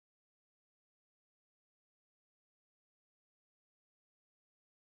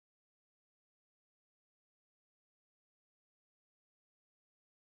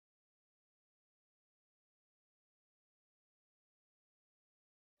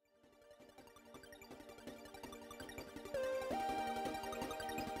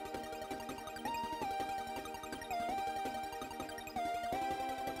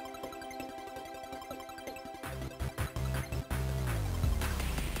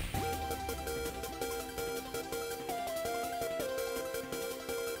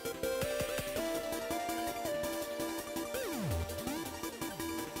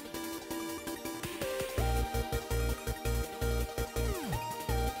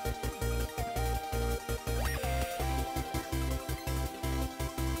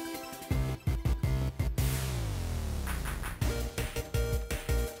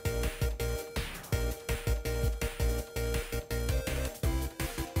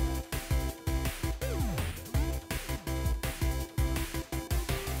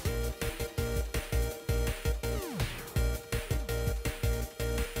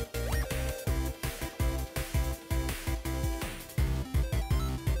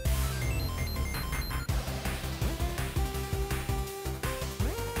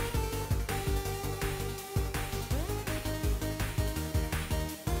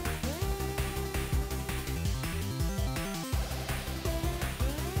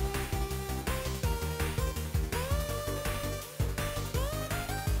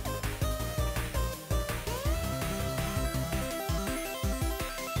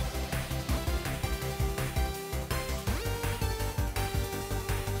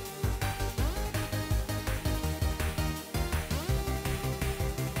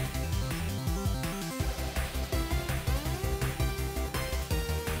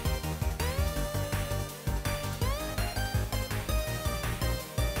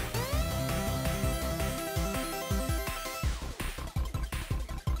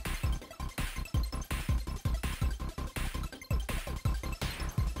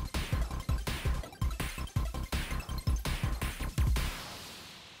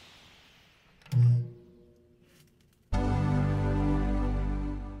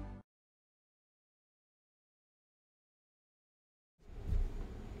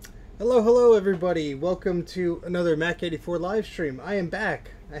Hello, hello everybody. Welcome to another Mac84 live stream. I am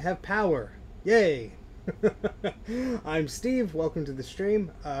back. I have power. Yay! I'm Steve. Welcome to the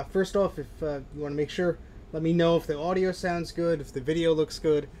stream. First off, if you want to make sure, let me know if the audio sounds good, if the video looks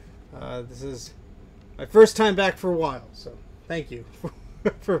good. This is my first time back for a while, so thank you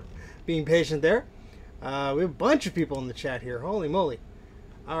for being patient there. We have a bunch of people in the chat here. Holy moly.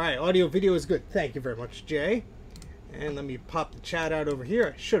 Alright, audio video is good. Thank you very much, Jay. And let me pop the chat out over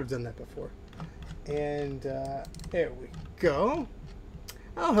here. I should have done that before. And there we go.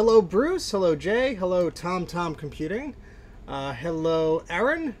 Oh, hello, Bruce. Hello, Jay. Hello, Tom Computing. Hello,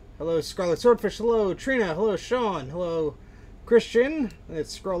 Aaron. Hello, Scarlet Swordfish. Hello, Trina. Hello, Sean. Hello, Christian.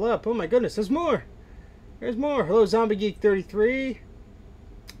 Let's scroll up. Oh, my goodness. There's more. There's more. Hello, Zombie Geek 33.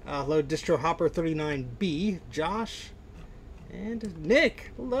 Hello, Distro Hopper 39B. Josh. And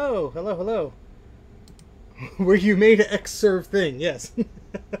Nick. Hello. Hello, hello. Where you made an Xserve thing, yes.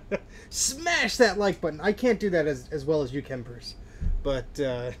 Smash that like button. I can't do that as well as you can, Bruce. But,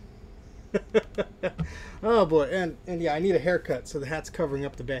 oh boy, and yeah, I need a haircut, so the hat's covering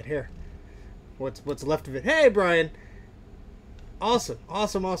up the bad hair. What's left of it. Hey, Brian. Awesome,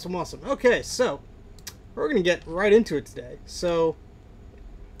 awesome, awesome, awesome. Okay, so, we're going to get right into it today. So,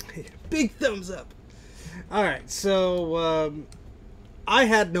 big thumbs up. Alright, so, I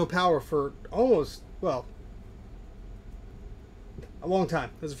had no power for almost, well, a long time.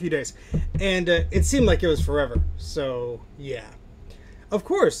 It was a few days. And it seemed like it was forever. So, yeah. Of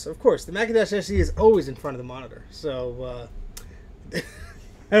course, the Macintosh SE is always in front of the monitor. So, I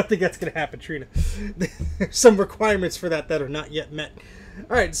don't think that's going to happen, Trina. There's some requirements for that are not yet met.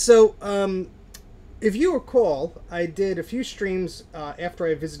 Alright, so, if you recall, I did a few streams after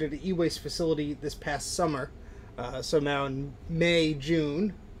I visited the eWaste facility this past summer. So now in May,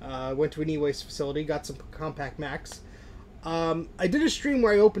 June, went to an eWaste facility, got some compact Macs. I did a stream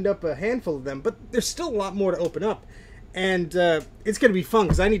where I opened up a handful of them, but there's still a lot more to open up. And it's going to be fun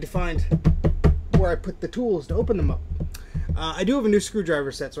because I need to find where I put the tools to open them up. I do have a new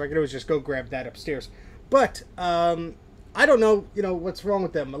screwdriver set, so I can always just go grab that upstairs. But I don't know, what's wrong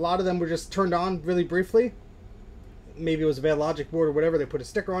with them. A lot of them were just turned on really briefly. Maybe it was a bad logic board or whatever. They put a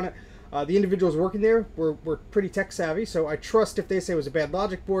sticker on it. The individuals working there were pretty tech savvy, so I trust if they say it was a bad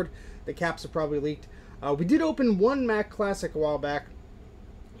logic board, the caps are probably leaked. We did open one Mac Classic a while back.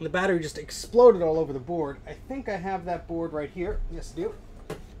 The battery just exploded all over the board. I think I have that board right here. Yes, I do.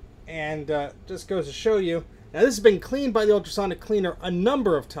 And just goes to show you. Now, this has been cleaned by the ultrasonic cleaner a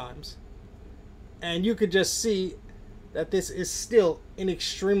number of times. And you could just see that this is still in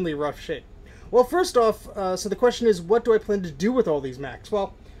extremely rough shape. Well, first off, so the question is, what do I plan to do with all these Macs?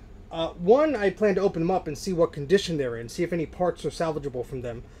 Well, one, I plan to open them up and see what condition they're in, see if any parts are salvageable from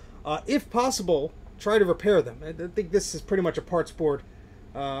them. If possible, try to repair them. I think this is pretty much a parts board,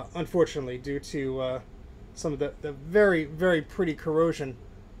 unfortunately, due to some of the very, very pretty corrosion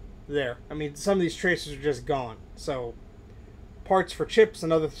there. I mean, some of these traces are just gone. So, parts for chips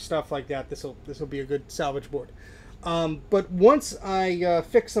and other stuff like that, this will be a good salvage board. But once I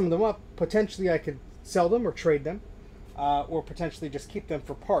fix some of them up, potentially I could sell them or trade them, or potentially just keep them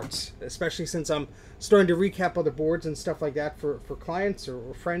for parts, especially since I'm starting to recap other boards and stuff like that for clients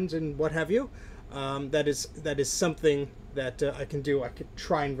or friends and what have you. That is something that I can do. I could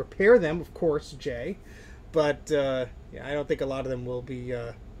try and repair them, of course, Jay, but yeah, I don't think a lot of them will be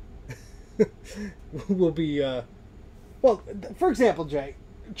well, for example, Jay,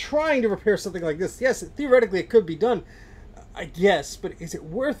 trying to repair something like this, yes, theoretically it could be done, I guess, but is it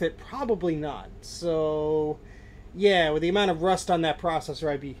worth it? Probably not. So, yeah, with the amount of rust on that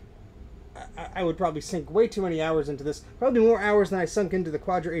processor, I would probably sink way too many hours into this. Probably more hours than I sunk into the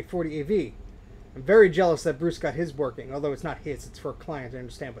Quadra 840 AV. I'm very jealous that Bruce got his working, although it's not his, it's for a client, I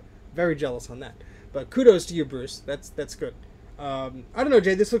understand, but very jealous on that. But kudos to you, Bruce. That's good. I don't know,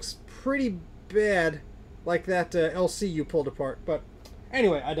 Jay, this looks pretty bad, like that LC you pulled apart, but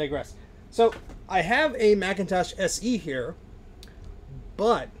anyway, I digress. So, I have a Macintosh SE here,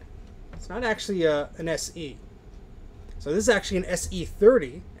 but it's not actually an SE. So this is actually an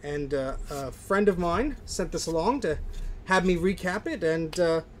SE30, and a friend of mine sent this along to have me recap it, and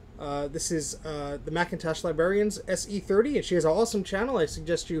this is the Macintosh Librarian's SE30, and she has an awesome channel. I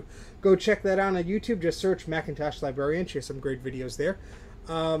suggest you go check that out on YouTube. Just search Macintosh Librarian. She has some great videos there.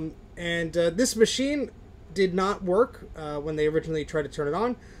 And this machine did not work when they originally tried to turn it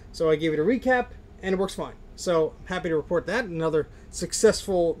on, so I gave it a recap, and it works fine. So I'm happy to report that. Another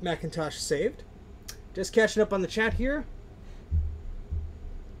successful Macintosh saved. Just catching up on the chat here.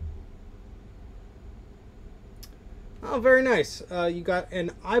 Oh, very nice. You got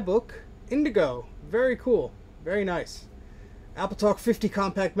an iBook Indigo. Very cool. Very nice. AppleTalk 50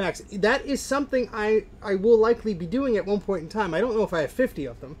 Compact Macs. That is something I will likely be doing at one point in time. I don't know if I have 50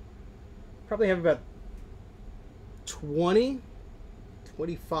 of them. Probably have about 20,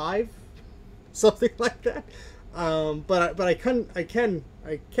 25, something like that. But I can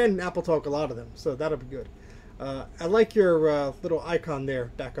AppleTalk a lot of them, so that'll be good. I like your little icon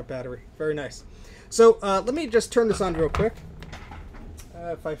there, backup battery. Very nice. So let me just turn this on real quick.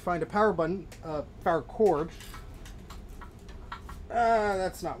 If I find a power button, power cord.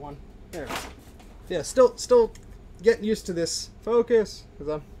 That's not one. There it is. Yeah, still getting used to this focus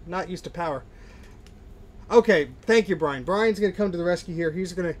because I'm not used to power. Okay, thank you, Brian. Brian's gonna come to the rescue here.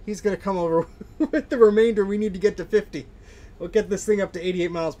 He's gonna come over with the remainder. We need to get to 50. We'll get this thing up to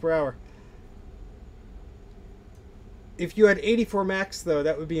 88 miles per hour. If you had 84 Macs, though,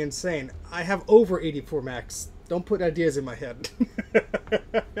 that would be insane. I have over 84 Macs. Don't put ideas in my head.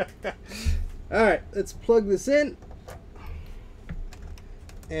 All right, let's plug this in.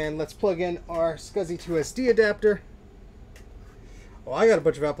 And let's plug in our SCSI 2SD adapter. Oh, I got a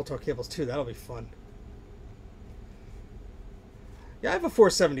bunch of AppleTalk cables too. That'll be fun. Yeah, I have a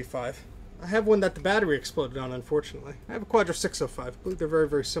 475. I have one that the battery exploded on, unfortunately. I have a Quadra 605. I believe they're very,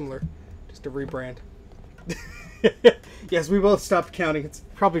 very similar. Just a rebrand. Yes, we both stopped counting. It's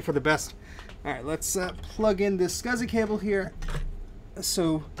probably for the best. All right, let's plug in this SCSI cable here.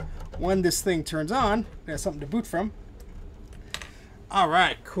 So when this thing turns on, it has something to boot from. All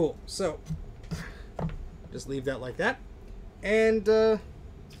right, cool. So just leave that like that. And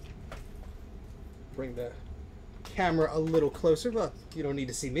bring the camera a little closer. Well, you don't need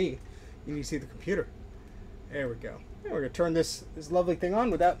to see me. You need to see the computer. There we go. And we're going to turn this lovely thing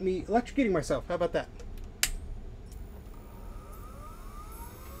on without me electrocuting myself. How about that?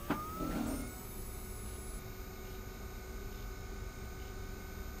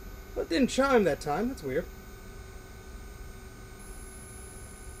 Well, it didn't chime that time. That's weird.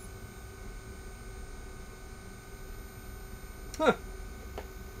 Huh.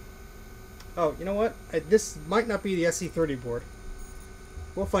 Oh, you know what? This might not be the SE30 board.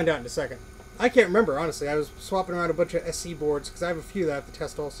 We'll find out in a second. I can't remember, honestly. I was swapping around a bunch of SE boards because I have a few that I have to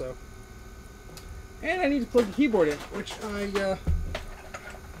test also. And I need to plug the keyboard in, which I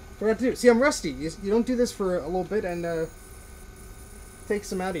forgot to do. See, I'm rusty. You don't do this for a little bit and takes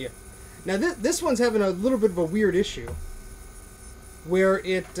some out of you. Now, this one's having a little bit of a weird issue where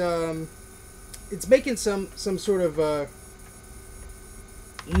it's making some sort of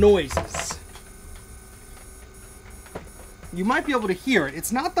noises. You might be able to hear it.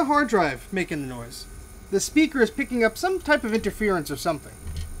 It's not the hard drive making the noise. The speaker is picking up some type of interference or something.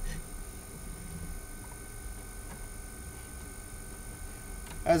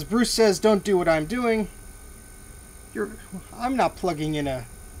 As Bruce says, don't do what I'm doing. I'm not plugging in an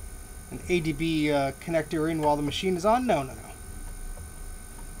ADB connector in while the machine is on. No. I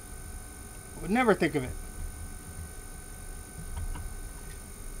would never think of it.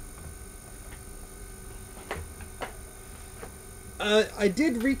 I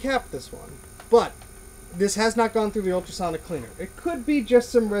did recap this one, but this has not gone through the ultrasonic cleaner. It could be just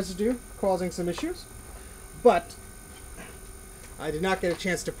some residue causing some issues, but I did not get a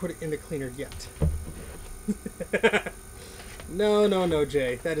chance to put it in the cleaner yet. No,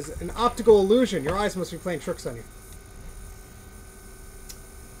 Jay. That is an optical illusion. Your eyes must be playing tricks on you.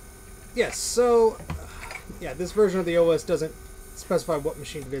 Yes, so, yeah, this version of the OS doesn't specify what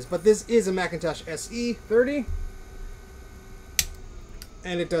machine it is, but this is a Macintosh SE 30.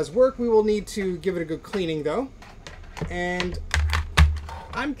 And it does work. We will need to give it a good cleaning, though. And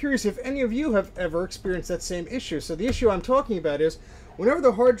I'm curious if any of you have ever experienced that same issue. So the issue I'm talking about is whenever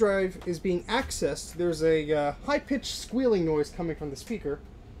the hard drive is being accessed, there's a high-pitched squealing noise coming from the speaker.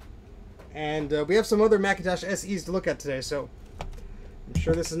 And we have some other Macintosh SEs to look at today, so I'm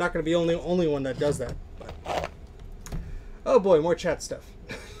sure this is not going to be the only one that does that. But, oh boy, more chat stuff.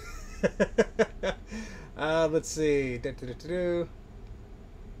 Let's see.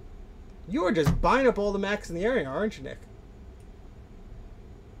 You're just buying up all the Macs in the area, aren't you, Nick?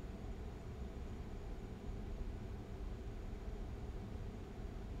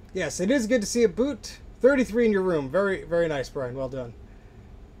 Yes, it is good to see a boot. 33 in your room. Very, very nice, Brian. Well done.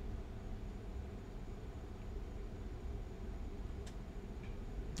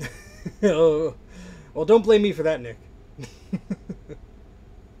 Oh, well, don't blame me for that, Nick.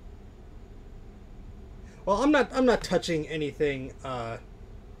 Well, I'm not touching anything.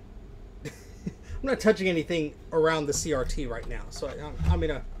 I'm not touching anything around the CRT right now, so I'm in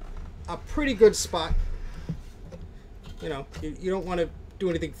a pretty good spot. You know, you don't want to do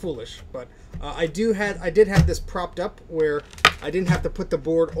anything foolish, but I did have this propped up where I didn't have to put the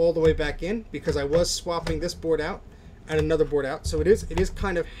board all the way back in because I was swapping this board out and another board out. So it is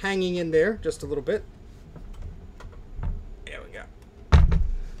kind of hanging in there just a little bit. There we go.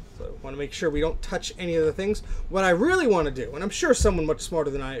 So I want to make sure we don't touch any of the things. What I really want to do, and I'm sure someone much smarter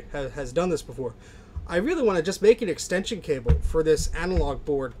than I has done this before, I really want to just make an extension cable for this analog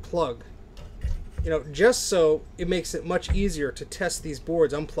board plug. You know, just so it makes it much easier to test these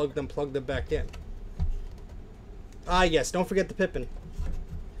boards, unplug them, plug them back in. Ah, yes, don't forget the pippin.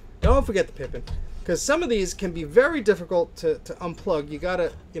 Don't forget the pippin. Because some of these can be very difficult to unplug. You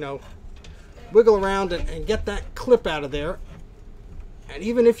gotta, you know, wiggle around and get that clip out of there. And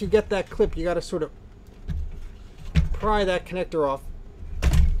even if you get that clip, you gotta sort of pry that connector off.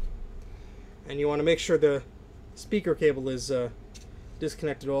 And you want to make sure the speaker cable is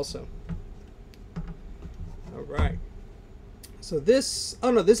disconnected also. Alright. So this,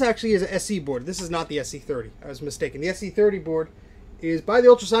 oh no, this actually is an SE board. This is not the SE30. I was mistaken. The SE30 board is by the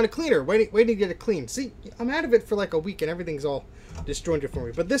ultrasonic cleaner, waiting to get it cleaned. See, I'm out of it for like a week and everything's all disjointed for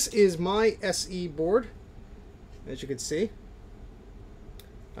me. But this is my SE board, as you can see.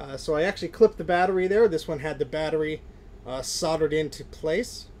 So I actually clipped the battery there. This one had the battery soldered into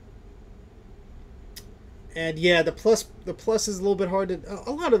place. And yeah, the plus is a little bit hard to,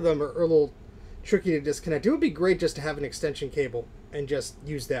 a lot of them are a little tricky to disconnect. It would be great just to have an extension cable and just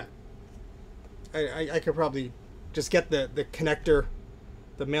use that. I could probably just get the connector,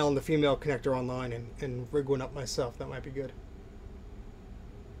 the male and the female connector online and rig one up myself. That might be good.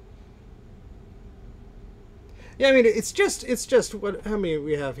 Yeah, I mean, it's just what, how many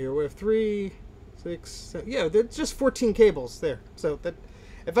we have here? We have 3, 6, 7, yeah, there's just 14 cables there. So that,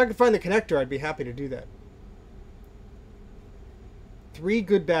 if I could find the connector, I'd be happy to do that. 3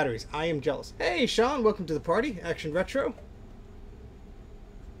 good batteries. I am jealous. Hey, Sean, welcome to the party. Action Retro.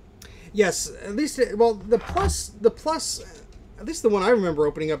 Yes, at least, well, the plus, at least the one I remember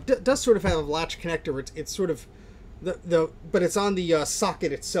opening up, does sort of have a latch connector. It's sort of, but it's on the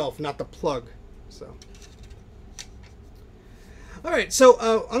socket itself, not the plug. So. Alright, so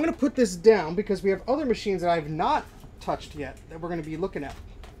I'm going to put this down because we have other machines that I've not touched yet that we're going to be looking at.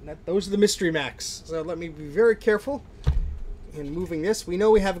 Those are the Mystery Macs. So let me be very careful in moving this. We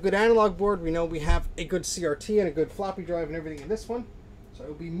know we have a good analog board. We know we have a good CRT and a good floppy drive and everything in this one. So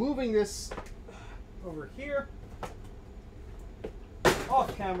I'll be moving this over here,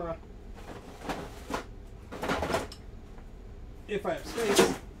 off camera, if I have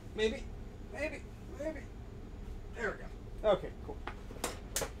space. Maybe. There we go. Okay, cool.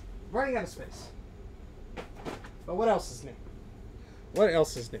 Running out of space. But what else is new? What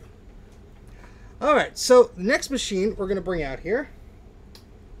else is new? Alright, so the next machine we're going to bring out here.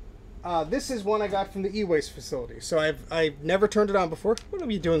 This is one I got from the eWaste facility. So I've never turned it on before. What are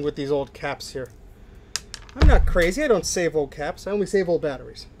we doing with these old caps here? I'm not crazy. I don't save old caps. I only save old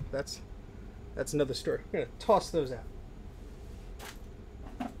batteries. That's another story. I'm going to toss those out.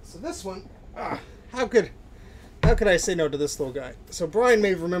 So this one, how could I say no to this little guy? So Brian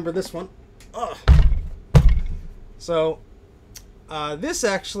may remember this one. So this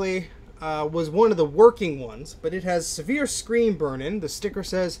actually was one of the working ones, but it has severe screen burn-in. The sticker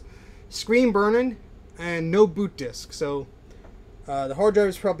says screen burn-in and no boot disk. So the hard drive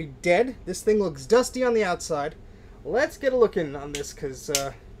is probably dead. This thing looks dusty on the outside. Let's get a look in on this because,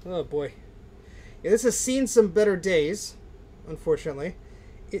 oh boy. Yeah, this has seen some better days, unfortunately.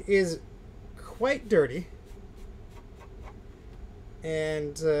 It is quite dirty.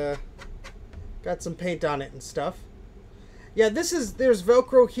 And got some paint on it and stuff. Yeah, there's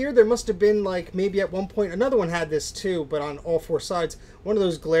Velcro here. There must have been, like, maybe at one point, another one had this too, but on all 4 sides. One of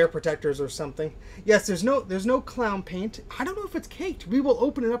those glare protectors or something. Yes, there's no clown paint. I don't know if it's caked. We will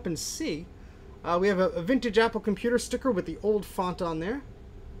open it up and see. We have a vintage Apple computer sticker with the old font on there.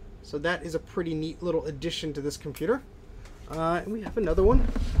 So that is a pretty neat little addition to this computer. And we have another one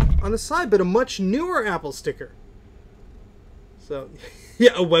on the side, but a much newer Apple sticker. So,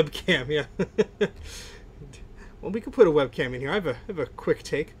 yeah, a webcam, yeah. Well, we could put a webcam in here. I have a quick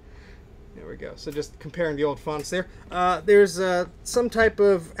take. There we go. So just comparing the old fonts there. There's some type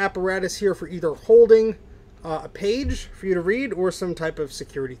of apparatus here for either holding a page for you to read or some type of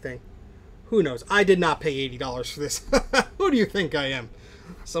security thing. Who knows? I did not pay $80 for this. Who do you think I am?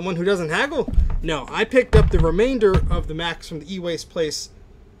 Someone who doesn't haggle? No, I picked up the remainder of the Macs from the eWaste place.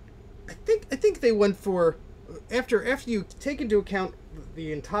 I think they went for, after you take into account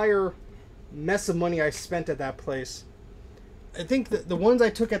the entire mess of money I spent at that place, I think the ones I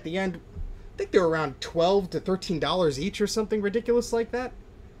took at the end, I think they were around $12 to $13 each or something ridiculous like that.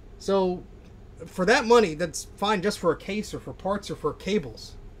 So for that money, that's fine just for a case or for parts or for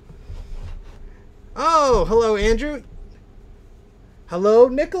cables. Oh, hello, Andrew. Hello,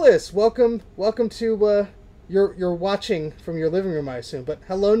 Nicholas. Welcome to you're watching from your living room, I assume. But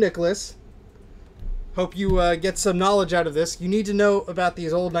hello, Nicholas. Hope you get some knowledge out of this. You need to know about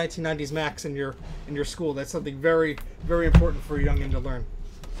these old 1990s Macs in your school. That's something very, very important for a youngin to learn.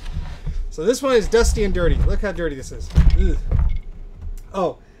 So this one is dusty and dirty. Look how dirty this is. Ugh.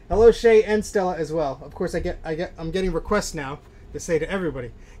 Oh, hello Shay and Stella as well. Of course, I'm getting requests now to say to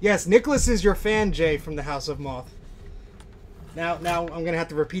everybody. Yes, Nicholas is your fan, Jay from the House of Moth. Now I'm gonna have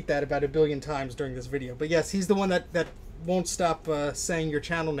to repeat that about 1 billion times during this video. But yes, he's the one that won't stop saying your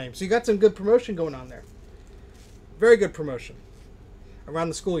channel name. So you got some good promotion going on there. Very good promotion around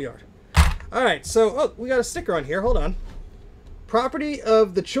the schoolyard. All right, so we got a sticker on here. Hold on. Property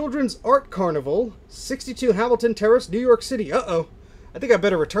of the Children's Art Carnival, 62 Hamilton Terrace, New York City. Uh-oh. I think I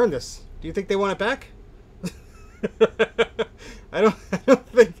better return this. Do you think they want it back? I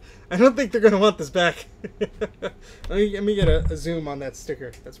don't think they're gonna want this back. let me get a zoom on that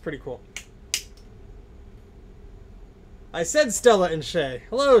sticker. That's pretty cool. I said Stella and Shay.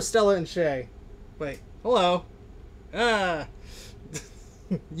 Hello, Stella and Shay. Wait, hello. Ah,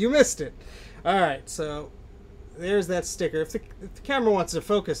 you missed it. All right, so there's that sticker. If the camera wants to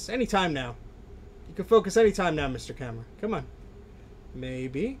focus anytime now, you can focus anytime now, Mr. Camera. Come on.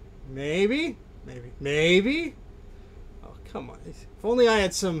 Maybe. Oh, come on. If only I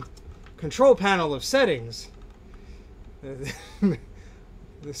had some control panel of settings. The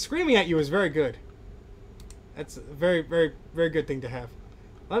screaming at you is very good. That's a very, very, very good thing to have.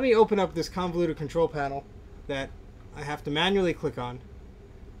 Let me open up this convoluted control panel that I have to manually click on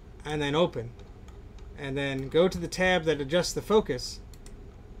and then open. And then go to the tab that adjusts the focus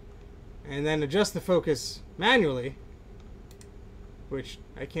and then adjust the focus manually, which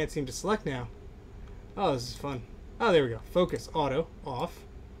I can't seem to select now. Oh, this is fun. Oh, there we go. Focus, auto, off.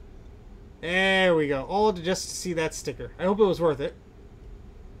 There we go. All just to see that sticker. I hope it was worth it.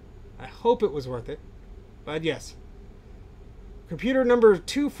 I hope it was worth it. But yes. Computer number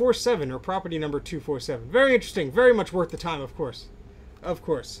 247, or property number 247. Very interesting. Very much worth the time, of course. Of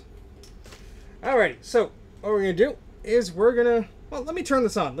course. Alrighty, so what we're going to do is we're going to... Well, let me turn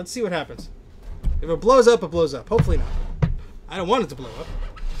this on. Let's see what happens. If it blows up, it blows up. Hopefully not. I don't want it to blow up.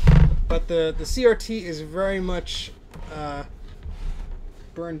 But the CRT is very much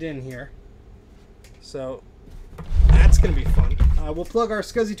burned in here. So that's going to be fun. We'll plug our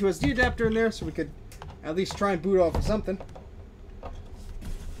SCSI to SD adapter in there so we could at least try and boot off of something.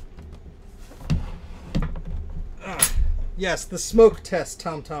 Yes, the smoke test,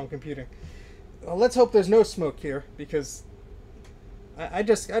 TomTom Computing. Well, let's hope there's no smoke here because I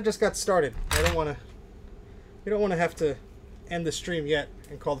just got started. I don't want to. We don't want to have to end the stream yet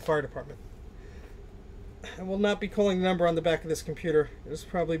and call the fire department. I will not be calling the number on the back of this computer. It's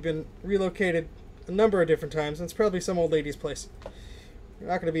probably been relocated a number of different times, and it's probably some old lady's place. You're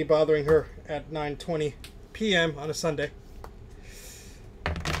not going to be bothering her at 9:20 p.m. on a Sunday.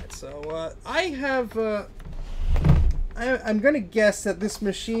 Right, so I have. I'm going to guess that this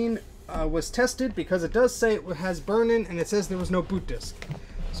machine was tested because it does say it has burn-in and it says there was no boot disk.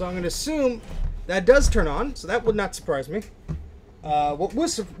 So I'm going to assume that does turn on, so that would not surprise me. What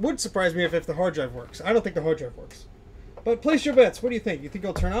would surprise me if the hard drive works. I don't think the hard drive works. But place your bets. What do you think? You think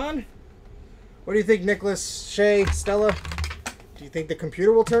it'll turn on? What do you think, Nicholas, Shay, Stella? Do you think the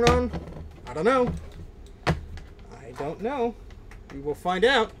computer will turn on? I don't know. I don't know. We will find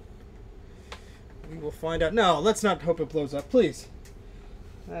out. We will find out. No, let's not hope it blows up, please.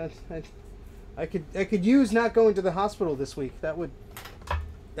 I could use not going to the hospital this week. That would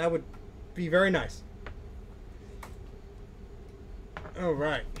be very nice. All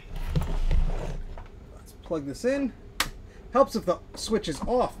right. Let's plug this in. Helps if the switch is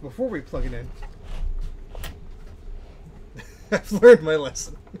off before we plug it in. I've learned my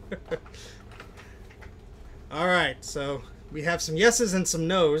lesson. All right, so we have some yeses and some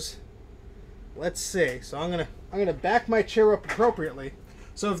nos. Let's see. So I'm gonna back my chair up appropriately.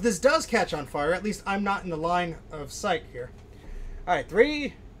 So if this does catch on fire, at least I'm not in the line of sight here. All right,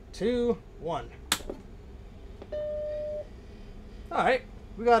 3, 2, 1. All right,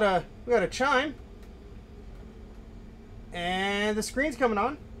 we got a chime, and the screen's coming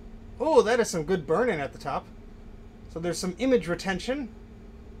on. Oh, that is some good burn-in at the top. So there's some image retention.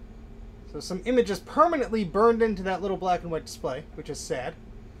 So some images permanently burned into that little black and white display, which is sad.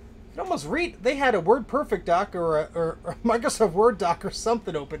 You can almost read. They had a WordPerfect doc or a Microsoft Word doc or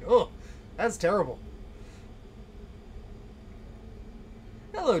something open. Oh, that's terrible.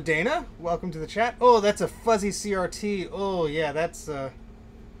 Hello, Dana. Welcome to the chat. Oh, that's a fuzzy CRT. Oh, yeah, that's. Oh,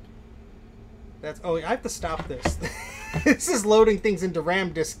 I have to stop this. This is loading things into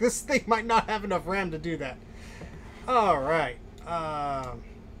RAM disk. This thing might not have enough RAM to do that. All right.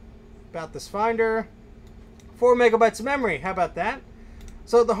 About this Finder. 4 megabytes of memory. How about that?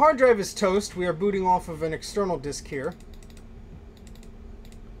 So the hard drive is toast. We are booting off of an external disk here.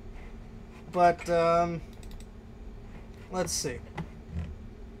 But, let's see.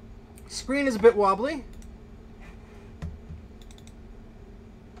 Screen is a bit wobbly.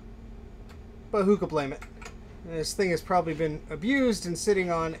 But who could blame it? This thing has probably been abused and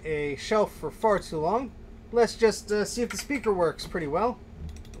sitting on a shelf for far too long. Let's just see if the speaker works pretty well.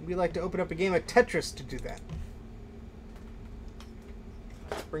 We like to open up a game of Tetris to do that.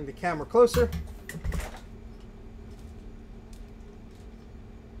 Bring the camera closer.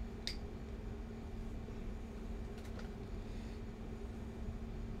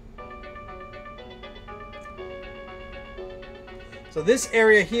 So this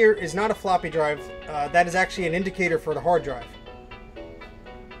area here is not a floppy drive. That is actually an indicator for the hard drive.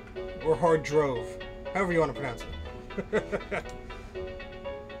 Or hard drove. However you want to pronounce it.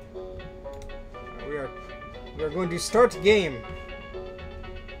 we are going to start game.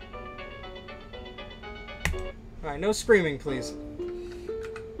 Alright, no screaming, please.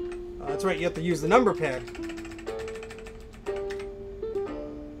 That's right, you have to use the number pad.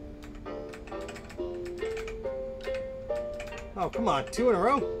 Oh, come on, 2 in a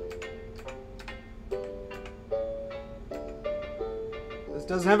row? This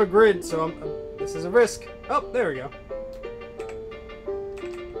doesn't have a grid, so this is a risk. Oh, there we go.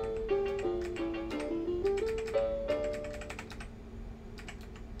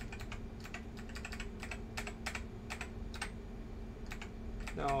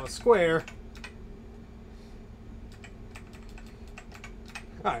 No, square.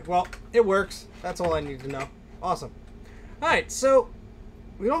 Alright, well, it works. That's all I need to know. Awesome. Alright, so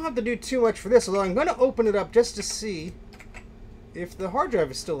we don't have to do too much for this, although I'm going to open it up just to see if the hard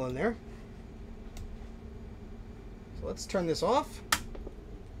drive is still in there. So let's turn this off.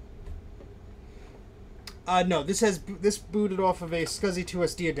 No, this booted off of a SCSI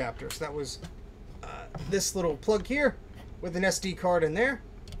 2SD adapter. So that was this little plug here with an SD card in there.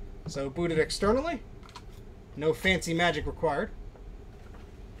 So booted externally. No fancy magic required.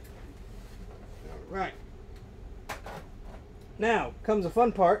 Alright. Now comes the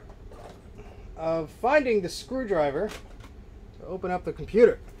fun part of finding the screwdriver to open up the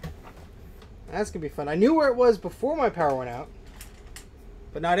computer. That's going to be fun. I knew where it was before my power went out,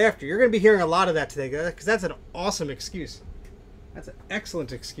 but not after. You're going to be hearing a lot of that today, because that's an awesome excuse. That's an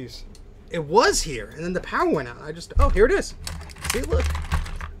excellent excuse. It was here, and then the power went out. Oh, here it is. See, look.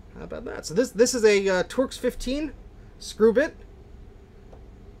 How about that? So this is a Torx 15 screw bit,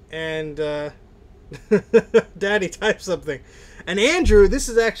 and Daddy typed something. And Andrew, this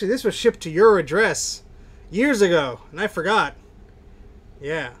was shipped to your address years ago, and I forgot.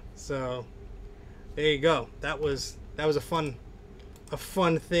 Yeah, so there you go. That was a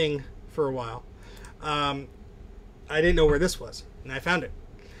fun thing for a while. I didn't know where this was, and I found it.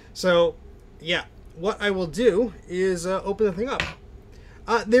 So yeah, what I will do is open the thing up.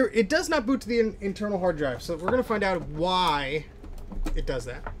 It does not boot to the internal hard drive, so we're gonna find out why it does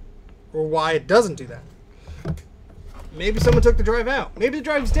that, or why it doesn't do that. Maybe someone took the drive out. Maybe the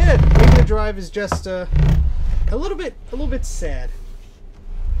drive's dead. Maybe the drive is just a little bit sad.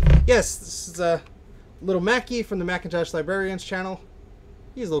 Yes, this is a little Mackie from the Macintosh Librarians channel.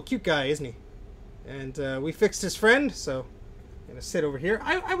 He's a little cute guy, isn't he? And we fixed his friend, so I'm gonna sit over here.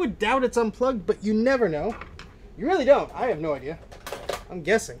 I would doubt it's unplugged, but you never know. You really don't. I have no idea. I'm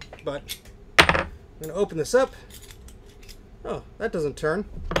guessing, but I'm gonna open this up. Oh, that doesn't turn.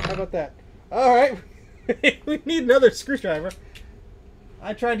 How about that? All right. We need another screwdriver.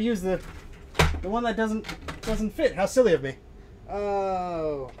 I tried to use the one that doesn't fit. How silly of me.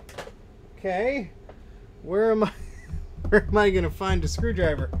 Oh. Okay. Where am I gonna find a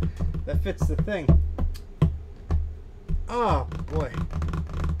screwdriver that fits the thing? Oh boy.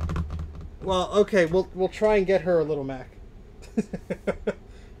 Well, okay, we'll try and get her a little Mac.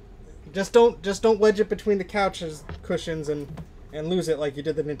 Just don't wedge it between the couch's cushions and lose it like you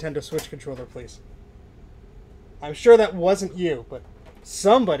did the Nintendo Switch controller, please. I'm sure that wasn't you, but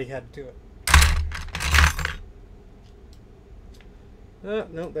somebody had to do it.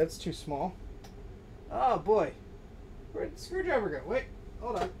 No, that's too small. Oh boy. Where'd the screwdriver go? Wait,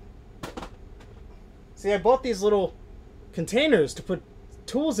 hold on. See, I bought these little containers to put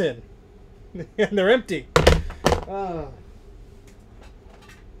tools in. And they're empty.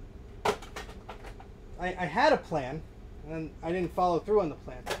 I had a plan, and I didn't follow through on the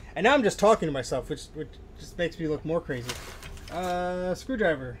plan. And now I'm just talking to myself, which just makes me look more crazy.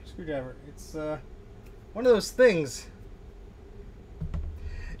 Screwdriver. It's one of those things.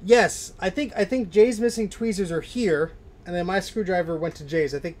 Yes, I think Jay's missing tweezers are here, and then my screwdriver went to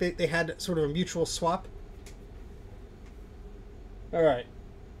Jay's. I think they had sort of a mutual swap. All right.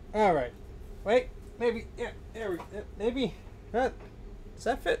 All right. Wait. Maybe. Yeah. There we. Maybe. Does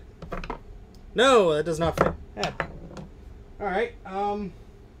that fit? No, that does not fit. Yeah. All right.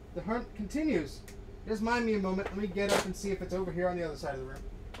 The hunt continues. Just mind me a moment. Let me get up and see if it's over here on the other side of the room.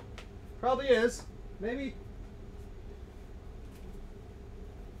 Probably is. Maybe.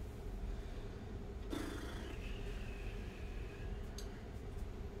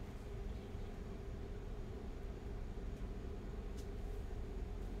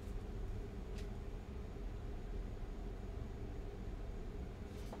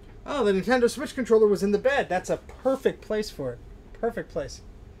 Oh, the Nintendo Switch controller was in the bed. That's a perfect place for it. Perfect place.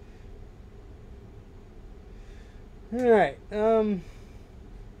 All right.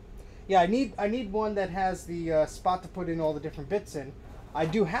 Yeah, I need one that has the spot to put in all the different bits in. I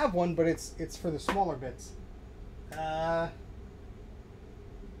do have one, but it's for the smaller bits.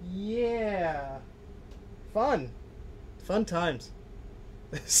 Yeah. Fun times.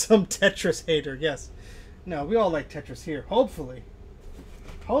 Some Tetris hater, yes. No, we all like Tetris here. Hopefully.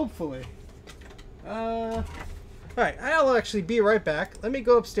 Hopefully. Alright, I'll actually be right back. Let me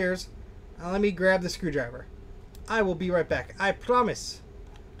go upstairs. Let me grab the screwdriver. I will be right back. I promise.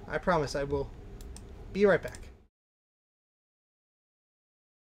 I promise I will be right back.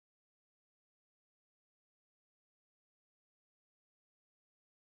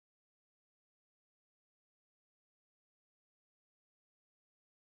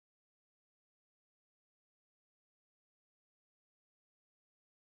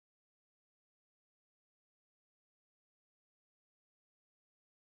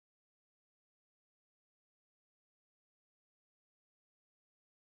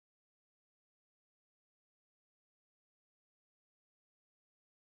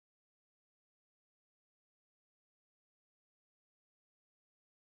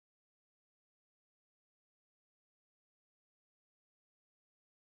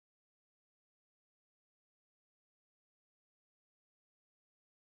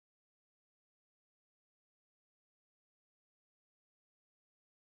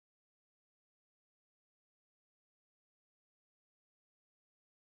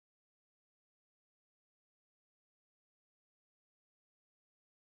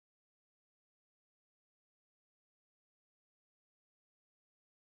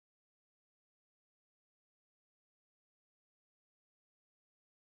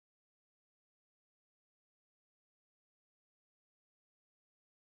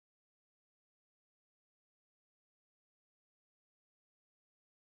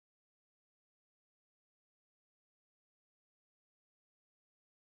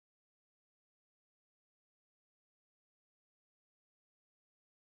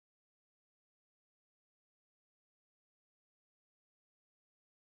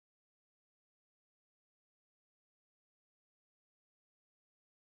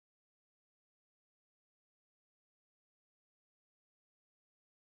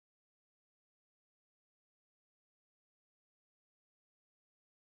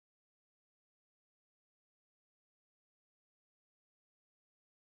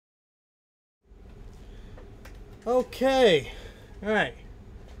 Okay. Alright.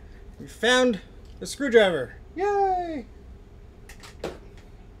 We found the screwdriver. Yay! It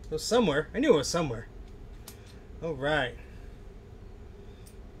was somewhere. I knew it was somewhere. Alright.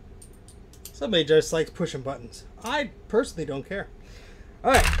 Somebody just likes pushing buttons. I personally don't care.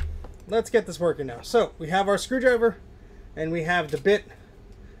 Alright. Let's get this working now. So, we have our screwdriver, and we have the bit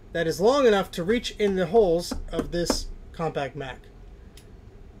that is long enough to reach in the holes of this compact Mac.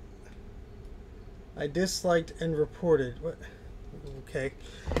 I disliked and reported. What? Okay.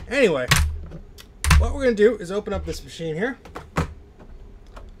 Anyway, what we're going to do is open up this machine here.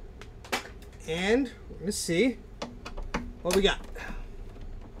 And we're going to see what we got.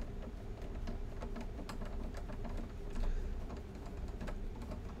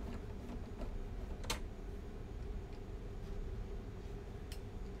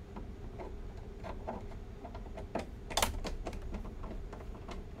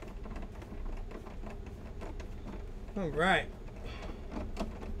 All right.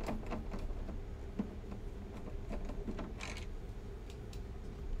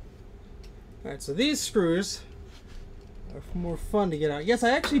 All right, so these screws are more fun to get out. Yes, I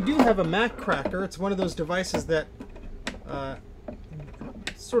actually do have a Mac cracker. It's one of those devices that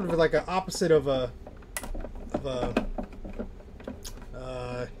sort of like an opposite of a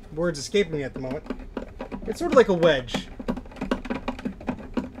words escaping me at the moment. It's sort of like a wedge.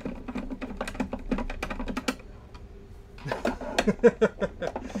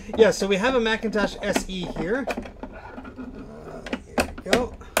 Yeah, so we have a Macintosh SE here. Here we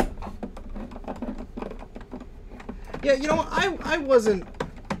go. Yeah, you know, I wasn't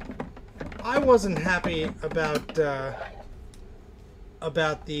happy about the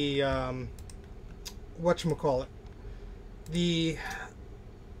whatchamacallit, the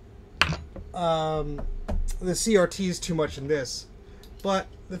CRTs too much in this. But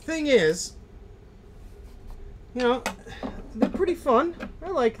the thing is, you know, they're pretty fun. I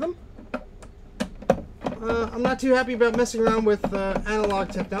like them. I'm not too happy about messing around with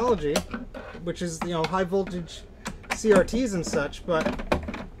analog technology, which is, you know, high voltage CRTs and such, but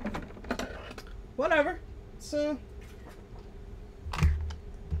whatever. It's a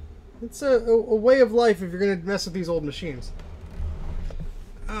way of life if you're going to mess with these old machines.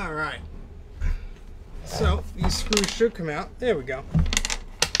 Alright. So, these screws should come out. There we go.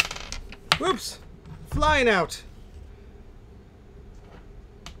 Whoops! Flying out!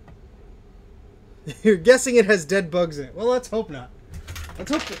 You're guessing it has dead bugs in it. Well, let's hope not.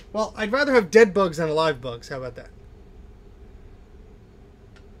 Let's hope... Well, I'd rather have dead bugs than alive bugs. How about that?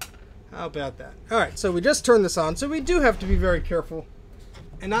 How about that? Alright, so we just turned this on, so we do have to be very careful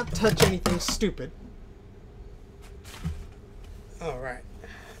and not touch anything stupid. Alright.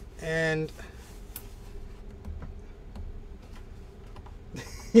 And...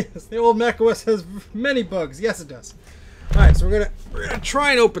 yes, the old macOS has many bugs. Yes, it does. Alright, so we're gonna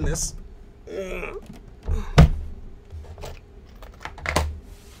try and open this.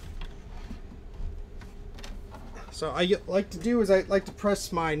 So I like to do is I like to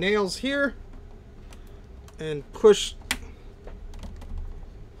press my nails here and push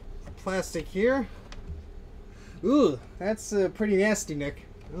the plastic here. Ooh, that's pretty nasty, Nick.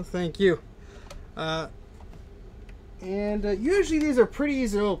 Oh, thank you. Usually these are pretty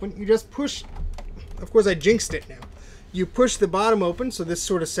easy to open. You just push. Of course, I jinxed it now. You push the bottom open, so this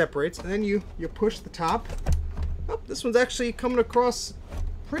sort of separates, and then you push the top. Oh, this one's actually coming across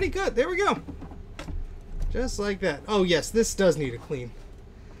pretty good. There we go. Just like that. Oh, yes, this does need a clean.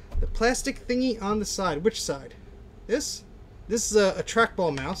 The plastic thingy on the side. Which side? This? This is a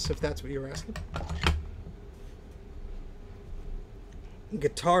trackball mouse, if that's what you were asking.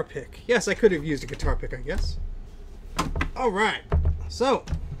 Guitar pick. Yes, I could have used a guitar pick, I guess. Alright. So,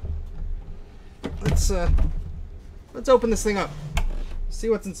 let's open this thing up. See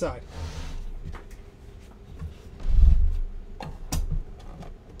what's inside.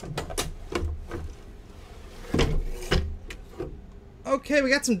 Okay, we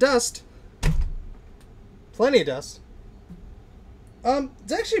got some dust. Plenty of dust.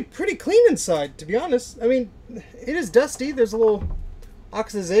 It's actually pretty clean inside, to be honest. I mean, it is dusty. There's a little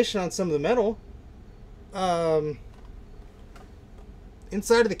oxidization on some of the metal.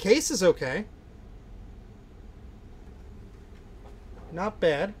 Inside of the case is okay. Not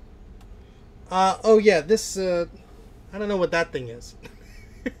bad. Oh yeah, this, I don't know what that thing is.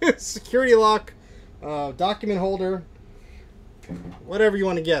 Security lock, document holder, whatever you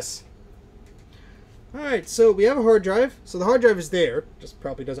want to guess. Alright, so we have a hard drive. So the hard drive is there, just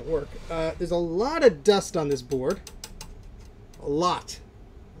probably doesn't work. There's a lot of dust on this board. A lot.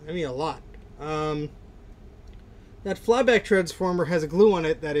 I mean a lot. That flyback transformer has a glue on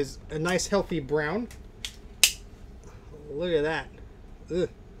it that is a nice healthy brown. Look at that.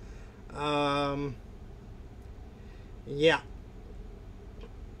 Ugh. Yeah.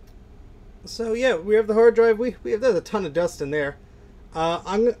 So yeah, we have the hard drive. There's a ton of dust in there.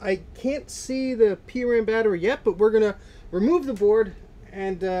 I can't see the PRAM battery yet, but we're gonna remove the board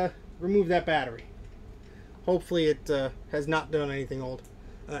and remove that battery. Hopefully it has not done anything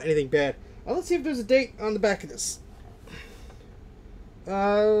bad. Let's see if there's a date on the back of this.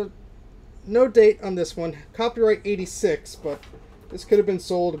 No date on this one. Copyright 86, but this could have been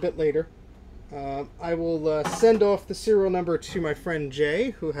sold a bit later. I will send off the serial number to my friend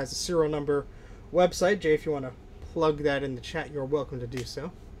Jay, who has a serial number website. Jay, if you want to plug that in the chat, you're welcome to do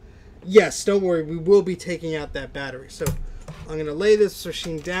so. Yes, don't worry, we will be taking out that battery. So I'm going to lay this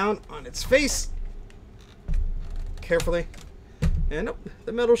machine down on its face carefully. And oh,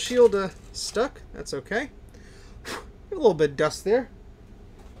 the metal shield stuck. That's okay. A little bit of dust there.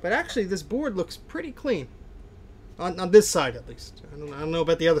 But actually, this board looks pretty clean. On this side, at least. I don't know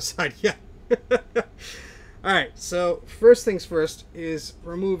about the other side yet. Alright, so first things first is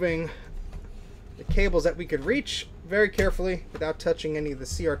removing the cables that we could reach very carefully without touching any of the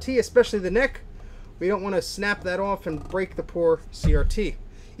CRT, especially the neck. We don't want to snap that off and break the poor CRT.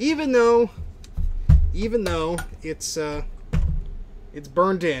 Even though it's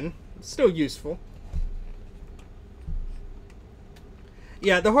burned in, it's still useful.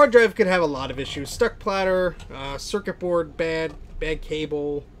 Yeah, the hard drive could have a lot of issues. Stuck platter, circuit board bad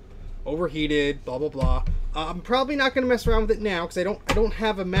cable, overheated, blah blah blah. I'm probably not going to mess around with it now because I don't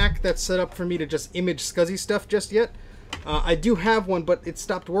have a Mac that's set up for me to just image SCSI stuff just yet. I do have one, but it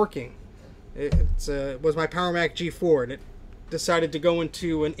stopped working. It was my Power Mac G4, and it decided to go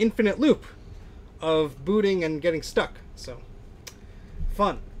into an infinite loop of booting and getting stuck. So,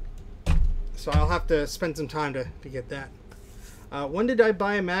 fun. So I'll have to spend some time to get that. When did I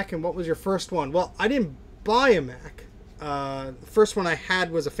buy a Mac, and what was your first one? Well, I didn't buy a Mac. The first one I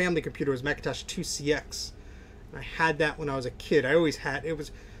had was a family computer. It was Macintosh 2CX. And I had that when I was a kid. I always had. It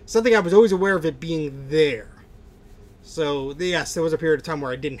was something I was always aware of it being there. So, yes, there was a period of time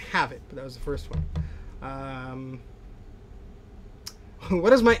where I didn't have it, but that was the first one.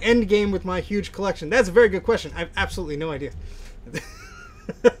 What is my end game with my huge collection? That's a very good question. I have absolutely no idea.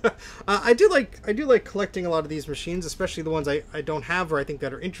 I do like collecting a lot of these machines, especially the ones I don't have or I think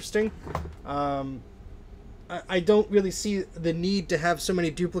that are interesting. I don't really see the need to have so many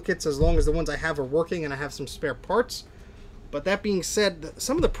duplicates as long as the ones I have are working and I have some spare parts. But that being said,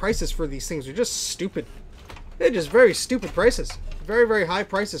 some of the prices for these things are just stupid. They're just very stupid prices. Very, very high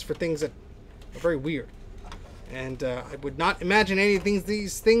prices for things that are very weird. And I would not imagine any of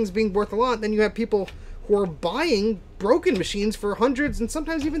these things being worth a lot. Then you have people who are buying broken machines for hundreds and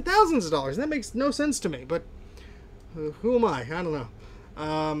sometimes even thousands of dollars. And that makes no sense to me. But who am I? I don't know.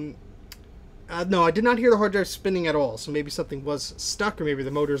 No, I did not hear the hard drive spinning at all. So maybe something was stuck, or maybe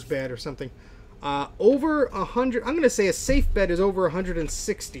the motor's bad or something. Over 100. I'm going to say a safe bet is over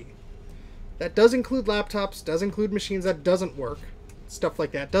 160. That does include laptops, does include machines that doesn't work, stuff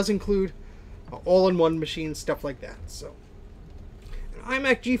like that. Does include all-in-one machines, stuff like that. So, an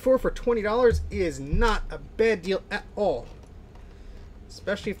iMac G4 for $20 is not a bad deal at all,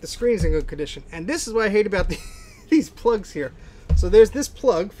 especially if the screen is in good condition. And this is what I hate about these plugs here. So there's this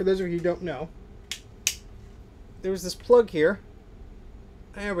plug, for those of you who don't know. There's this plug here.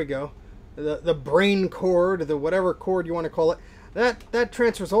 There we go. The brain cord, the whatever cord you want to call it. That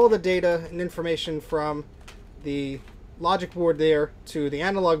transfers all the data and information from the logic board there to the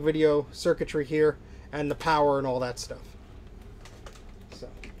analog video circuitry here and the power and all that stuff. So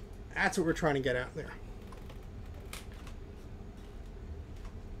that's what we're trying to get out there.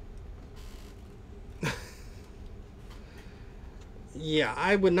 Yeah,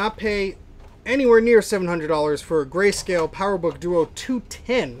 I would not pay anywhere near $700 for a Grayscale PowerBook Duo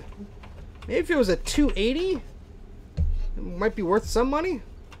 210. Maybe if it was a 280, it might be worth some money.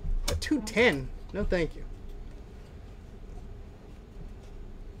 A 210, no thank you.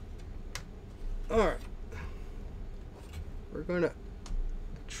 Alright. We're going to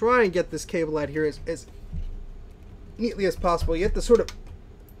try and get this cable out here as neatly as possible. You have to sort of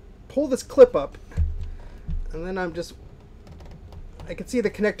pull this clip up, and then I can see the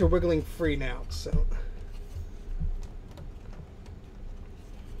connector wiggling free now, so.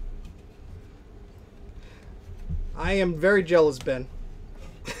 I am very jealous, Ben.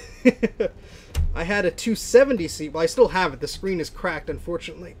 I had a 270C. Well, I still have it. The screen is cracked,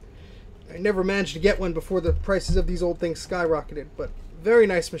 unfortunately. I never managed to get one before the prices of these old things skyrocketed, but very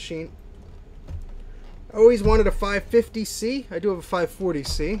nice machine. I always wanted a 550C. I do have a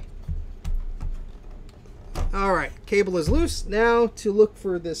 540C. Alright, cable is loose. Now to look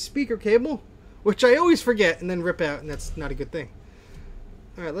for the speaker cable, which I always forget and then rip out, and that's not a good thing.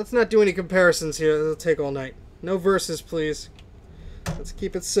 Alright, let's not do any comparisons here. It'll take all night. No verses, please. Let's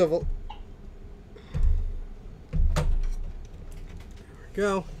keep it civil. There we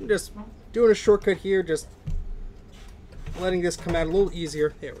go. I'm just doing a shortcut here, just letting this come out a little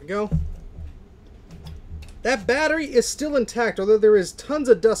easier. There we go. That battery is still intact, although there is tons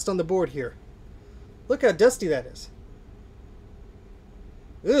of dust on the board here. Look how dusty that is.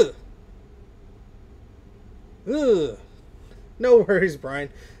 Ugh. Ugh. No worries, Brian.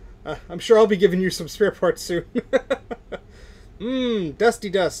 I'm sure I'll be giving you some spare parts soon. Dusty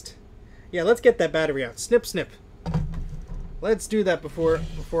dust. Yeah, let's get that battery out. Snip, snip. Let's do that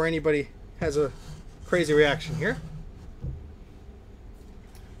before anybody has a crazy reaction here.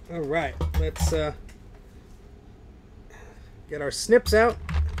 All right, let's get our snips out.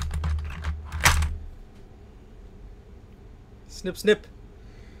 Snip, snip.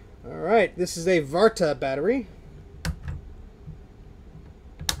 All right, this is a Varta battery.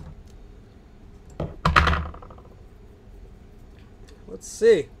 Let's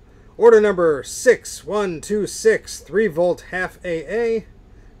see. Order number 6126, 3-volt half AA.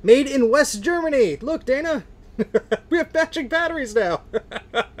 Made in West Germany. Look, Dana. We have matching batteries now.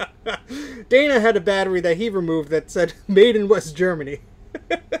 Dana had a battery that he removed that said made in West Germany.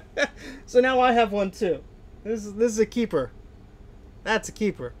 So now I have one too. This is a keeper. That's a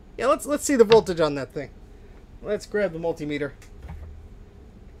keeper. Yeah, let's see the voltage on that thing. Let's grab the multimeter.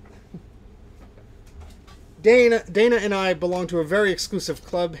 Dana and I belong to a very exclusive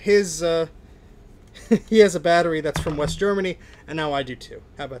club. His he has a battery that's from West Germany, and now I do too.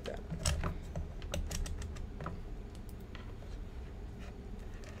 How about that?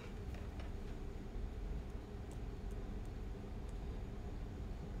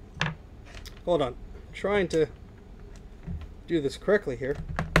 Hold on. I'm trying to do this correctly here.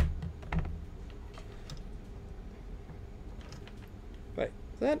 Right.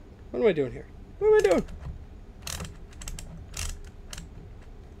 Is that? What am I doing here? What am I doing?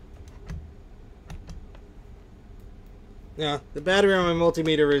 Yeah, the battery on my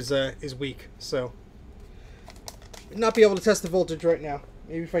multimeter is weak, so not be able to test the voltage right now.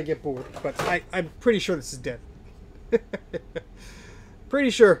 Maybe if I get bored, but I'm pretty sure this is dead. Pretty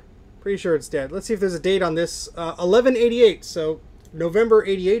sure it's dead. Let's see if there's a date on this. 1188. So November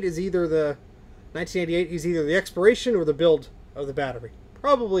 88 is either the 1988 is either the expiration or the build of the battery.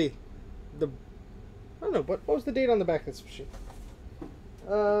 Probably the I don't know. What was the date on the back of this machine?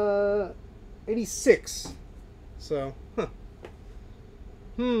 86. So, huh.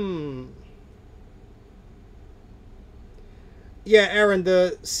 Yeah, Aaron,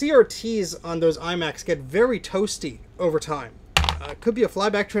 the CRTs on those iMacs get very toasty over time. Could be a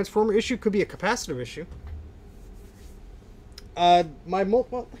flyback transformer issue, could be a capacitor issue.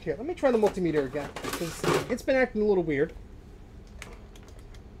 Well, here, let me try the multimeter again, because it's been acting a little weird.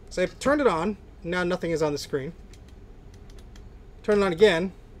 So I've turned it on, now nothing is on the screen. Turn it on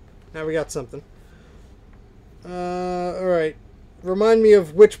again, now we got something. Alright. Remind me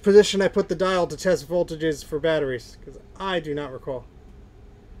of which position I put the dial to test voltages for batteries, because I do not recall.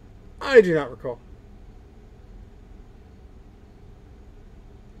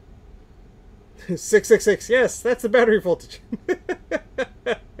 666, yes, that's the battery voltage.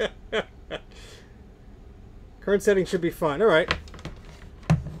 Current setting should be fine. Alright.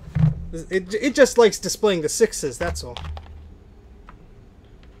 It just likes displaying the sixes, that's all.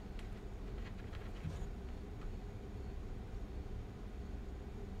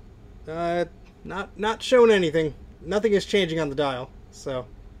 Not showing anything. Nothing is changing on the dial, so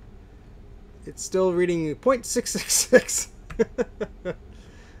it's still reading 0.666.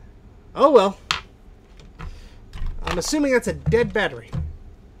 Oh well. I'm assuming that's a dead battery.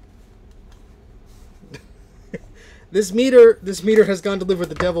 This meter has gone to live with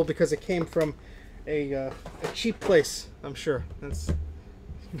the devil because it came from a cheap place, I'm sure.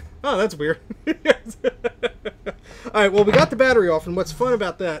 Oh, that's weird. Alright, well, we got the battery off, and what's fun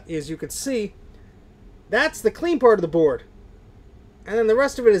about that is you can see that's the clean part of the board. And then the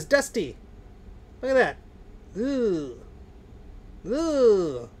rest of it is dusty. Look at that. Ooh.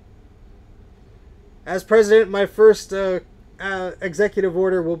 Ooh. As president, my first executive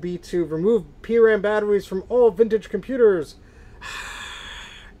order will be to remove PRAM batteries from all vintage computers.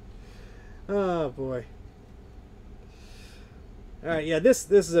 Oh, boy. Alright, yeah,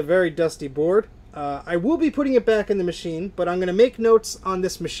 this is a very dusty board. I will be putting it back in the machine, but I'm going to make notes on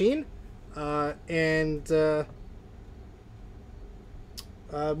this machine, and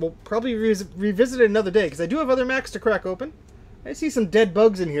we'll probably revisit it another day, because I do have other Macs to crack open. I see some dead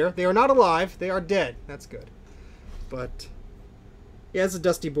bugs in here. They are not alive. They are dead. That's good. But, yeah, it's a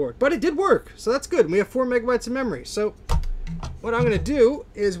dusty board. But it did work, so that's good. We have 4 megabytes of memory. So, what I'm going to do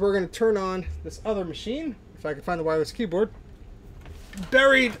is we're going to turn on this other machine, if I can find the wireless keyboard.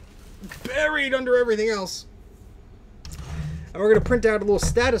 Buried under everything else. And we're going to print out a little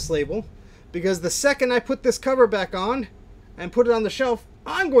status label, because the second I put this cover back on and put it on the shelf,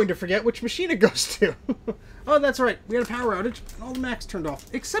 I'm going to forget which machine it goes to. Oh, that's right. We had a power outage, and all the Macs turned off,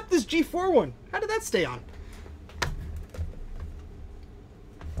 except this G4 one. How did that stay on?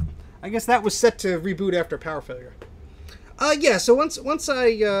 I guess that was set to reboot after power failure. Yeah, so once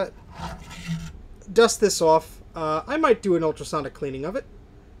I dust this off, I might do an ultrasonic cleaning of it.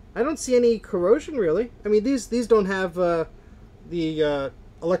 I don't see any corrosion, really. I mean, these don't have the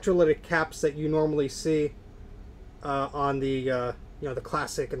electrolytic caps that you normally see on the the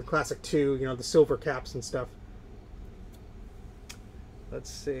Classic and the Classic 2, the silver caps and stuff. Let's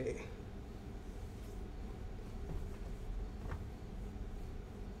see.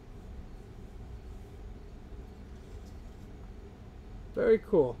 Very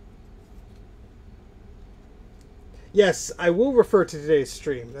cool. Yes, I will refer to today's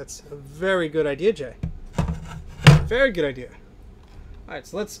stream. That's a very good idea, Jay. Very good idea. Alright,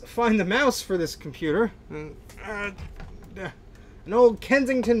 so let's find the mouse for this computer. An old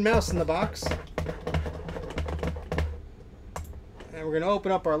Kensington mouse in the box. And we're going to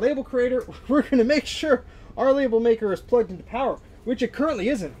open up our label creator. We're going to make sure our label maker is plugged into power, which it currently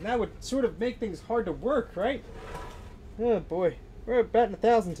isn't. And that would sort of make things hard to work, right? Oh boy, we're batting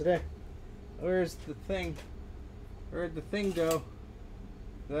 1,000 today. Where's the thing? Where'd the thing go?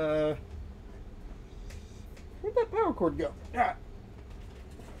 Where'd that power cord go? Ah.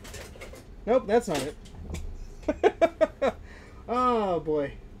 Nope, that's not it. Oh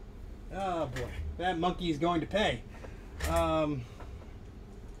boy. Oh boy. That monkey is going to pay. It's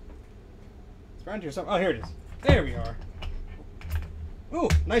around here somewhere. Oh, here it is. There we are. Ooh,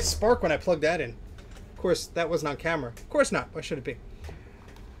 nice spark when I plugged that in. Of course, that wasn't on camera. Of course not. Why should it be?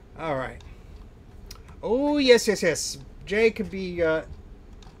 All right. Oh, yes, yes, yes. Jay could be the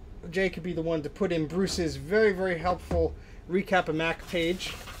one to put in Bruce's very, very helpful Recap a Mac page,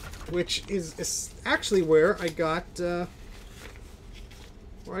 which is actually where I got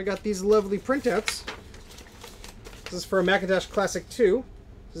these lovely printouts. This is for a Macintosh Classic 2.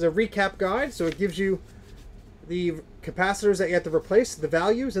 This is a recap guide, so it gives you the capacitors that you have to replace, the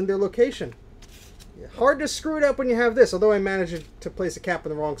values, and their location. Hard to screw it up when you have this, although I managed to place a cap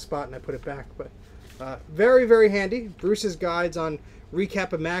in the wrong spot and I put it back. But very, very handy. Bruce's guides on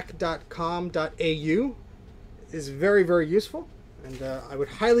recapamac.com.au is very, very useful. And I would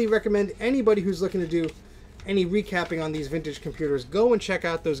highly recommend anybody who's looking to do any recapping on these vintage computers, go and check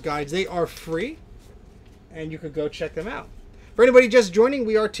out those guides. They are free, and you could go check them out. For anybody just joining,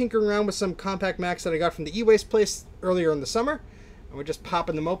 we are tinkering around with some compact Macs that I got from the eWaste place earlier in the summer, and we're just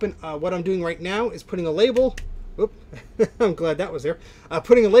popping them open. What I'm doing right now is putting a label. Whoop! I'm glad that was there.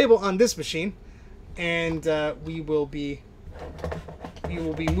 Putting a label on this machine, and we will be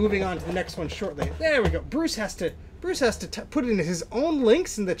moving on to the next one shortly. There we go. Bruce has to put in his own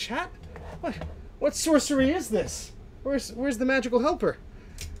links in the chat. What sorcery is this? Where's the magical helper?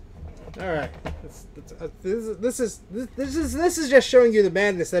 All right, this is just showing you the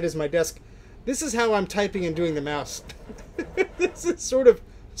madness that is my desk. This is how I'm typing and doing the mouse. This is sort of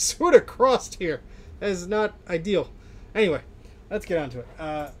crossed here. That is not ideal. Anyway, let's get on to it.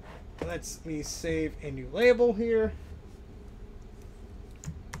 Let me save a new label here.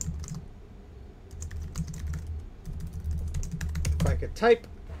 If I could type,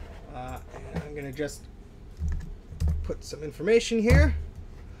 and I'm gonna just put some information here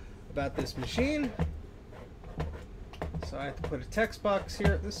about this machine. So I have to put a text box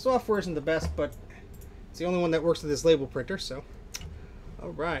here. This software isn't the best, but it's the only one that works with this label printer, so.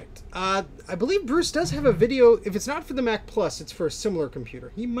 All right. I believe Bruce does have a video. If it's not for the Mac Plus, it's for a similar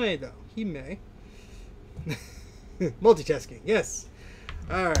computer. He may, though. He may. Multitasking, yes.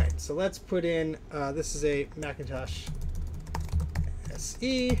 All right, so let's put in, this is a Macintosh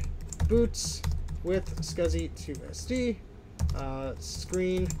SE, boots with SCSI to SD,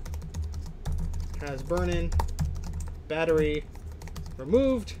 screen has burn-in, battery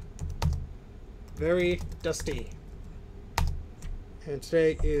removed, very dusty. And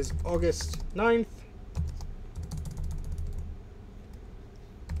today is August 9th.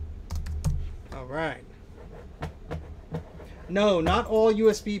 All right. No, not all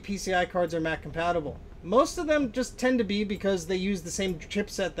USB PCI cards are Mac compatible. Most of them just tend to be because they use the same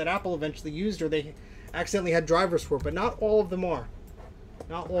chipset that Apple eventually used, or they accidentally had drivers for it, but not all of them are.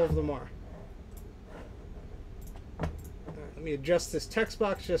 Not all of them are. All right, let me adjust this text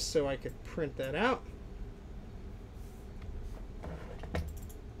box just so I could print that out.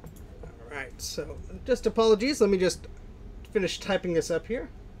 Alright, so just apologies. Let me just finish typing this up here.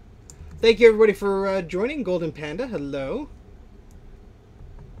 Thank you everybody for joining. Golden Panda, hello.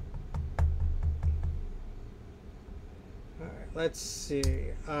 Alright, let's see.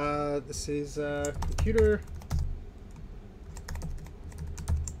 This is computer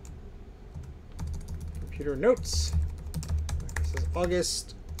notes. This is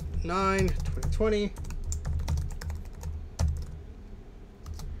August 9, 2020.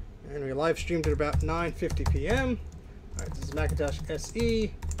 And we live streamed at about 9:50 p.m. All right, this is Macintosh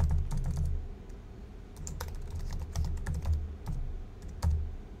SE.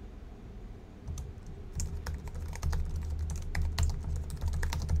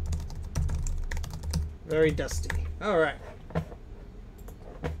 Very dusty. All right.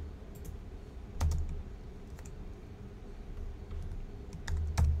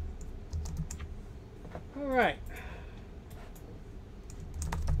 All right.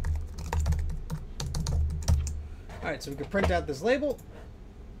 Alright, so we can print out this label.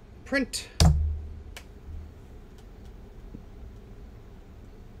 Print.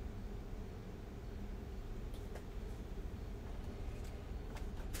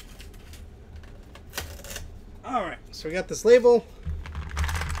 Alright, so we got this label.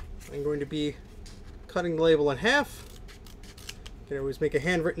 I'm going to be cutting the label in half. You can always make a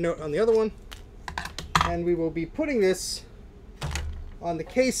handwritten note on the other one. And we will be putting this on the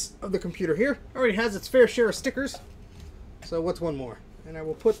case of the computer here. Already has its fair share of stickers. So what's one more? And I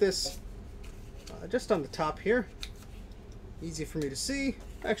will put this just on the top here. Easy for me to see.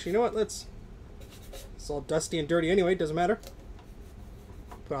 Actually, you know what? Let's It's all dusty and dirty anyway, doesn't matter.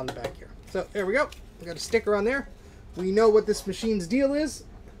 Put it on the back here. So there we go. We got a sticker on there. We know what this machine's deal is.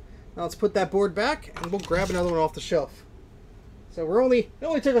 Now let's put that board back and we'll grab another one off the shelf. So it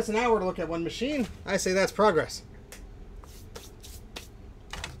only took us an hour to look at one machine. I say that's progress.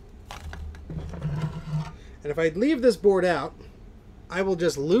 And if I leave this board out, I will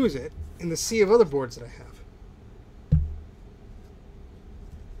just lose it in the sea of other boards that I have.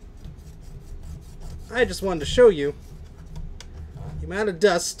 I just wanted to show you the amount of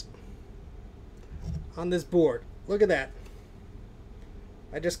dust on this board. Look at that.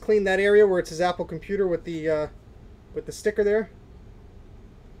 I just cleaned that area where it says Apple Computer with the sticker there.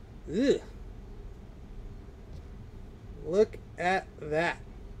 Ugh. Look at that.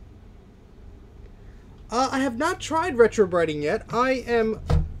 I have not tried retrobrighting yet. I am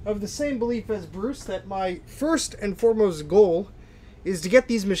of the same belief as Bruce that my first and foremost goal is to get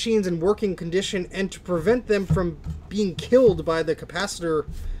these machines in working condition and to prevent them from being killed by the capacitor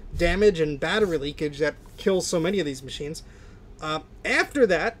damage and battery leakage that kills so many of these machines. After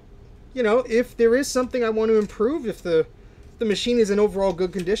that, you know, if there is something I want to improve, if the machine is in overall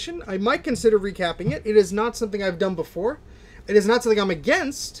good condition, I might consider recapping it. It is not something I've done before. It is not something I'm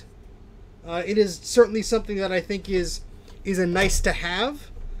against. It is certainly something that I think is a nice to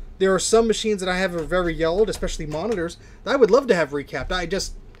have. There are some machines that I have are very yellowed, especially monitors, that I would love to have recapped. I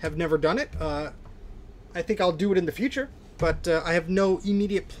just have never done it. I think I'll do it in the future, but I have no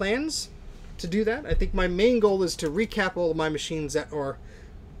immediate plans to do that. I think my main goal is to recap all of my machines that are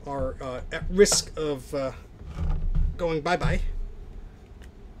at risk of going bye-bye.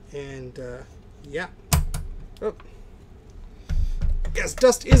 And, yeah. Oh. Yes,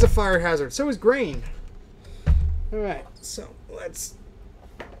 dust is a fire hazard. So is grain. Alright, so let's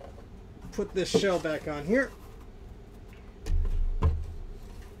put this shell back on here.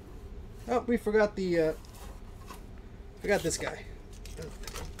 Oh, we forgot the forgot this guy.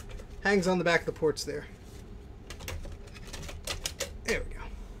 Hangs on the back of the ports there. There we go.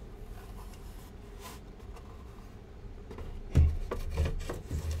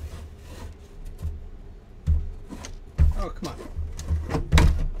 Oh, come on.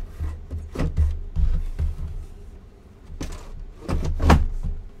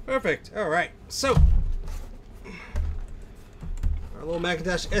 Perfect. All right. So our little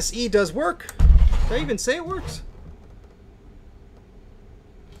Macintosh SE does work. Did I even say it works?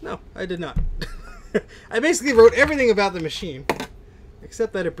 No, I did not. I basically wrote everything about the machine,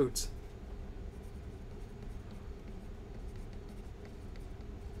 except that it boots.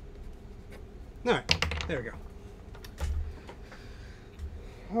 All right. There we go.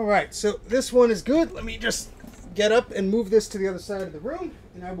 All right. So this one is good. Let me just get up and move this to the other side of the room,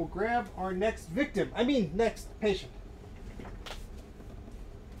 and I will grab our next victim. I mean, next patient.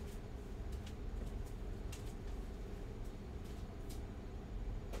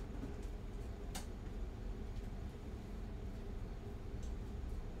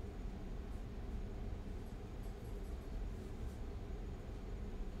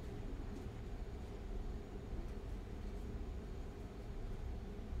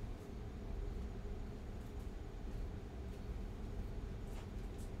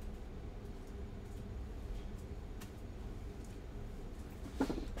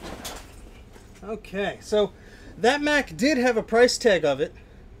 Okay, so that Mac did have a price tag of it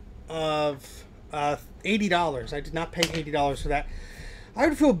of $80. I did not pay $80 for that. I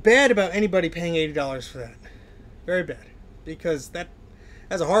would feel bad about anybody paying $80 for that. Very bad, because that's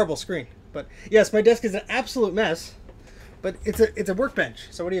a horrible screen. But yes, my desk is an absolute mess, but it's a workbench.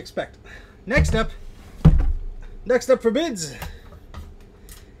 So what do you expect? Next up for bids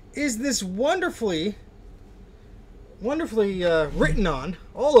is this wonderfully written on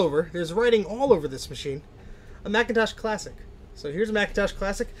all over. There's writing all over this machine. A Macintosh Classic. So here's a Macintosh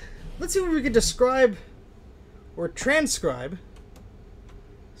Classic. Let's see if we can describe or transcribe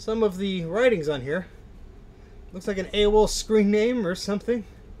some of the writings on here. Looks like an AOL screen name or something.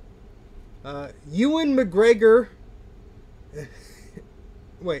 Ewan McGregor.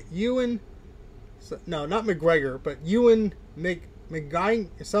 Wait, Ewan. No, not McGregor, but Ewan McGuy.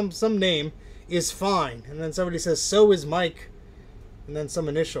 Some name is fine. And then somebody says, so is Mike. And then some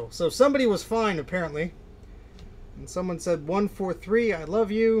initial. So somebody was fine, apparently. And someone said 143, I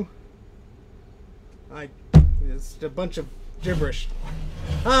love you. It's a bunch of gibberish.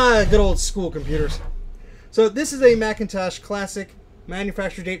 Good old school computers. So this is a Macintosh Classic.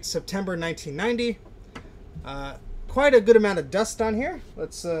 Manufacture date September 1990. Quite a good amount of dust on here.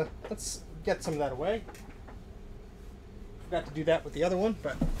 Let's get some of that away. Forgot to do that with the other one,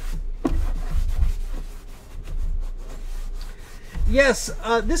 but yes,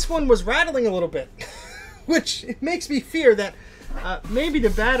 this one was rattling a little bit. which it makes me fear that maybe the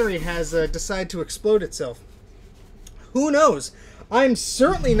battery has decided to explode itself. Who knows? I'm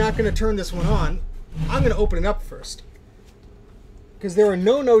certainly not going to turn this one on. I'm going to open it up first, because there are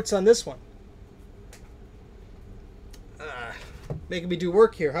no notes on this one. Making me do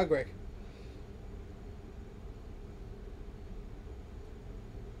work here, huh, Greg?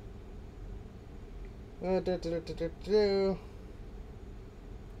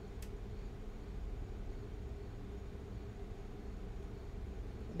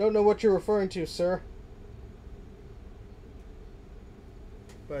 Don't know what you're referring to, sir.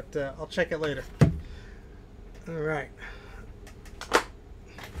 But I'll check it later. All right.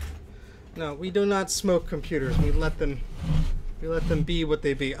 No, we do not smoke computers. We let them be what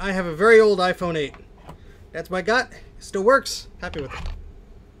they be. I have a very old iPhone 8. That's what I got. Still works. Happy with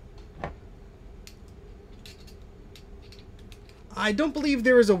it. I don't believe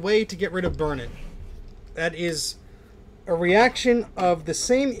there is a way to get rid of burn-in. That is a reaction of the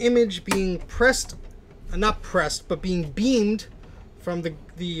same image being pressed, not pressed, but being beamed from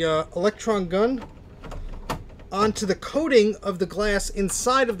the electron gun onto the coating of the glass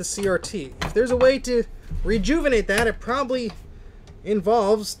inside of the CRT. If there's a way to rejuvenate that, it probably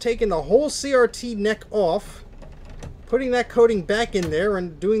involves taking the whole CRT neck off, putting that coating back in there,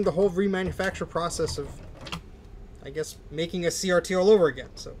 and doing the whole remanufacture process of, I guess, making a CRT all over again.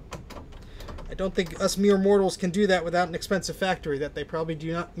 So I don't think us mere mortals can do that without an expensive factory that they probably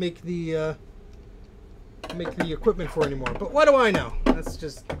do not make the equipment for anymore. But what do I know? That's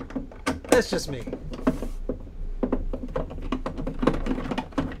just me.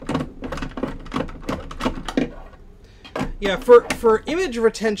 Yeah, for image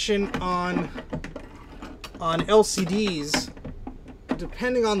retention on LCDs,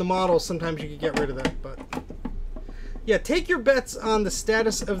 depending on the model, sometimes you can get rid of that. But yeah, take your bets on the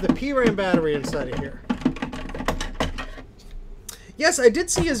status of the PRAM battery inside of here. Yes, I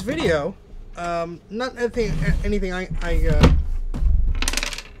did see his video. Not anything I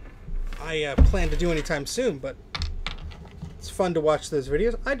plan to do anytime soon, but it's fun to watch those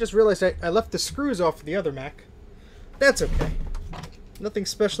videos. I just realized I left the screws off of the other Mac. That's okay. Nothing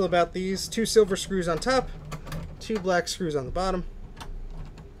special about these. 2 silver screws on top, 2 black screws on the bottom.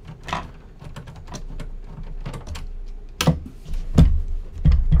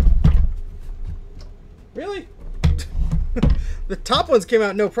 Really? The top ones came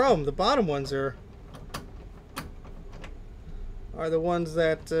out no problem. The bottom ones are the ones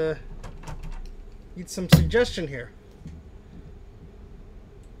that need some suggestion here.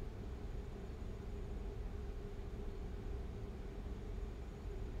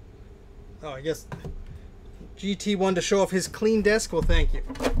 Oh, I guess GT wanted to show off his clean desk. Well, thank you.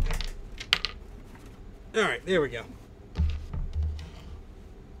 All right, there we go.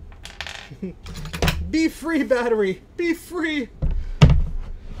 Be free, battery. Be free.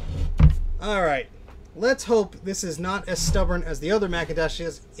 All right. Let's hope this is not as stubborn as the other Macintosh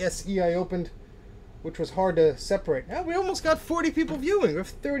SE I opened, which was hard to separate. Yeah, we almost got 40 people viewing. We have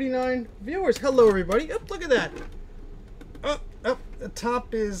 39 viewers. Hello, everybody. Oh, look at that. Oh, the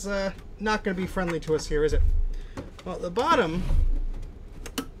top is not going to be friendly to us here, is it? Well, the bottom...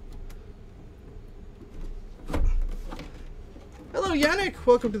 Hello, Yannick.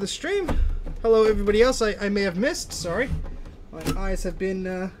 Welcome to the stream. Hello, everybody else I may have missed. Sorry. My eyes have been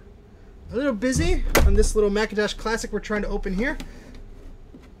a little busy on this little Macintosh Classic we're trying to open here.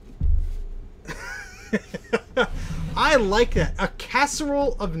 I like that. A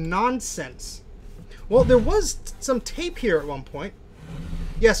casserole of nonsense. Well, there was some tape here at one point.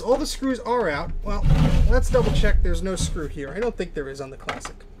 Yes, all the screws are out. Well, let's double check there's no screw here. I don't think there is on the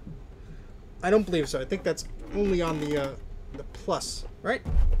Classic. I don't believe so. I think that's only on the Plus, right?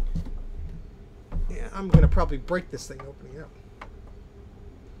 Yeah, I'm going to probably break this thing opening it up.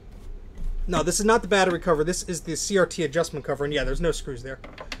 No, this is not the battery cover. This is the CRT adjustment cover. And yeah, there's no screws there.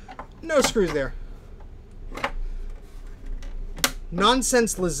 No screws there.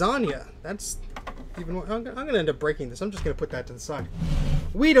 Nonsense lasagna. That's even more. I'm going to end up breaking this. I'm just going to put that to the side.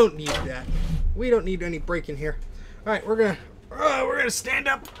 We don't need that. We don't need any breaking here. All right, we're gonna stand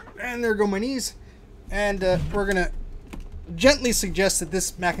up, and there go my knees, and we're gonna gently suggest that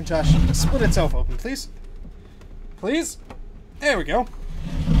this Macintosh split itself open, please. Please. There we go.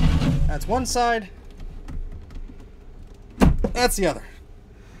 That's one side. That's the other.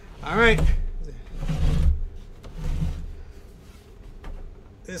 All right.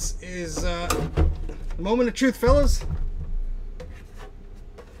 This is the moment of truth, fellas.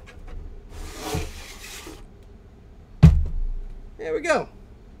 There we go.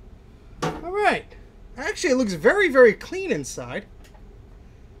 All right. Actually, it looks very, very clean inside.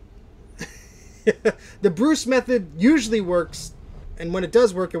 The Bruce method usually works, and when it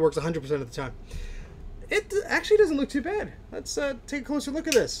does work, it works 100% of the time. It actually doesn't look too bad. Let's take a closer look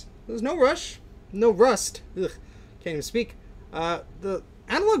at this. There's no rush, no rust. Ugh, can't even speak. The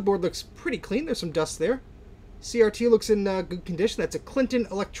analog board looks pretty clean. There's some dust there. CRT looks in good condition. That's a Clinton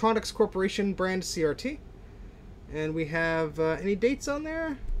Electronics Corporation brand CRT. And we have any dates on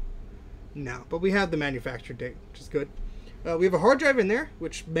there? No, but we have the manufacturer date, which is good. We have a hard drive in there,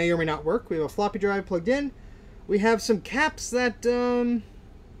 which may or may not work. We have a floppy drive plugged in. We have some caps that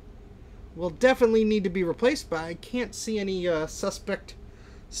will definitely need to be replaced, but I can't see any suspect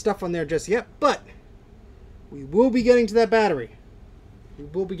stuff on there just yet. But we will be getting to that battery. We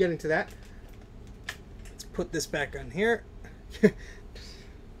will be getting to that. Let's put this back on here.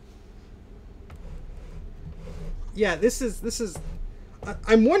 Yeah, this is.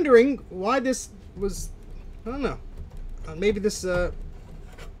 I'm wondering why this was. I don't know. Maybe this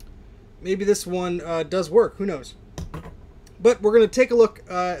one does work. Who knows? But we're gonna take a look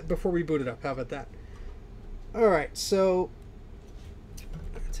before we boot it up. How about that? All right. So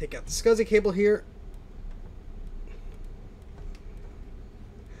take out the SCSI cable here.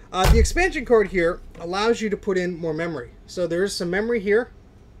 The expansion card here allows you to put in more memory. So there is some memory here.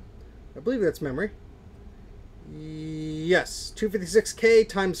 I believe that's memory. Yes, 256K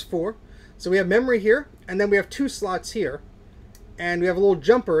times 4. So we have memory here, and then we have 2 slots here. And we have a little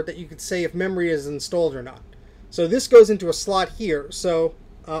jumper that you could say if memory is installed or not. So this goes into a slot here. So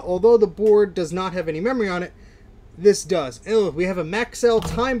although the board does not have any memory on it, this does. Oh, we have a Maxell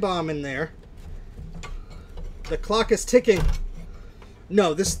time bomb in there. The clock is ticking.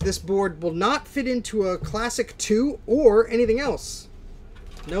 No, this board will not fit into a Classic 2 or anything else.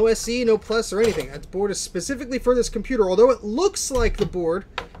 No SE, no Plus, or anything. That board is specifically for this computer. Although it looks like the board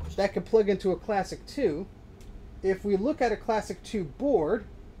that could plug into a Classic 2, if we look at a Classic 2 board,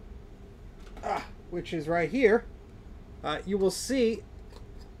 which is right here, you will see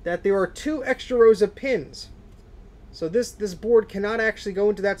that there are 2 extra rows of pins. So this board cannot actually go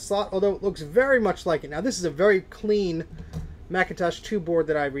into that slot, although it looks very much like it. Now this is a very clean Macintosh 2 board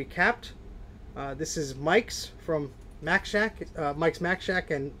that I recapped. This is Mike's from Mac Shack, Mike's Mac Shack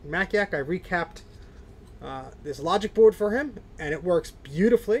and Mac Yak. I recapped this logic board for him, and it works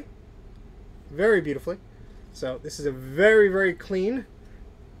beautifully, very beautifully. So this is a very, very clean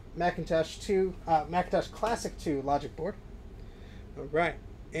Macintosh 2, Macintosh Classic 2 logic board. All right,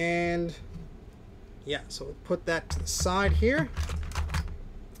 and yeah, so we'll put that to the side here.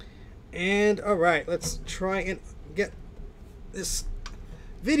 And all right, let's try and get this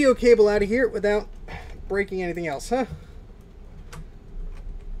video cable out of here without breaking anything else, huh?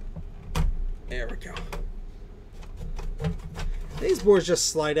 There we go. These boards just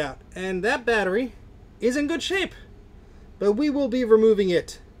slide out, and that battery is in good shape, but we will be removing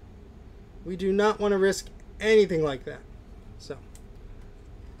it. We do not want to risk anything like that. So,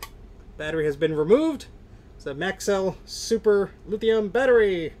 battery has been removed. It's a Maxell Super Lithium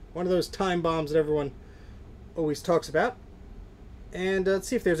battery, one of those time bombs that everyone always talks about. And let's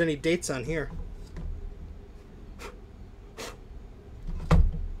see if there's any dates on here.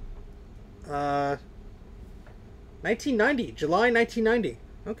 1990, July 1990.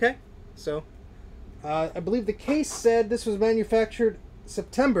 Okay, so I believe the case said this was manufactured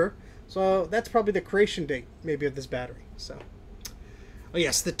September, so that's probably the creation date, maybe, of this battery. So, oh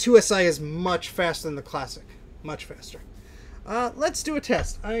yes, the 2SI is much faster than the Classic, much faster. Let's do a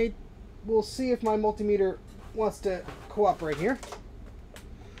test. I will see if my multimeter wants to cooperate here.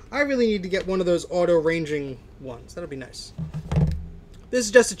 I really need to get one of those auto ranging ones. That'll be nice. This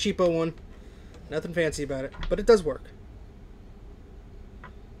is just a cheapo one. Nothing fancy about it, but it does work.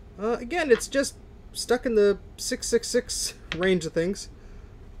 Again, it's just stuck in the 666 range of things.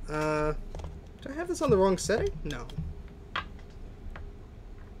 Do I have this on the wrong setting? No.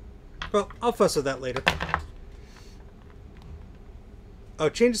 Well, I'll fuss with that later. Oh,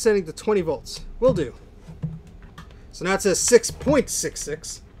 change the setting to 20 volts. Will do. So now it says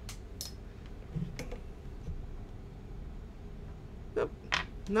 6.66. Nope.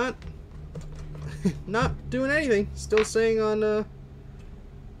 Not doing anything. Still staying on that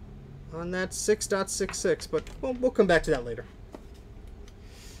 6.66, but we'll come back to that later.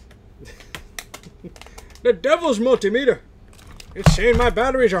 The devil's multimeter. It's saying my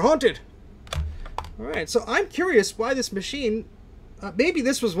batteries are haunted. Alright, so I'm curious why this machine... maybe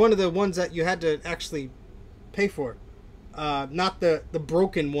this was one of the ones that you had to actually pay for. Not the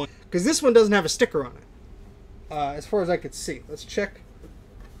broken one. Because this one doesn't have a sticker on it. As far as I could see. Let's check.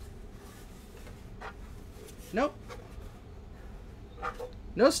 Nope.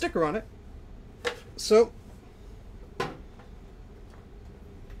 No sticker on it. So...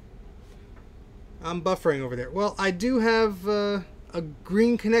 I'm buffering over there. Well, I do have a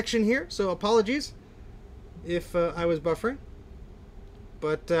green connection here, so apologies if I was buffering.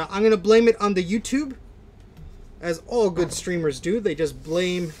 But I'm going to blame it on the YouTube, as all good streamers do. They just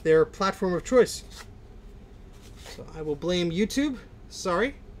blame their platform of choice. So I will blame YouTube.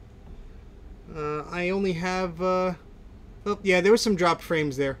 Sorry. I only have... oh, yeah, there were some dropped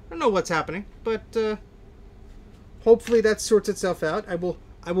frames there. I don't know what's happening, but hopefully that sorts itself out. I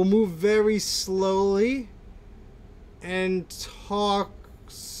will move very slowly and talk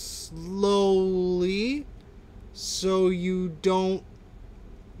slowly so you don't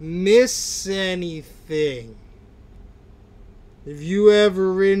miss anything. Have you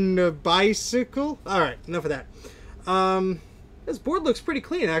ever ridden a bicycle? Alright, enough of that. This board looks pretty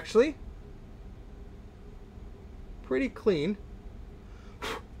clean, actually. Pretty clean.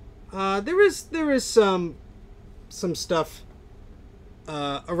 There is some stuff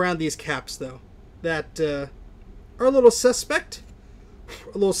around these caps, though, that are a little suspect.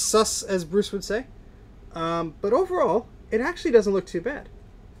 A little sus, as Bruce would say. But overall, it actually doesn't look too bad.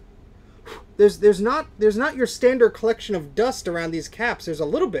 There's not your standard collection of dust around these caps. There's a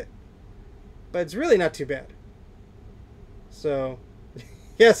little bit, but it's really not too bad. So,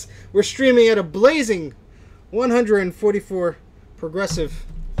 yes, we're streaming at a blazing 144 progressive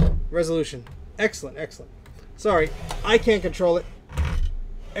resolution. Excellent, excellent. Sorry, I can't control it.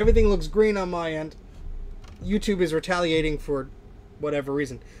 Everything looks green on my end. YouTube is retaliating for whatever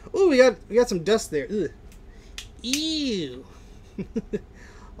reason. Ooh, we got some dust there. Ugh. Ew.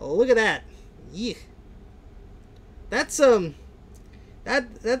 Oh, look at that. Yeah. That's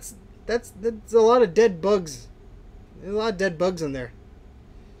that's a lot of dead bugs. There's a lot of dead bugs in there.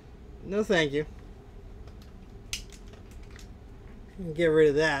 No, thank you. Get rid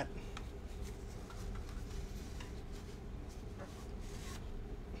of that.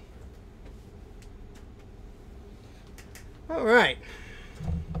 All right.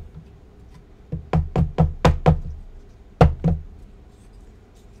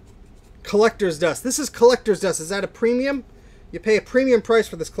 Collector's dust. This is collector's dust. Is that a premium? You pay a premium price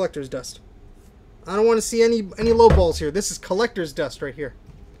for this collector's dust. I don't want to see any low balls here. This is collector's dust right here.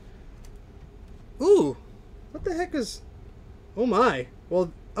 Ooh. What the heck is... Oh my.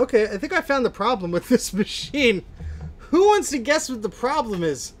 Well, okay, I think I found the problem with this machine. Who wants to guess what the problem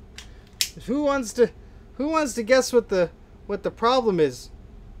is? Who wants to guess what the problem is?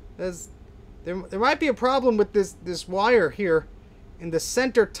 There might be a problem with this wire here in the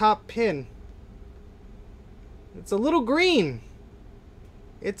center top pin. It's a little green.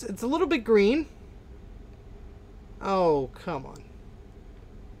 It's a little bit green. Oh, come on.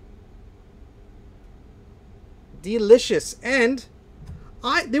 Delicious. And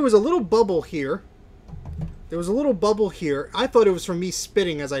there was a little bubble here. There was a little bubble here. I thought it was from me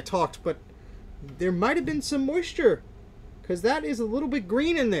spitting as I talked, but there might have been some moisture, because that is a little bit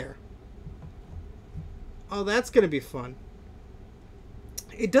green in there. Oh, that's going to be fun.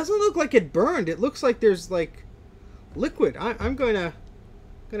 It doesn't look like it burned. It looks like there's like liquid. I'm gonna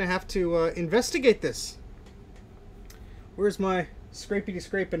have to investigate this. Where's my scrapey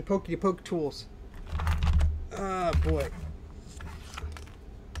scrape and pokey poke tools? Ah, boy.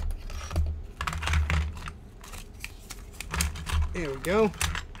 There we go.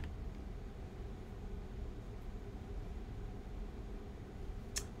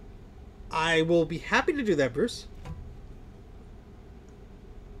 I will be happy to do that, Bruce.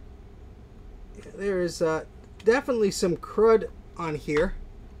 Yeah, there is definitely some crud on here.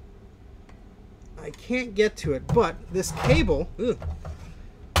 I can't get to it, but this cable,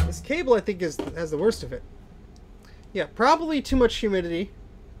 this cable I think has the worst of it. Yeah, probably too much humidity.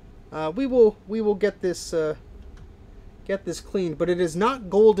 We will get this cleaned, but it is not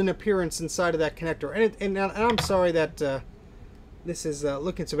gold in appearance inside of that connector, and I'm sorry that this is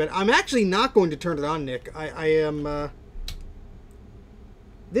looking so bad. I'm actually not going to turn it on, Nick. I am.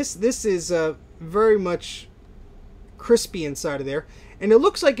 This is very much crispy inside of there, and it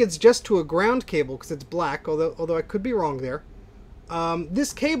looks like it's just to a ground cable because it's black. Although I could be wrong there.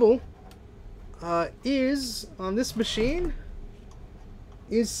 This cable is on this machine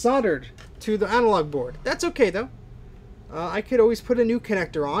is soldered to the analog board. That's okay though. I could always put a new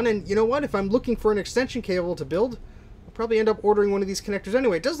connector on, and you know what? If I'm looking for an extension cable to build, I'll probably end up ordering one of these connectors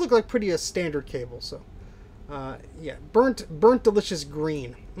anyway. It does look like pretty a standard cable, so yeah, burnt delicious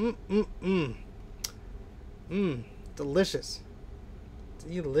green. Delicious.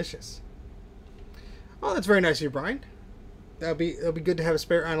 Delicious. Oh, that's very nice of you, Brian. That'll be good to have a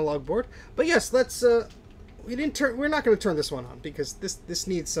spare analog board. But yes, let's we're not going to turn this one on because this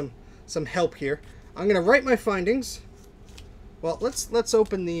needs some help here. I'm going to write my findings. Well, let's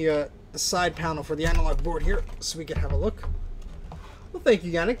open the the side panel for the analog board here so we can have a look. Well, thank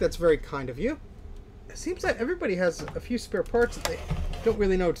you, Yannick. That's very kind of you. It seems that everybody has a few spare parts that they don't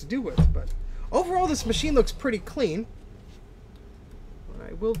really know what to do with, but overall this machine looks pretty clean. What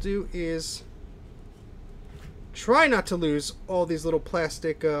I will do is try not to lose all these little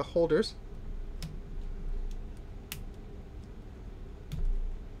plastic holders.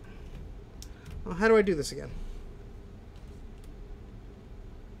 Well, how do I do this again?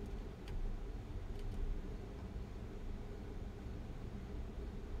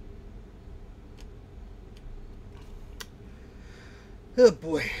 Oh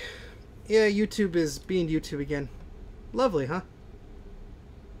boy. Yeah, YouTube is being YouTube again. Lovely, huh?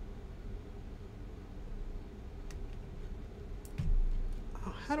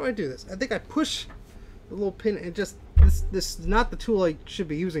 Oh, how do I do this? I think I push the little pin and just... This is not the tool I should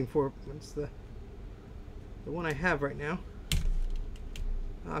be using for... It's the one I have right now.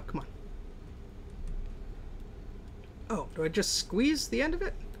 Come on. Oh, do I just squeeze the end of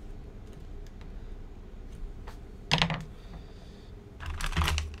it?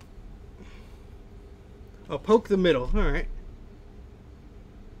 Oh, poke the middle. All right.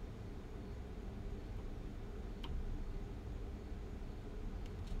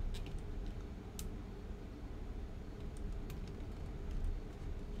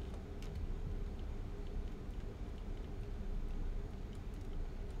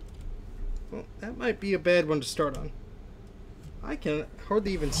 Well, that might be a bad one to start on. I can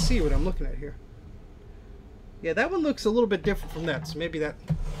hardly even see what I'm looking at here. Yeah, that one looks a little bit different from that, so maybe that...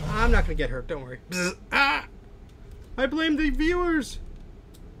 I'm not going to get hurt, don't worry. Ah! I blame the viewers!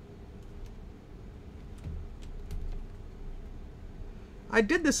 I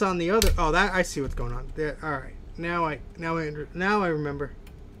did this on the other... Oh, that I see what's going on. There, all right. Now I remember.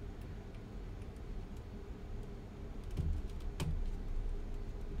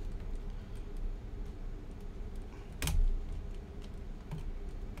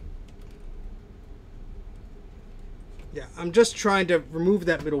 Yeah, I'm just trying to remove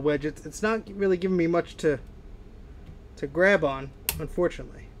that middle wedge. It's not really giving me much to grab on,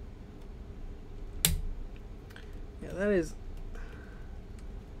 unfortunately. Yeah, that is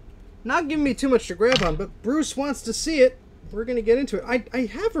not giving me too much to grab on, but Bruce wants to see it. We're going to get into it. I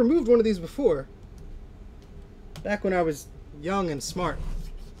have removed one of these before. Back when I was young and smart.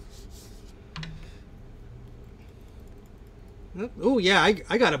 Oh, yeah,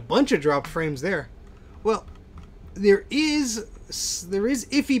 I got a bunch of drop frames there. Well... There is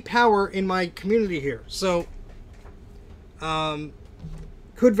iffy power in my community here, so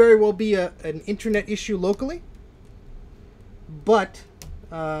could very well be an internet issue locally, but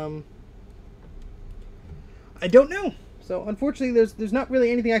I don't know. So unfortunately, there's not really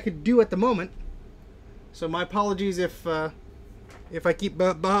anything I could do at the moment. So my apologies if I keep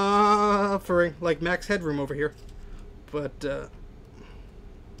buffering like Max Headroom over here, but.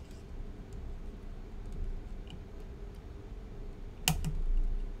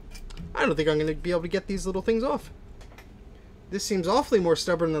 I don't think I'm going to be able to get these little things off. This seems awfully more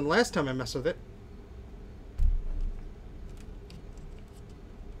stubborn than the last time I messed with it.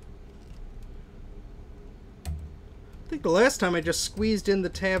 I think the last time I just squeezed in the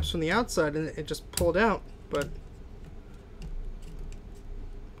tabs from the outside and it just pulled out, but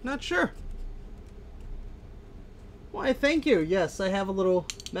not sure. Why, thank you. Yes, I have a little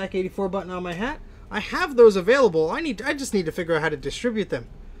Mac84 button on my hat. I have those available. I just need to figure out how to distribute them.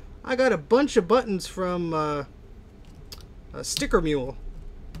 I got a bunch of buttons from a Sticker Mule.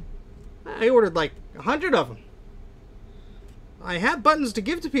 I ordered like 100 of them. I have buttons to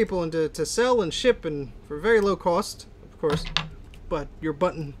give to people and to sell and ship, and for very low cost, of course. But your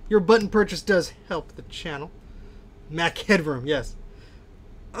button purchase does help the channel. Mac Headroom, yes.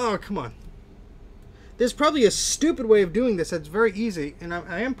 Oh, come on. There's probably a stupid way of doing this that's very easy, and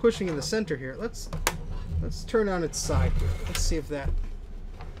I am pushing in the center here. Let's turn on its side here. Let's see if that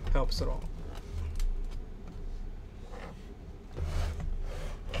helps at all.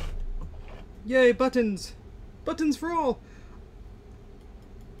 Yay, buttons! Buttons for all!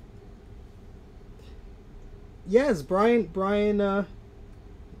 Yes, Brian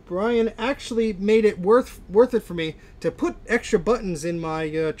actually made it worth it for me to put extra buttons in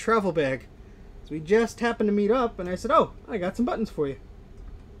my travel bag. So we just happened to meet up, and I said, "Oh, I got some buttons for you."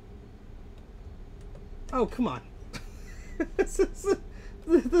 Oh, come on.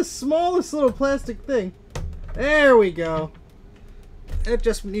 The smallest little plastic thing. There we go. It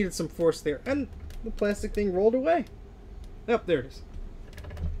just needed some force there. And the plastic thing rolled away. Oh, there it is.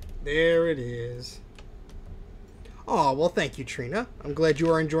 There it is. Oh, well, thank you, Trina. I'm glad you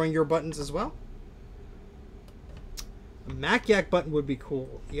are enjoying your buttons as well. A Mac-Yak button would be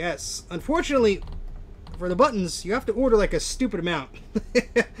cool. Yes. Unfortunately, for the buttons, you have to order like a stupid amount.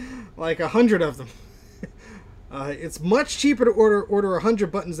 Like 100 of them. It's much cheaper to order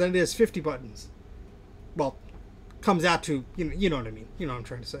 100 buttons than it is 50 buttons. Well, comes out to, you know what I mean. You know what I'm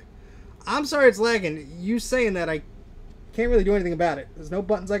trying to say. I'm sorry it's lagging. You saying that, I can't really do anything about it. There's no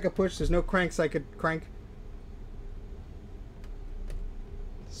buttons I could push. There's no cranks I could crank.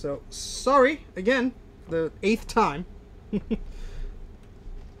 So, sorry, again, the 8th time.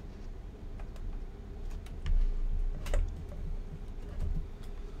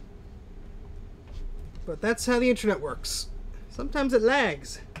 But that's how the internet works. Sometimes it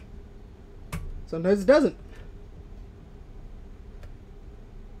lags. Sometimes it doesn't.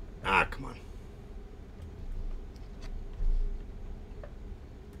 Ah, come on.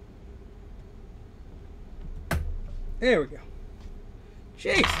 There we go.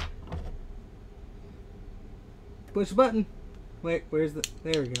 Jeez. Push the button. Wait, where's the...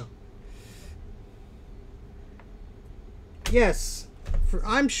 There we go. Yes.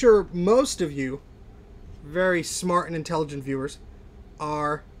 I'm sure most of you, very smart and intelligent viewers,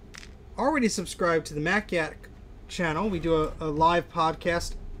 are already subscribed to the Mac84 channel. We do a live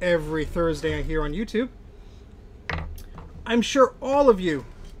podcast every Thursday here on YouTube. I'm sure all of you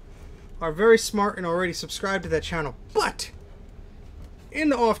are very smart and already subscribed to that channel, but in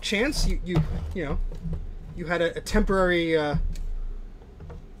the off chance you know you had a temporary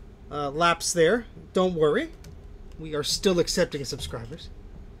lapse there, don't worry, we are still accepting subscribers.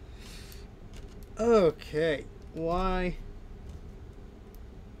 Okay, why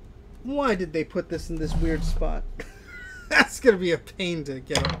did they put this in this weird spot? That's gonna be a pain to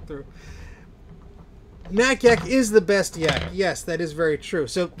get up through. Mac-Yak is the best yak. Yes, that is very true.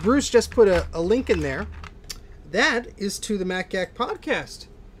 So Bruce just put a link in there. That is to the Mac-Yak podcast.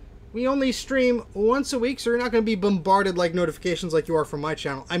 We only stream once a week, so you're not going to be bombarded like notifications like you are from my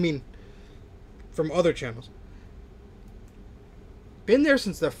channel. I mean, from other channels. Been there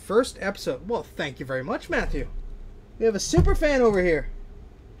since the first episode. Well, thank you very much, Matthew. We have a super fan over here.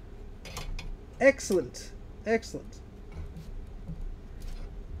 Excellent. Excellent.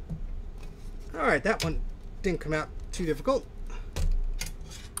 Alright, that one didn't come out too difficult.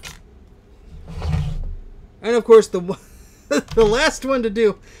 And of course, the last one to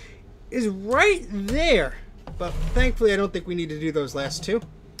do is right there. But thankfully, I don't think we need to do those last two.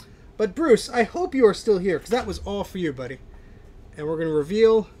 But Bruce, I hope you are still here, because that was all for you, buddy. And we're going to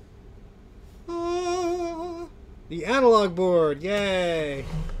reveal the analog board. Yay!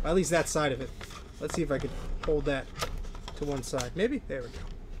 At least that side of it. Let's see if I can hold that to one side. Maybe? There we go.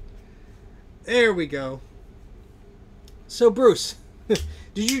 There we go. So, Bruce,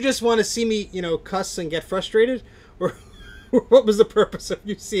 did you just want to see me, cuss and get frustrated? Or what was the purpose of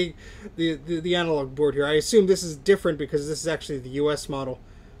you seeing the analog board here? I assume this is different because this is actually the US model,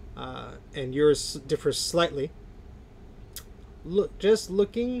 and yours differs slightly. Look, just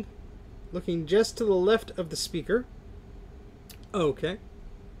looking just to the left of the speaker. Okay.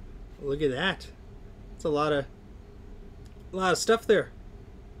 Look at that. It's a lot of stuff there.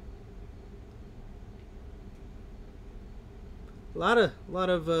 A lot of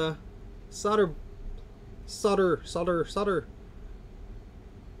solder.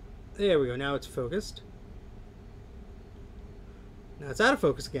 There we go. Now it's focused. Now it's out of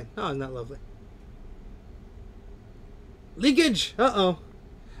focus again. Oh, isn't that lovely? Leakage. Uh-oh.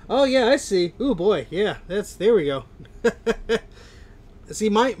 Oh yeah, I see. Ooh boy. Yeah, there we go. See,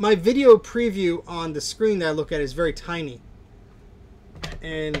 my video preview on the screen that I look at is very tiny.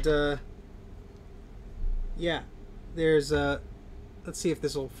 And yeah, there's let's see if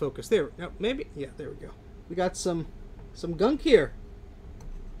this will focus. There, no, maybe. Yeah, there we go. We got some gunk here.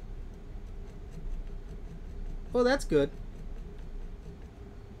 Oh, that's good.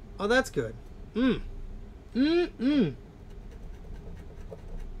 Oh, that's good.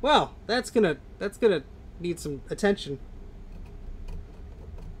 Well, that's gonna need some attention.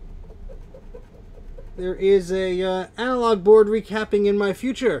 There is a analog board recapping in my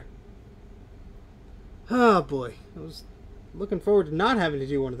future. Oh boy, I was looking forward to not having to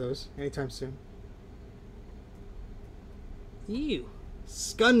do one of those anytime soon. Ew.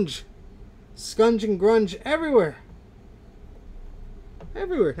 Scunge and grunge everywhere.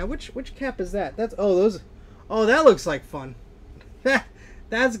 Everywhere. Now which cap is that? That's that looks like fun.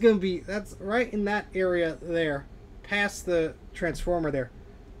 That's right in that area there. Past the transformer there.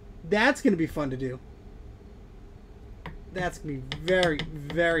 That's gonna be fun to do. That's gonna be very,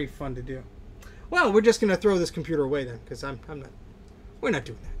 very fun to do. Well, we're just gonna throw this computer away then, because we're not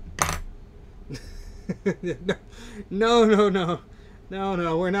doing that. No.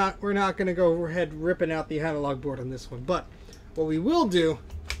 No, we're not going to go ahead ripping out the analog board on this one. But what we will do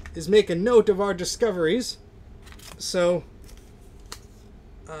is make a note of our discoveries. So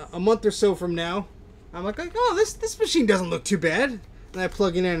a month or so from now, I'm like, oh, this machine doesn't look too bad. And I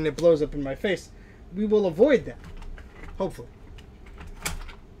plug it in and it blows up in my face. We will avoid that, hopefully. All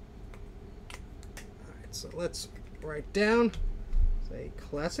right, so let's write down, say,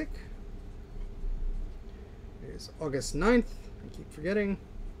 classic. It is August 9th. I keep forgetting.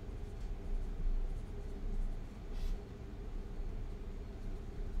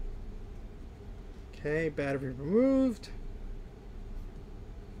 Okay, battery removed.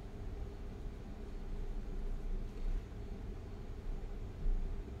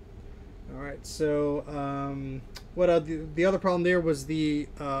 Alright, so the other problem there was the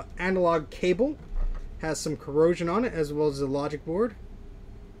analog cable has some corrosion on it, as well as the logic board.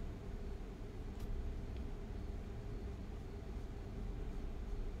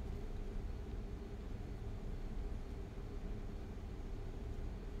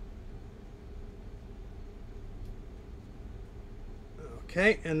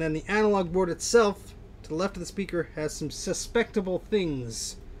 Okay, and then the analog board itself, to the left of the speaker, has some suspectable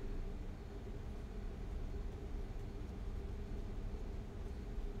things.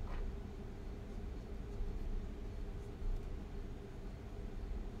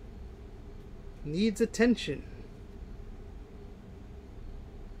 Needs attention.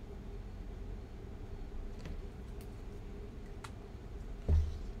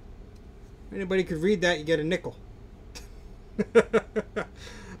 Anybody could read that, you get a nickel.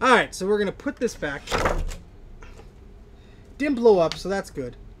 Alright, so we're going to put this back. Didn't blow up, so that's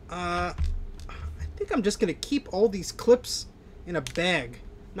good. I think I'm just going to keep all these clips in a bag.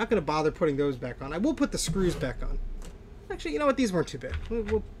 I'm not going to bother putting those back on. I will put the screws back on. Actually, you know what? These weren't too bad.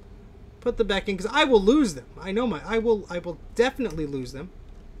 We'll put them back in, because I will lose them. I know I will definitely lose them.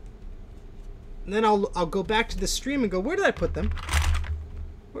 And then I'll go back to the stream and go, where did I put them?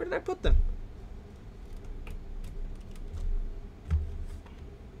 Where did I put them?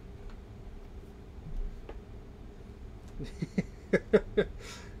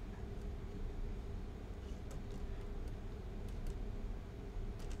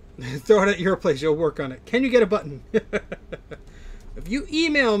 Throw it at your place. You'll work on it. Can you get a button? If you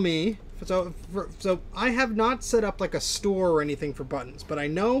email me, so I have not set up like a store or anything for buttons, but I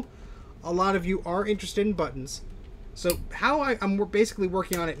know a lot of you are interested in buttons. So how I'm basically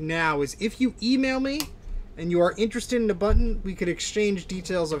working on it now is, if you email me and you are interested in a button, we could exchange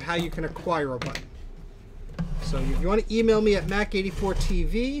details of how you can acquire a button. So if you want to email me at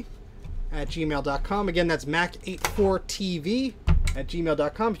mac84tv@gmail.com. Again, that's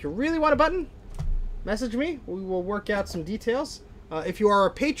mac84tv@gmail.com. If you really want a button, message me. We will work out some details. If you are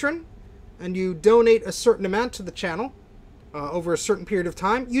a patron and you donate a certain amount to the channel over a certain period of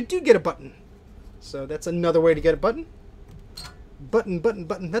time, you do get a button. So that's another way to get a button. Button, button,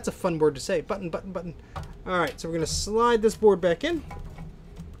 button. That's a fun word to say. Button, button, button. Alright, so we're going to slide this board back in.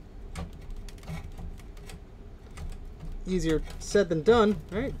 Easier said than done.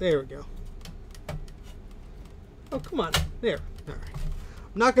 Alright, there we go. Oh, come on. There. Alright.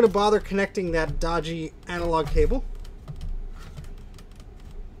 I'm not going to bother connecting that dodgy analog cable.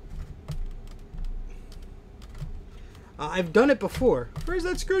 I've done it before. Where's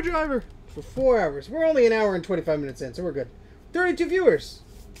that screwdriver? For 4 hours. We're only an hour and 25 minutes in, so we're good. 32 viewers.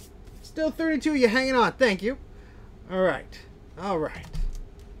 Still 32 of you hanging on. Thank you. Alright. Alright.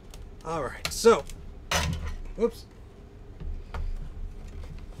 Alright. So. Whoops.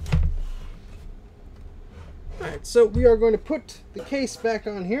 Alright, so we are going to put the case back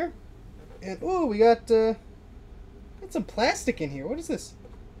on here. And, oh, we got some plastic in here. What is this?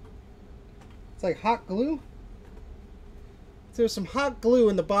 It's like hot glue. There's some hot glue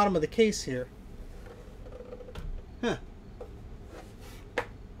in the bottom of the case here. Huh.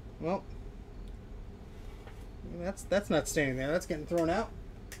 Well, that's not staying there. That's getting thrown out.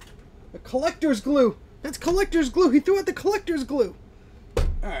 The collector's glue. That's collector's glue. He threw out the collector's glue.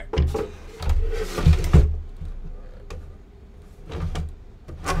 All right.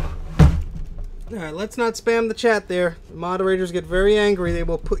 All right, let's not spam the chat there. The moderators get very angry. They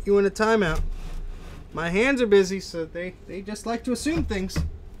will put you in a timeout. My hands are busy, so they just like to assume things.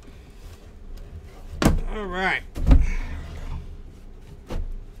 All right.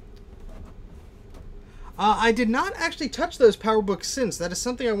 I did not actually touch those PowerBooks since. That is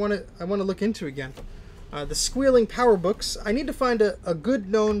something I want to look into again. The squealing PowerBooks. I need to find a good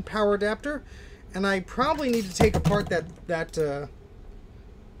known power adapter, and I probably need to take apart the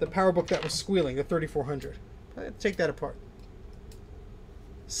PowerBook that was squealing, the 3400. Take that apart.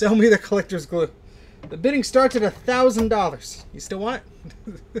 Sell me the collector's glue. The bidding starts at $1,000. You still want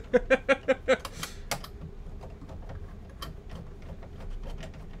it?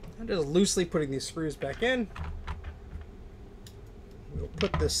 I'm just loosely putting these screws back in. We'll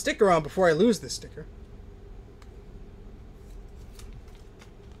put the sticker on before I lose this sticker.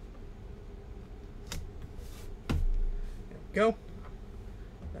 There we go.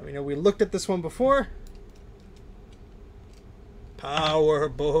 Now we know we looked at this one before. Power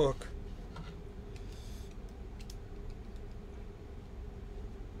book.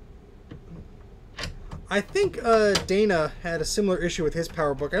 I think Dana had a similar issue with his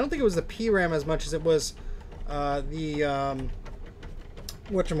power book. I don't think it was the PRAM as much as it was the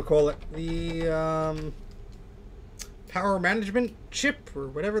whatchamacallit, the power management chip or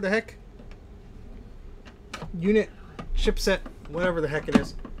whatever the heck. Unit, chipset, whatever the heck it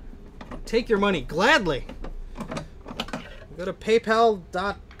is. Take your money gladly. Go to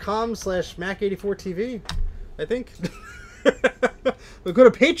paypal.com/Mac84TV, I think. We'll go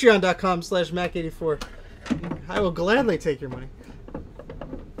to patreon.com/Mac84. I will gladly take your money.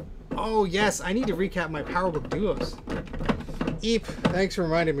 Oh, yes. I need to recap my PowerBook Duos. Eep. Thanks for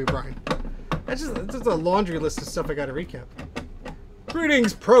reminding me, Brian. That's just a laundry list of stuff I got to recap.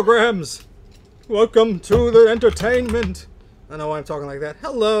 Greetings, programs. Welcome to the entertainment. I don't know why I'm talking like that.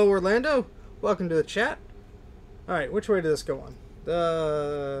 Hello, Orlando. Welcome to the chat. All right. Which way did this go on?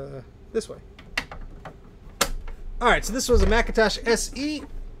 This way. All right. So this was a Macintosh SE.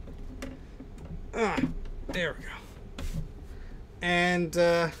 There we go. And,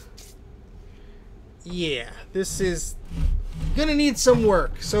 yeah, this is gonna need some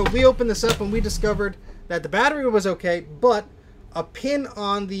work. So we opened this up and we discovered that the battery was okay, but a pin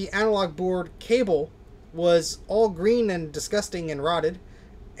on the analog board cable was all green and disgusting and rotted.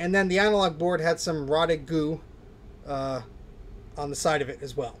 And then the analog board had some rotted goo on the side of it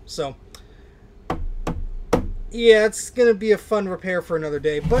as well. So, yeah, it's gonna be a fun repair for another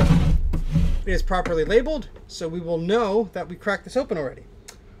day, but it is properly labeled, so we will know that we cracked this open already.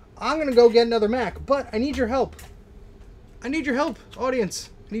 I'm going to go get another Mac, but I need your help. I need your help,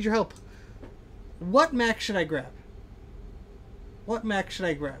 audience. I need your help. What Mac should I grab? What Mac should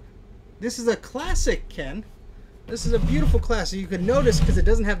I grab? This is a classic, Ken. This is a beautiful classic. You can notice because it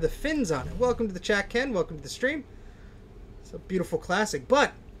doesn't have the fins on it. Welcome to the chat, Ken. Welcome to the stream. It's a beautiful classic,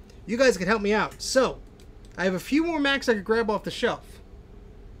 but you guys can help me out. So, I have a few more Macs I could grab off the shelf.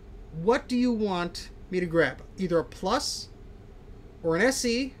 What do you want me to grab? Either a Plus, or an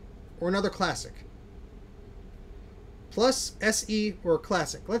SE, or another Classic. Plus, SE, or a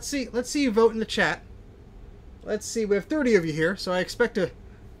Classic. Let's see you vote in the chat. Let's see. We have 30 of you here, so I expect a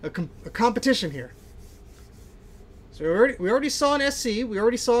competition here. So we already saw an SE. We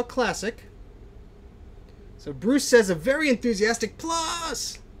already saw a Classic. So Bruce says a very enthusiastic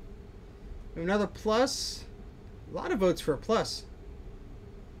Plus. Another Plus. A lot of votes for a Plus.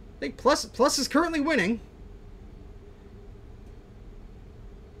 I think Plus is currently winning.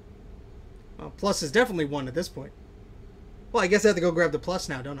 Well, Plus is definitely won at this point. Well, I guess I have to go grab the Plus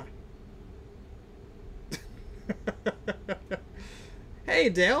now, don't I? Hey,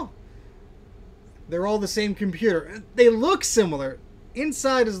 Dale. They're all the same computer. They look similar.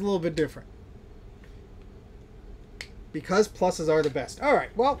 Inside is a little bit different. Because Pluses are the best.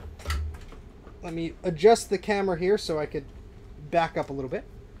 Alright, well, let me adjust the camera here so I could back up a little bit.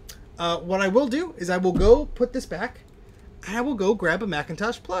 What I will do is I will go put this back, and I will go grab a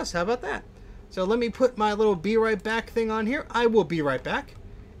Macintosh Plus. How about that? So let me put my little be right back thing on here. I will be right back,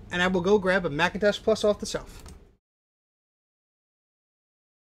 and I will go grab a Macintosh Plus off the shelf.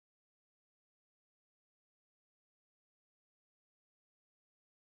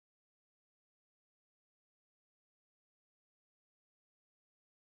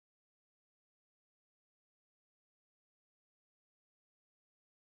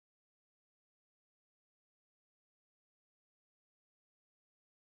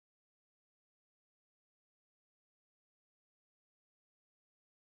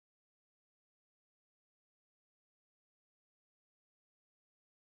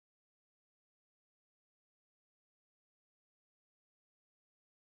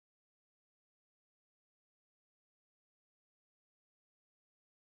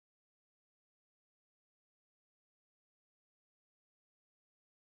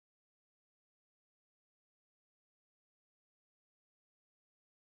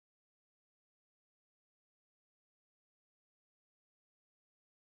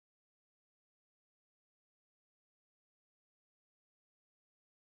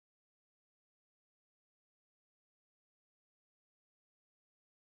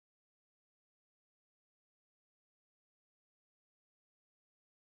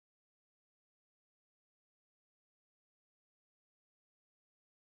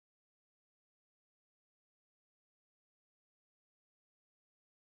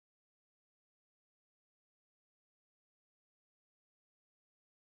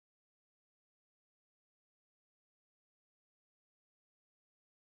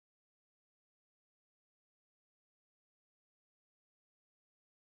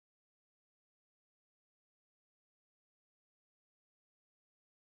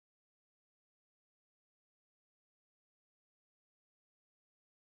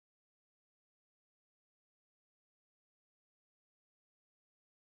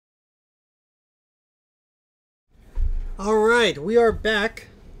 Alright, we are back.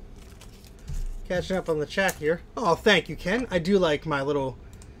 Catching up on the chat here. Oh, thank you, Ken. I do like my little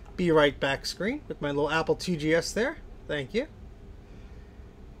Be Right Back screen with my little Apple TGS there. Thank you.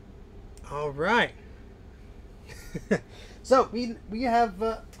 Alright. So, we have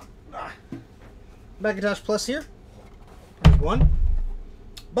Macintosh Plus here. There's one.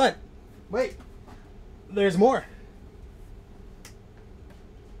 But, wait. There's more.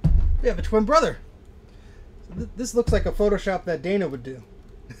 We have a twin brother. This looks like a Photoshop that Dana would do.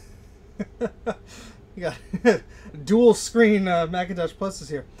 You got dual screen Macintosh Pluses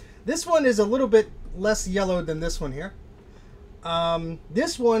here. This one is a little bit less yellowed than this one here.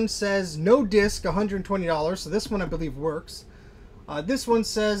 This one says no disc, $120. So this one I believe works. This one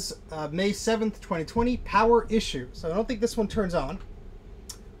says May 7th, 2020, power issue. So I don't think this one turns on.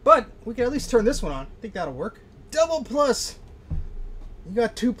 But we can at least turn this one on. I think that'll work. Double plus. You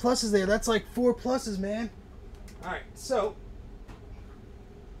got 2 pluses there. That's like 4 pluses, man. Alright, so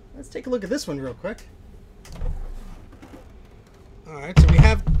let's take a look at this one real quick. Alright, so we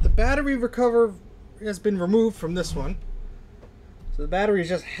have the battery recover has been removed from this one. So the battery is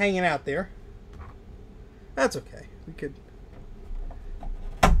just hanging out there. That's okay. We could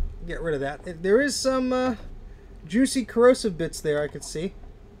get rid of that. There is some juicy corrosive bits there I could see.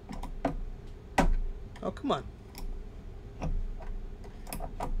 Oh, come on.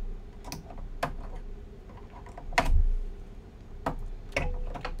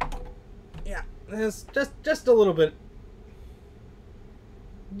 Yeah, there's just a little bit.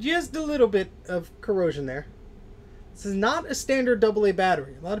 Just a little bit of corrosion there. This is not a standard AA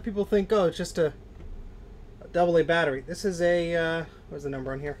battery. A lot of people think, oh, it's just a AA battery. This is a, what's the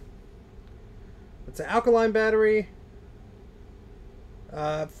number on here? It's an alkaline battery.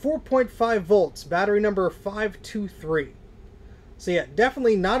 4.5 volts, battery number 523. So yeah,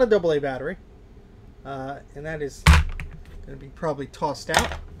 definitely not a AA battery. And that is going to be probably tossed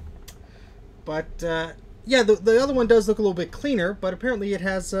out. But yeah, the other one does look a little bit cleaner, but apparently it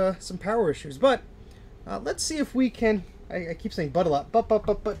has some power issues. But let's see if we can, I keep saying but a lot, but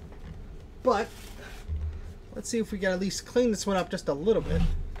let's see if we can at least clean this one up just a little bit.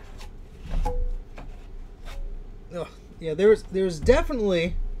 Ugh. Yeah, there's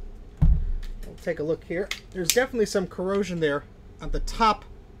definitely, we'll take a look here. There's definitely some corrosion there on the top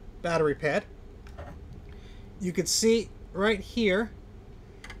battery pad. You can see right here,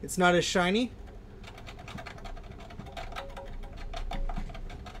 it's not as shiny.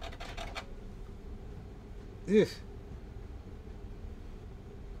 Ugh.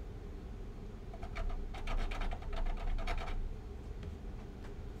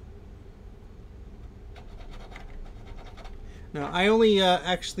 Now, I only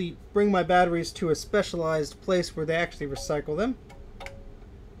actually bring my batteries to a specialized place where they actually recycle them.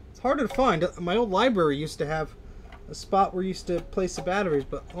 It's harder to find. My old library used to have a spot where you used to place the batteries,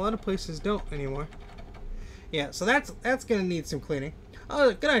 but a lot of places don't anymore. Yeah, so that's going to need some cleaning.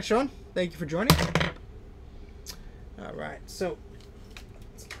 Good night, Sean. Thank you for joining. Alright, so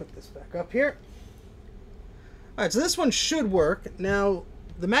let's put this back up here. Alright, so this one should work. Now,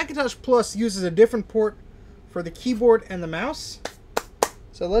 the Macintosh Plus uses a different port for the keyboard and the mouse.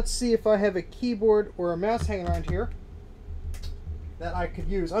 So let's see if I have a keyboard or a mouse hanging around here that I could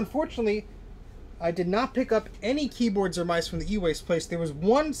use. Unfortunately, I did not pick up any keyboards or mice from the eWaste place. There was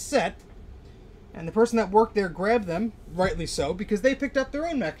one set, and the person that worked there grabbed them, rightly so, because they picked up their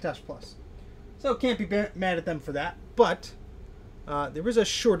own Macintosh Plus. So can't be mad at them for that. But there is a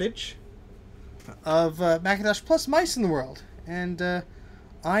shortage of Macintosh Plus mice in the world, and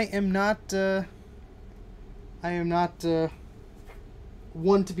I am not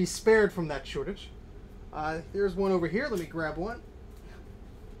one to be spared from that shortage. There's one over here. Let me grab one.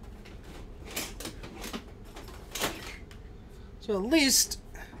 So at least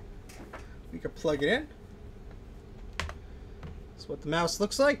we can plug it in. That's what the mouse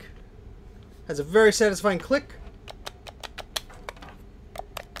looks like. Has a very satisfying click.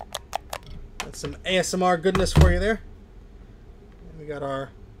 That's some ASMR goodness for you there. And we got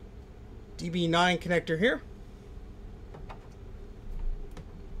our DB9 connector here.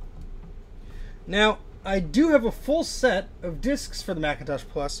 Now, I do have a full set of discs for the Macintosh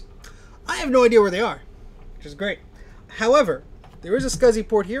Plus. I have no idea where they are, which is great. However, there is a SCSI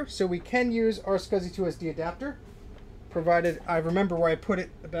port here, so we can use our SCSI 2SD adapter, provided I remember where I put it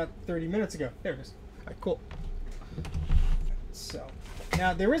about 30 minutes ago. There it is. All right, cool. So,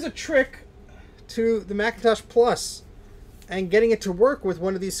 now there is a trick to the Macintosh Plus and getting it to work with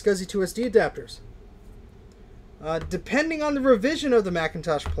one of these SCSI 2SD adapters. Depending on the revision of the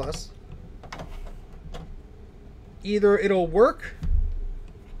Macintosh Plus, either it'll work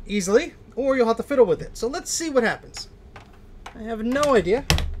easily or you'll have to fiddle with it. So let's see what happens. I have no idea.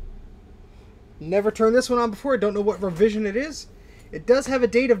 Never turned this one on before. I don't know what revision it is. It does have a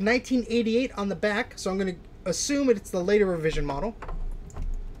date of 1988 on the back, so I'm going to assume it's the later revision model.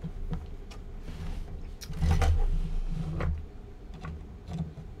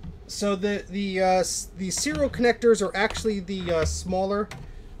 So the serial connectors are actually the smaller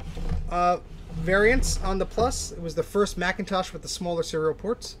variants on the Plus. It was the first Macintosh with the smaller serial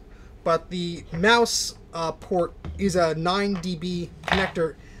ports. But the mouse port is a 9 dB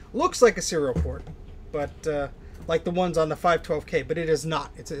connector. Looks like a serial port, but like the ones on the 512K, but it is not.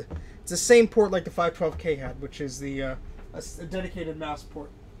 It's the same port like the 512K had, which is the a dedicated mouse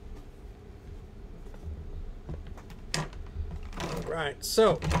port. All right,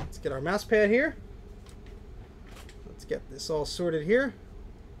 so let's get our mouse pad here. Let's get this all sorted here.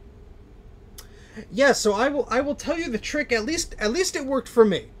 Yeah, so I will tell you the trick. At least it worked for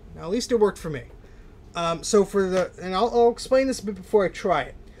me. Now, at least it worked for me. So for the, and I'll explain this a bit before I try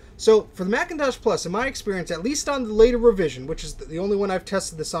it. So for the Macintosh Plus, in my experience, at least on the later revision, which is the only one I've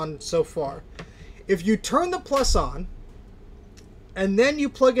tested this on so far, if you turn the Plus on, and then you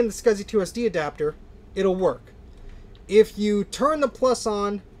plug in the SCSI 2SD adapter, it'll work. If you turn the Plus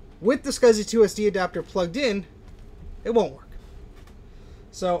on with the SCSI 2SD adapter plugged in, it won't work.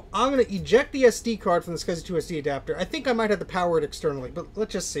 So I'm going to eject the SD card from the SCSI 2SD adapter. I think I might have to power it externally, but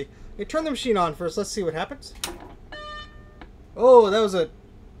let's just see. Okay, turn the machine on first. Let's see what happens. Oh, that was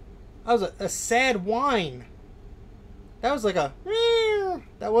a sad whine. That was like a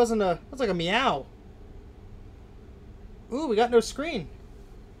that wasn't a that was like a meow. Ooh, we got no screen.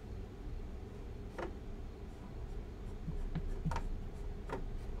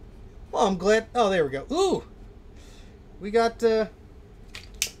 Well, I'm glad. Oh, there we go. Ooh, we got a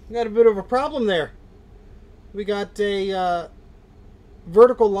bit of a problem there. We got a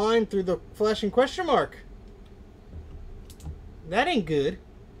vertical line through the flashing question mark. That ain't good.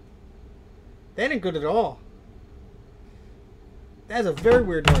 That ain't good at all. That's a very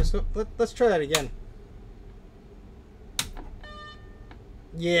weird noise. So let's try that again.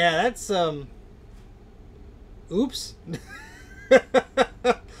 Yeah, that's oops.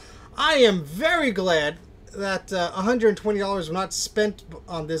 I am very glad that $120 was not spent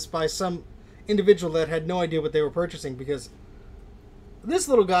on this by some individual that had no idea what they were purchasing, because this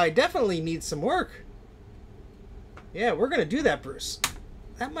little guy definitely needs some work. Yeah, we're gonna do that, Bruce.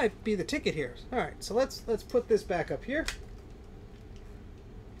 That might be the ticket here. All right, so let's put this back up here,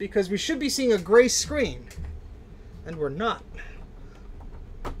 because we should be seeing a gray screen, and we're not.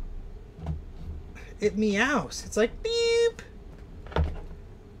 It meows. It's like beep.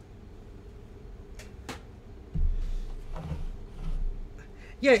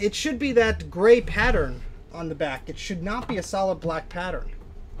 Yeah, it should be that gray pattern on the back. It should not be a solid black pattern.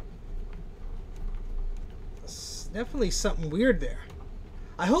 There's definitely something weird there.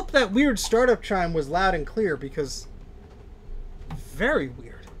 I hope that weird startup chime was loud and clear, because very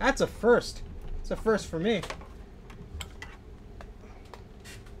weird. That's a first. It's a first for me.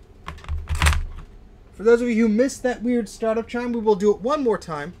 For those of you who missed that weird startup chime, we will do it one more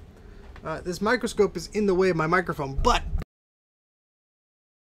time. This microscope is in the way of my microphone, but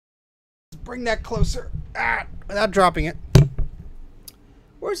bring that closer without dropping it.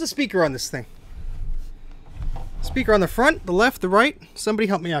 Where's the speaker on this thing? Speaker on the front, the left, the right? Somebody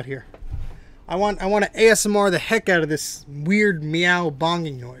help me out here. I want to ASMR the heck out of this weird meow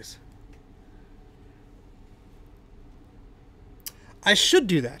bonging noise. I should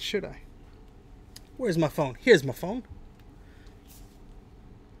do that, should I? Where's my phone? Here's my phone.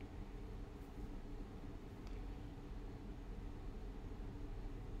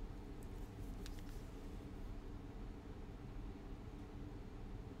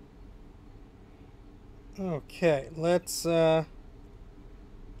 Okay, let's left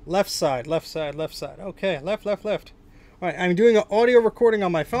side, left side, left side. Okay, left, left, left. All right, I'm doing an audio recording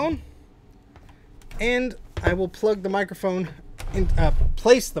on my phone, and I will plug the microphone in,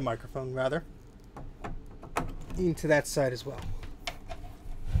 place the microphone rather into that side as well.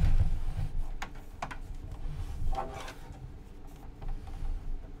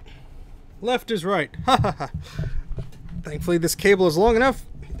 Left is right. Ha ha ha. Thankfully this cable is long enough.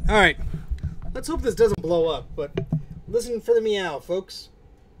 All right. Let's hope this doesn't blow up, but listen for the meow, folks.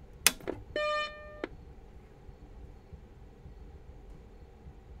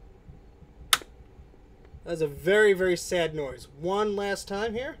 That's a very, very sad noise. One last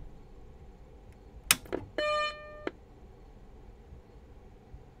time here.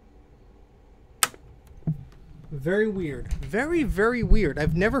 Very weird. Very, very weird.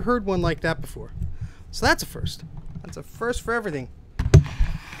 I've never heard one like that before. So that's a first. That's a first for everything.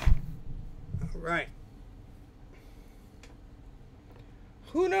 Right.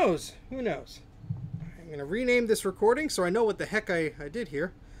 Who knows? Who knows? I'm going to rename this recording so I know what the heck I did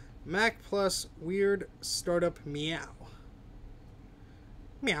here. Mac plus weird startup meow.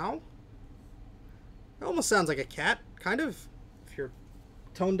 Meow. It almost sounds like a cat, kind of, if you're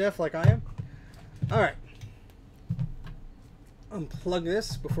tone deaf like I am. Alright. Unplug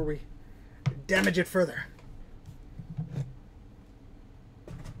this before we damage it further.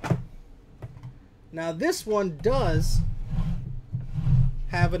 Now this one does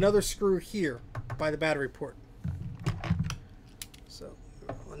have another screw here by the battery port. So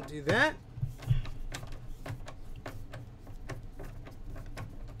undo that.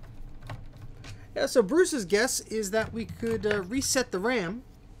 Yeah, so Bruce's guess is that we could reset the RAM,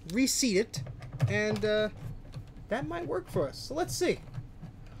 reseat it, and that might work for us. So let's see.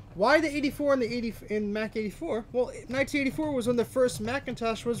 Why the 84 and the 80 in Mac 84? Well, 1984 was when the first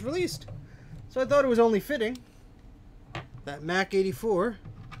Macintosh was released. So I thought it was only fitting that Mac 84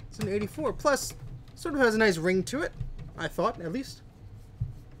 is an 84. Plus, sort of has a nice ring to it, I thought, at least.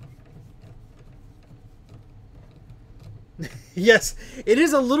 Yes, it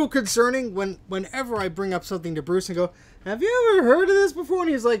is a little concerning whenever I bring up something to Bruce and go, have you ever heard of this before?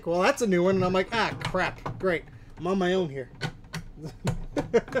 And he's like, well, that's a new one. And I'm like, ah, crap. Great. I'm on my own here.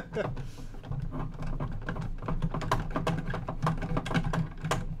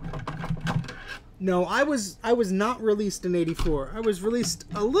 No, I was not released in 84. I was released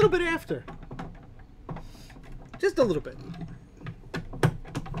a little bit after. Just a little bit.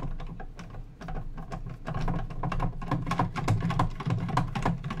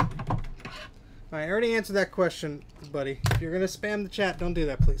 I already answered that question, buddy. If you're going to spam the chat, don't do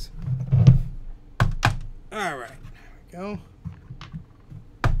that, please. Alright. There we go.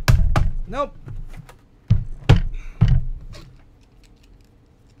 Nope.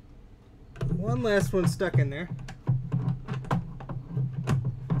 One last one stuck in there.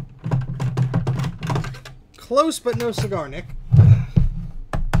 Close, but no cigar, Nick.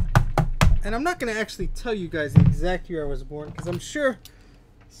 And I'm not going to actually tell you guys the exact year I was born, because I'm sure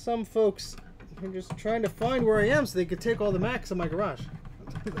some folks are just trying to find where I am so they could take all the Macs in my garage.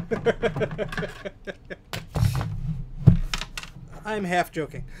 I'm half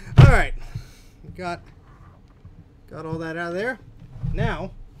joking. Alright. Got all that out of there.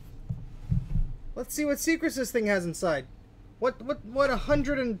 Now, let's see what secrets this thing has inside. What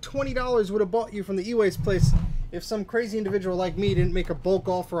 $120 would have bought you from the eWaste place if some crazy individual like me didn't make a bulk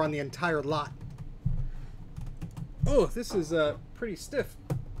offer on the entire lot? Oh, this is pretty stiff.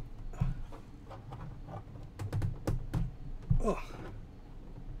 Oh.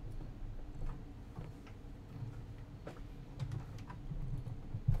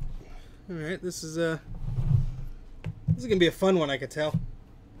 Alright, this is gonna be a fun one, I could tell.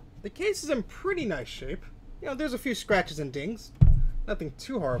 The case is in pretty nice shape. You know, there's a few scratches and dings. Nothing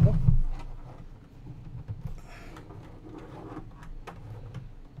too horrible.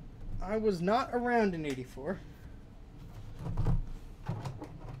 I was not around in 84.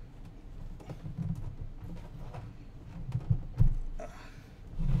 Oh,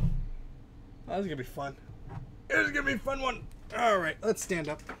 this is gonna be fun. This is gonna be a fun one. All right, let's stand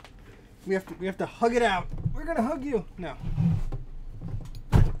up. We have to hug it out. We're gonna hug you. No.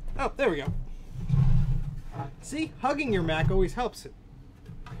 Oh, there we go. See, hugging your Mac always helps it.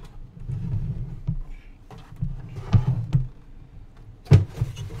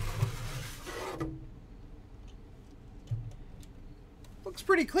 Looks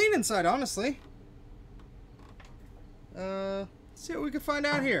pretty clean inside, honestly. Let's see what we can find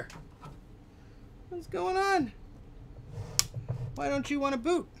out here. What's going on? Why don't you want to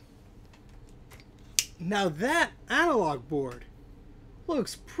boot? Now that analog board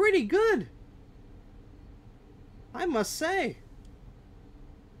looks pretty good, I must say.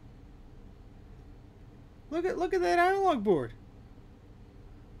 Look at that analog board.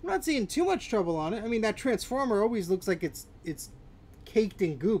 I'm not seeing too much trouble on it. I mean, that transformer always looks like it's caked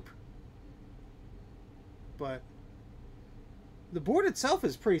in goop. But the board itself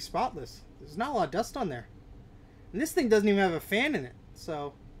is pretty spotless. There's not a lot of dust on there. And this thing doesn't even have a fan in it.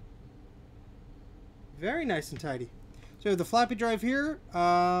 So, very nice and tidy. So we have the floppy drive here.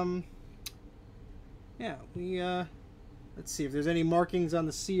 Yeah, let's see if there's any markings on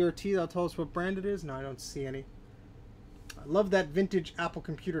the C or T that'll tell us what brand it is. No, I don't see any. I love that vintage Apple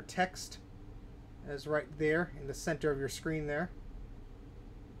computer text as right there in the center of your screen there.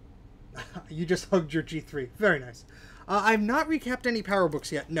 You just hugged your G3. Very nice. I've not recapped any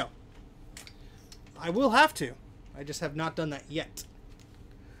PowerBooks yet. No. I will have to. I just have not done that yet.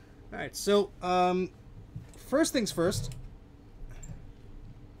 Alright, so first things first.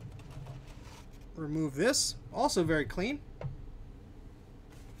 Remove this. Also very clean.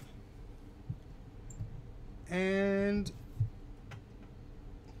 And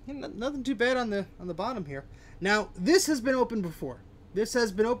nothing too bad on the bottom here. Now, this has been opened before. This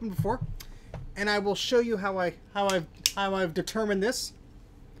has been opened before, and I will show you how I've determined this.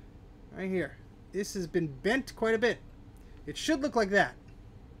 Right here. This has been bent quite a bit. It should look like that.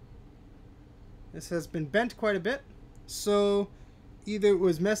 This has been bent quite a bit. So either it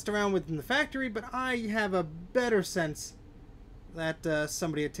was messed around with in the factory, but I have a better sense that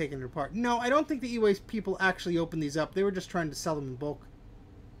somebody had taken it apart. No, I don't think the eWaste people actually opened these up. They were just trying to sell them in bulk.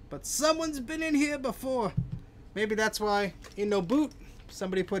 But someone's been in here before. Maybe that's why in no boot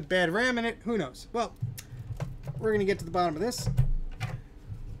somebody put bad RAM in it. Who knows? Well, we're going to get to the bottom of this.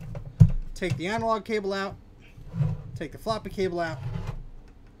 Take the analog cable out. Take the floppy cable out.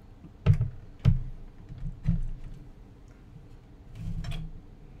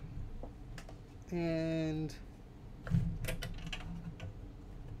 And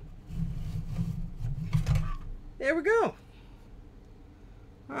there we go.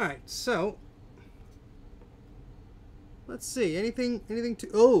 Alright, so let's see. Anything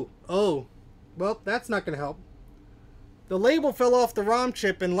to... Oh. Well, that's not going to help. The label fell off the ROM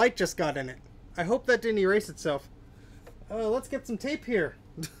chip and light just got in it. I hope that didn't erase itself. Let's get some tape here.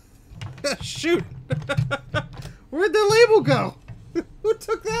 Shoot. Where'd the label go? Who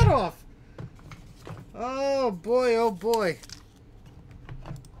took that off? Oh boy, oh boy.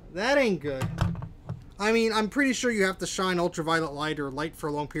 That ain't good. I mean, I'm pretty sure you have to shine ultraviolet light or light for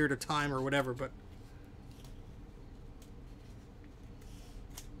a long period of time or whatever, but...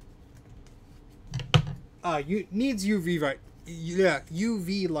 you needs UV light. Yeah,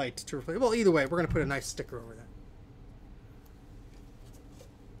 UV light to replace. Well, either way, we're going to put a nice sticker over that.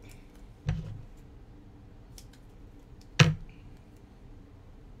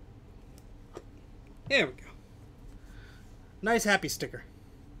 There we go. Nice happy sticker.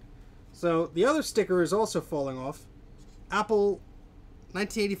 So the other sticker is also falling off. Apple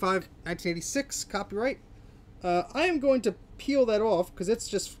 1985, 1986 copyright. I am going to peel that off because it's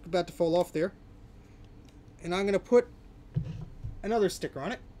just about to fall off there. And I'm going to put another sticker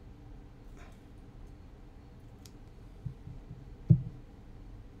on it.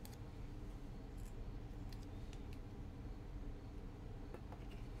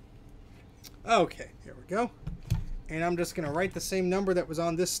 Okay, here we go. And I'm just going to write the same number that was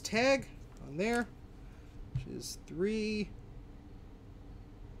on this tag on there, which is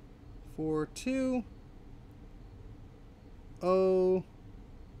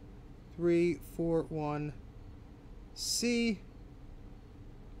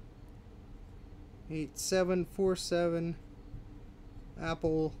 8747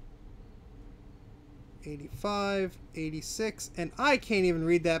 Apple 85, 86, and I can't even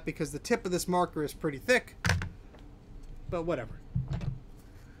read that because the tip of this marker is pretty thick. But whatever.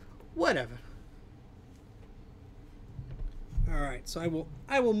 Whatever. Alright, so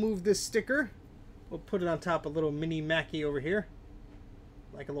I will move this sticker. We'll put it on top of a little mini Mackie over here.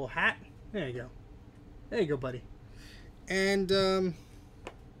 Like a little hat. There you go. There you go, buddy. And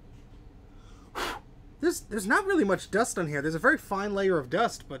there's not really much dust on here. There's a very fine layer of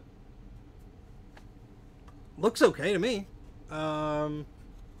dust, but looks okay to me.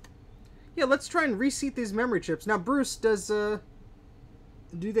 Yeah, let's try and reseat these memory chips. Now, Bruce, do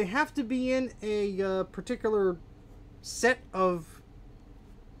they have to be in a particular set of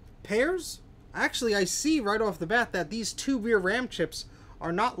pairs? Actually, I see right off the bat that these two rear RAM chips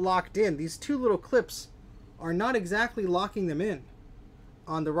are not locked in. These two little clips are not exactly locking them in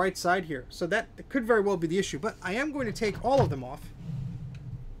on the right side here. So that could very well be the issue. But I am going to take all of them off,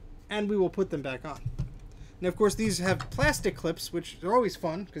 and we will put them back on. And of course, these have plastic clips, which are always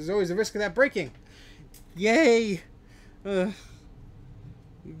fun, because there's always a risk of that breaking. Yay!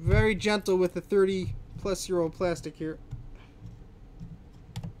 Very gentle with the 30-plus-year-old plastic here.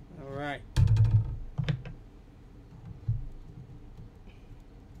 Alright.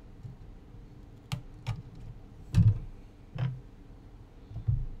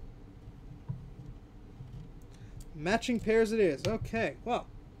 Matching pairs it is. Okay, well,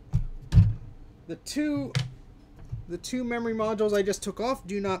 the two memory modules I just took off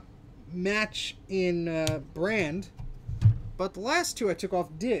do not match in brand, but the last two I took off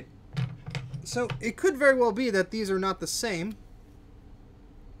did. So it could very well be that these are not the same.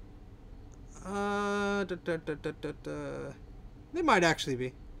 They might actually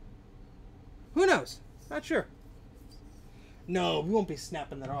be. Who knows? Not sure. No, we won't be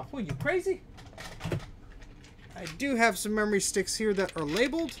snapping that off. What, are you crazy? I do have some memory sticks here that are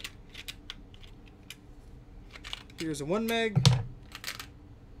labeled. Here's a 1 meg.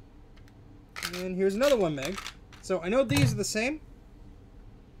 And here's another 1 meg. So I know these are the same.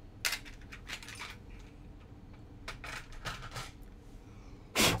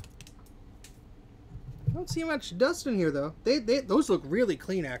 don't see much dust in here though. Those look really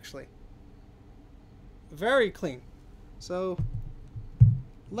clean actually. Very clean. So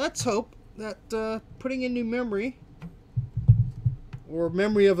let's hope that putting in new memory, or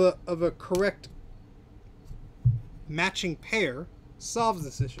memory of a correct matching pair, solves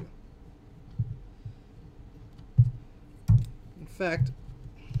this issue. In fact,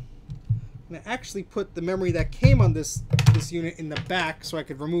 I'm going to actually put the memory that came on this unit in the back so I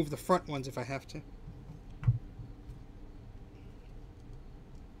could remove the front ones if I have to.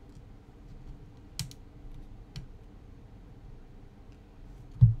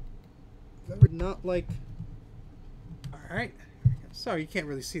 Not like... Alright. Sorry, you can't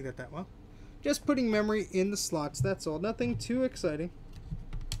really see that well. Just putting memory in the slots, that's all. Nothing too exciting.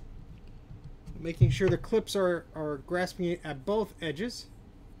 Making sure the clips are grasping it at both edges.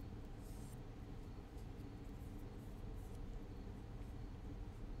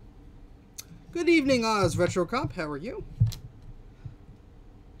 Good evening, Oz RetroComp. How are you?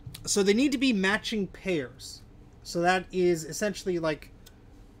 So they need to be matching pairs. So that is essentially like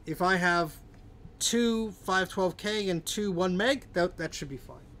if I have two 512K and two 1 meg, that should be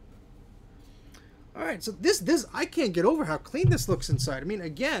fine. All right, so this I can't get over how clean this looks inside. I mean,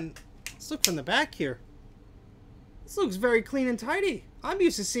 again, let's look from the back here. This looks very clean and tidy. I'm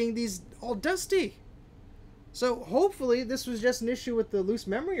used to seeing these all dusty. So hopefully this was just an issue with the loose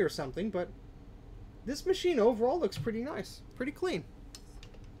memory or something, but this machine overall looks pretty nice, pretty clean.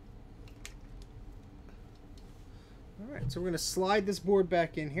 All right, so we're going to slide this board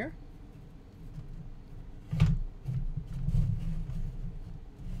back in here.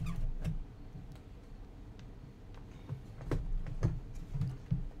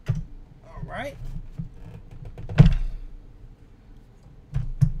 All right.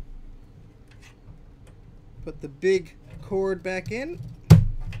 Put the big cord back in.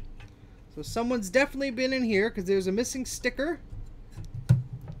 So someone's definitely been in here because there's a missing sticker.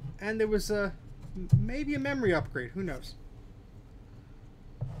 And there was maybe a memory upgrade. Who knows?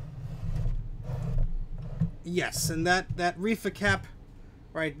 Yes, and that reefer cap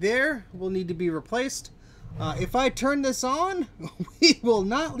right there will need to be replaced. If I turn this on, we will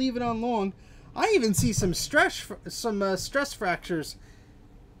not leave it on long. I even see some stress fractures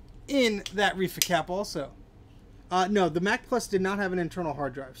in that reefer cap also. No, the Mac Plus did not have an internal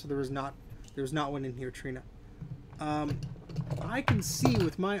hard drive, so there was not one in here, Trina. I can see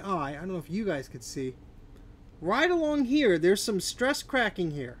with my eye, I don't know if you guys could see, right along here, there's some stress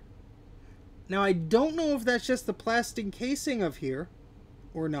cracking here. Now, I don't know if that's just the plastic casing of here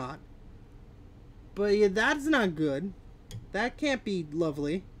or not, but yeah, that's not good. That can't be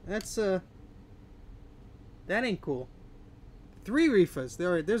lovely. That's, that ain't cool. 3 reefers.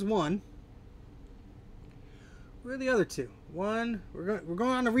 There's one. Where are the other 2? One, we're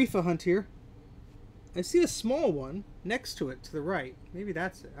going on a reefer hunt here. I see a small one next to it to the right. Maybe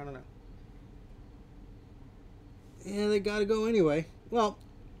that's it. I don't know. Yeah, they gotta go anyway. Well,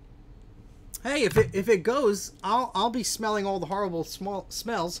 hey, if it goes, I'll be smelling all the horrible small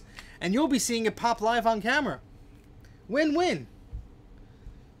smells, and you'll be seeing it pop live on camera. Win-win.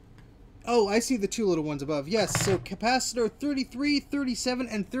 Oh, I see the 2 little ones above. Yes, so capacitor 33, 37,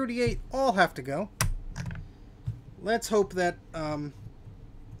 and 38 all have to go. Let's hope that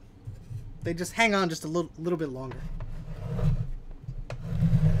they just hang on just a little bit longer.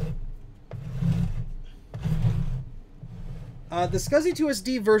 The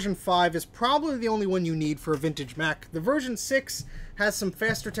SCSI2SD version 5 is probably the only one you need for a vintage Mac. The version 6 has some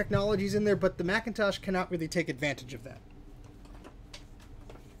faster technologies in there, but the Macintosh cannot really take advantage of that.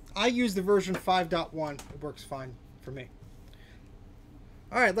 I use the version 5.1. It works fine for me.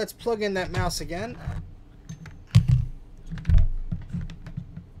 Alright, let's plug in that mouse again.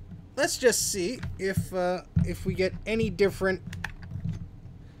 Let's just see if we get any different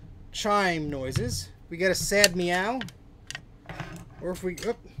chime noises. We get a sad meow, or if we,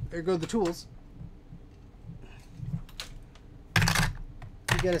 oh, there go the tools.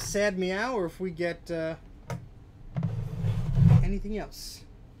 We get a sad meow, or if we get anything else.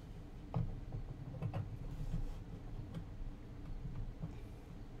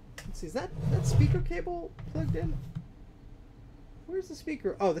 Let's see, is that speaker cable plugged in? Where's the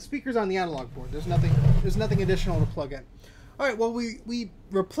speaker? Oh, the speaker's on the analog board. There's nothing additional to plug in. All right, well, we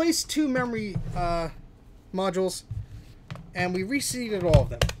replaced 2 memory modules, and we reseated all of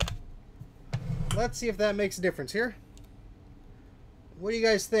them. Let's see if that makes a difference here. What do you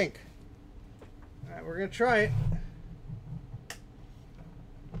guys think? All right, we're gonna try it.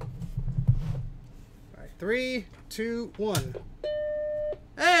 All right, 3, 2, 1.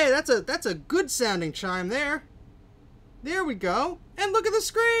 Hey, that's a good sounding chime there. There we go. And look at the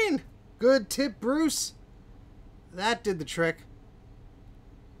screen. Good tip, Bruce. That did the trick.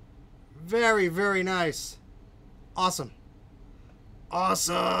 Very, very nice. Awesome.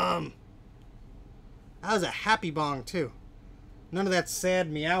 Awesome! That was a happy bong, too. None of that sad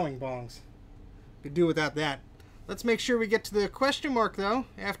meowing bongs. Could do without that. Let's make sure we get to the question mark, though,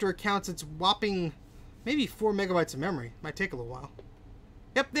 after it counts its whopping maybe 4 megabytes of memory. Might take a little while.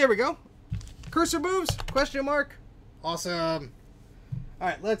 Yep, there we go. Cursor moves, question mark. Awesome.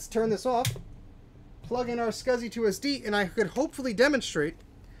 Alright, let's turn this off. Plug in our SCSI2SD, and I could hopefully demonstrate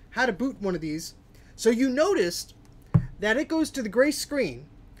how to boot one of these. So you noticed that it goes to the gray screen,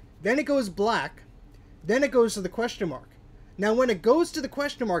 then it goes black, then it goes to the question mark. Now when it goes to the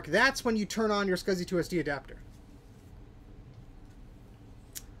question mark, that's when you turn on your SCSI2SD adapter.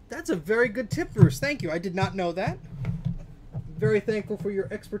 That's a very good tip, Bruce. Thank you. I did not know that. Very thankful for your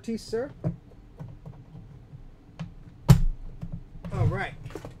expertise, sir. Alright,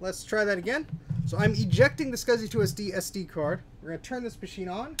 let's try that again. So I'm ejecting the SCSI2SD SD card. We're going to turn this machine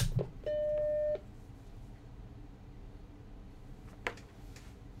on.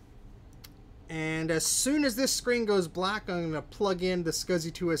 And as soon as this screen goes black, I'm going to plug in the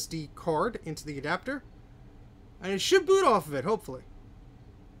SCSI2SD card into the adapter. And it should boot off of it, hopefully.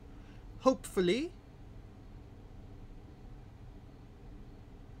 Hopefully.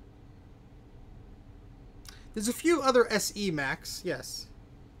 There's a few other SE Macs, yes.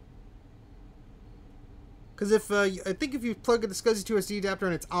 Because if I think if you plug in the SCSI2SD adapter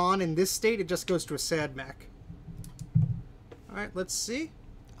and it's on in this state, it just goes to a sad Mac. Alright, let's see.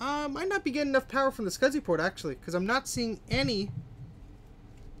 Might not be getting enough power from the SCSI port, actually, because I'm not seeing any...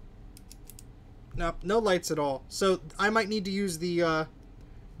 Nope, no lights at all. So I might need to use the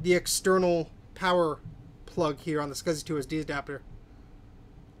external power plug here on the SCSI2SD adapter.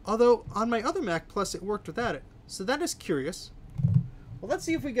 Although, on my other Mac Plus, it worked without it. So that is curious. Well, let's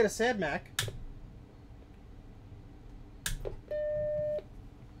see if we get a sad Mac.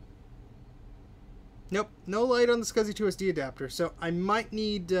 Nope, no light on the SCSI2SD adapter. So I might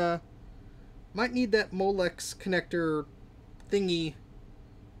need that Molex connector thingy.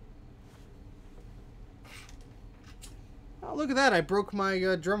 Oh, look at that! I broke my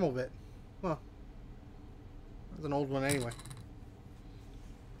Dremel bit. Well, that's an old one anyway.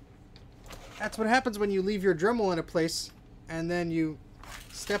 That's what happens when you leave your Dremel in a place and then you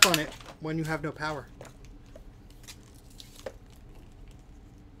step on it when you have no power.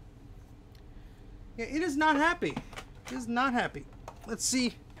 Yeah, it is not happy. It is not happy. Let's see.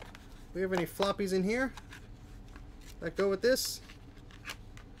 Do we have any floppies in here that go with this?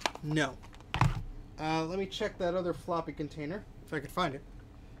 No. Let me check that other floppy container, if I can find it.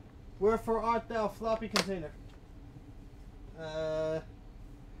 Wherefore art thou, floppy container?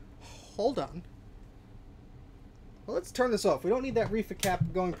 Hold on. Well, let's turn this off. We don't need that reefer cap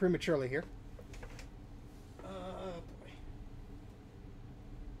going prematurely here. Boy.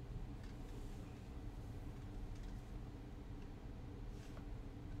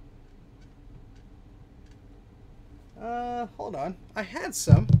 Hold on. I had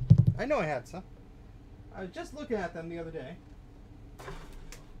some. I know I had some. I was just looking at them the other day. I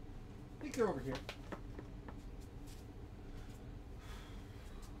think they're over here.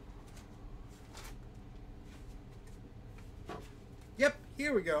 Yep,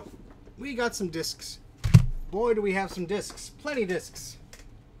 here we go. We got some discs. Boy, do we have some discs. Plenty discs.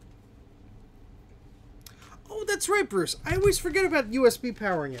 Oh, that's right, Bruce. I always forget about USB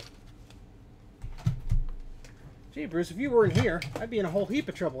powering it. Gee, Bruce, if you weren't here, I'd be in a whole heap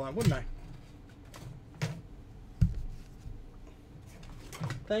of trouble, wouldn't I?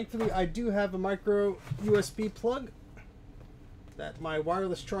 Thankfully, I do have a micro USB plug that my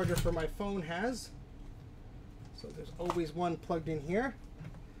wireless charger for my phone has. So there's always one plugged in here.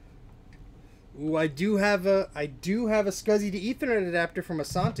 Ooh, I do have a SCSI to Ethernet adapter from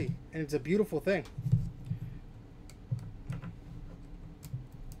Asante, and it's a beautiful thing.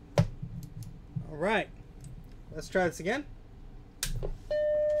 All right, let's try this again.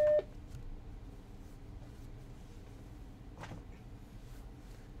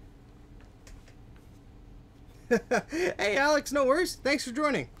 Hey Alex, no worries. Thanks for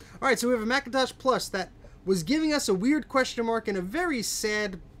joining. All right, so we have a Macintosh Plus that was giving us a weird question mark and a very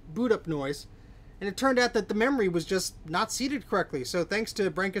sad boot up noise, and it turned out that the memory was just not seated correctly. So thanks to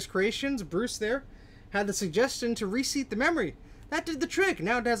Brankus Creations, Bruce there had the suggestion to reseat the memory. That did the trick.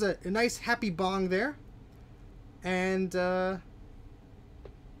 Now it has a nice happy bong there, and there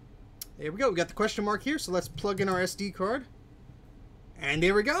we go. We got the question mark here, so let's plug in our SD card, and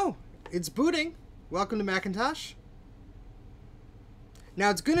there we go. It's booting. Welcome to Macintosh. Now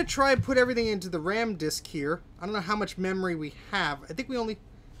it's going to try and put everything into the RAM disk here. I don't know how much memory we have. I think we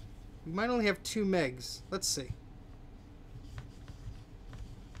might only have 2 megs. Let's see.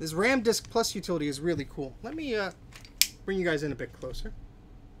 This RAM Disk Plus utility is really cool. Let me bring you guys in a bit closer.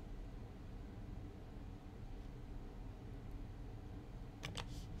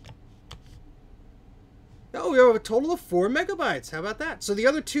 Oh, we have a total of 4 megabytes. How about that? So the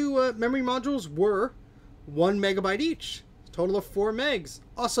other two memory modules were 1 megabyte each. Total of 4 megs.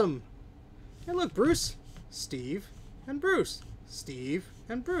 Awesome. And look, Bruce, Steve, and Bruce. Steve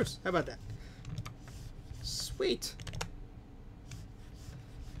and Bruce. How about that? Sweet.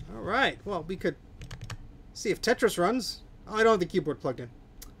 All right. Well, we could see if Tetris runs. Oh, I don't have the keyboard plugged in.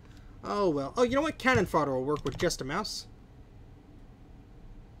 Oh, well. Oh, you know what? Cannon fodder will work with just a mouse.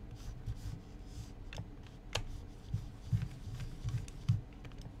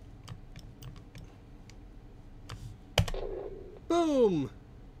 Boom!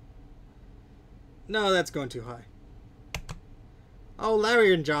 No, that's going too high. Oh,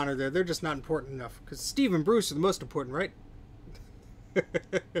 Larry and John are there. They're just not important enough. Because Steve and Bruce are the most important, right?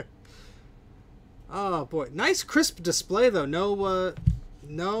 Oh, boy. Nice crisp display, though. No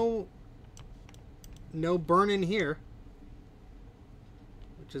burn in here.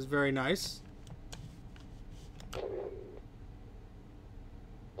 Which is very nice.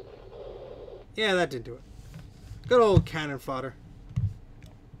 Yeah, that did do it. Good old cannon fodder.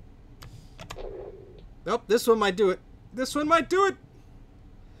 Nope, this one might do it. This one might do it.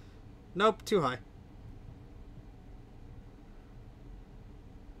 Nope, too high.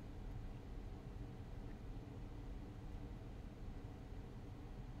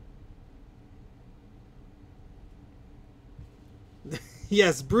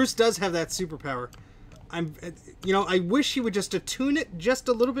 Yes, Bruce does have that superpower. I wish he would just attune it just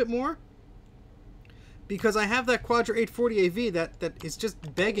a little bit more. Because I have that Quadra 840 AV that is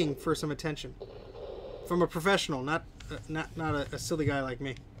just begging for some attention. From a professional, not a silly guy like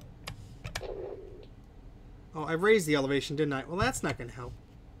me. Oh, I raised the elevation, didn't I? Well, that's not going to help.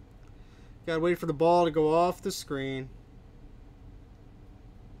 Gotta wait for the ball to go off the screen.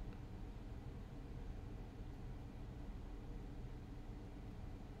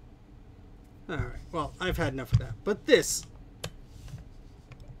 Alright, well, I've had enough of that. But this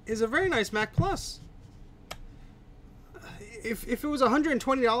is a very nice Mac Plus. If it was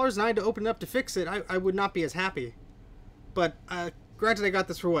 $120 and I had to open it up to fix it, I would not be as happy. But granted, I got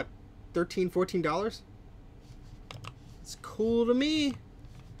this for what, $13, $14? It's cool to me.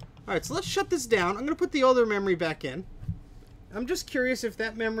 Alright, so let's shut this down. I'm going to put the other memory back in. I'm just curious if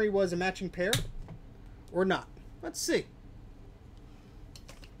that memory was a matching pair or not. Let's see.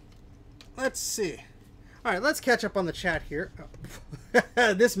 Let's see. Alright, let's catch up on the chat here.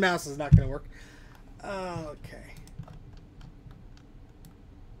 Oh. This mouse is not going to work. Okay.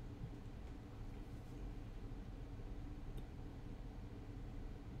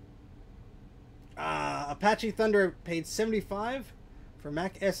 Apache Thunder paid $75 for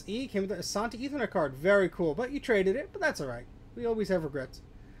Mac SE. Came with a Asante Ethernet card. Very cool. But you traded it, but that's alright. We always have regrets.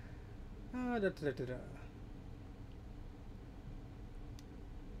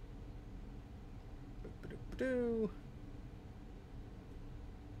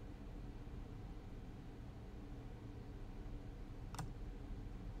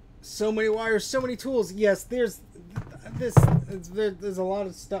 So many wires, so many tools. Yes, there's a lot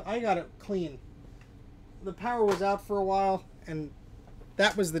of stuff. I got it clean. The power was out for a while, and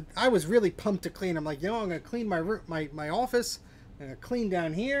I was really pumped to clean. I'm like, I'm gonna clean my office. I'm gonna clean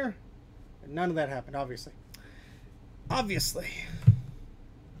down here. And none of that happened, obviously.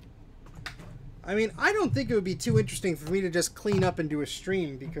 I mean, I don't think it would be too interesting for me to just clean up and do a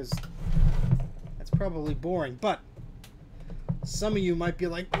stream, because that's probably boring. But some of you might be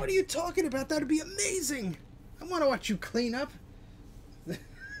like, what are you talking about? That'd be amazing. I want to watch you clean up.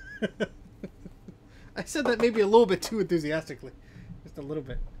 I said that maybe a little bit too enthusiastically. Just a little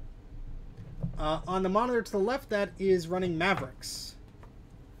bit. On the monitor to the left, that is running Mavericks.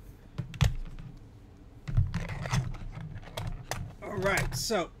 Alright,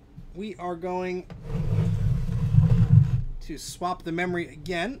 so we are going to swap the memory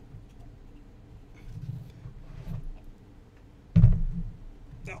again.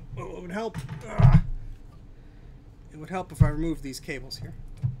 Oh, it would help. It would help if I removed these cables here.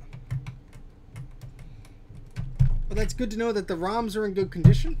 But that's good to know that the ROMs are in good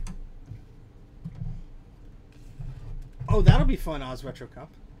condition. Oh, that'll be fun, Oz Retro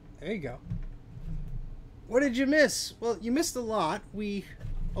Cup. There you go. What did you miss? Well, you missed a lot. We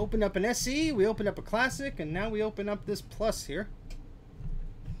opened up an SE, we opened up a Classic, and now we open up this Plus here.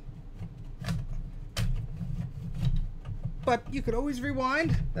 But you could always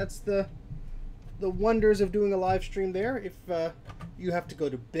rewind. That's the wonders of doing a live stream there. If you have to go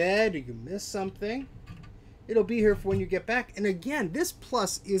to bed or you miss something, It'll be here for when you get back. And again, this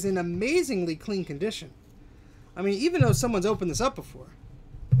Plus is in amazingly clean condition. I mean, even though someone's opened this up before,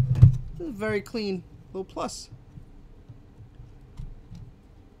 this is a very clean little Plus.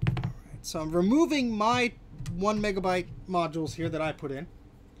 All right, so I'm removing my 1 megabyte modules here that I put in.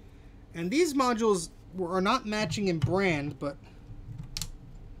 And these modules are not matching in brand, but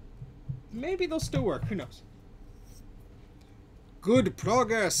maybe they'll still work. Who knows? Good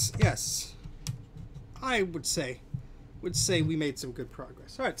progress. Yes. I would say we made some good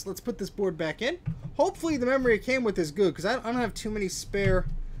progress. All right, so let's put this board back in. Hopefully the memory it came with is good, because I don't have too many spare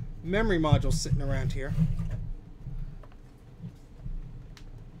memory modules sitting around here.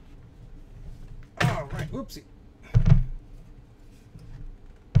 All right, whoopsie.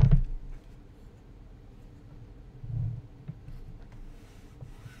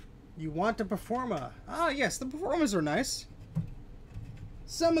 You want a Performa? Ah, yes, the Performas are nice.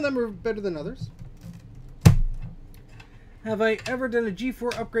 Some of them are better than others. Have I ever done a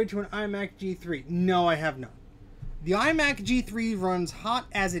G4 upgrade to an iMac G3? No, I have not. The iMac G3 runs hot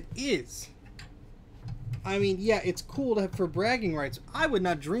as it is. I mean, yeah, it's cool to have for bragging rights. I would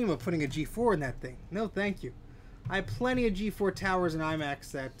not dream of putting a G4 in that thing. No, thank you. I have plenty of G4 towers and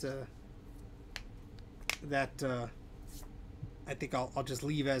iMacs that I think I'll just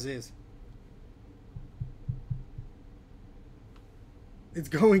leave as is. It's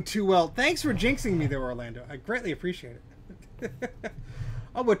going too well. Thanks for jinxing me there, Orlando. I greatly appreciate it.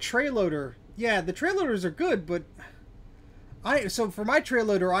 Oh, a tray loader. Yeah, the tray loaders are good, but so for my tray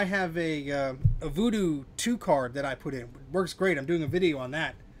loader, I have a Voodoo 2 card that I put in. It works great. I'm doing a video on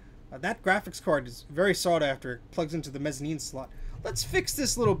that. That graphics card is very sought after. It plugs into the mezzanine slot. Let's fix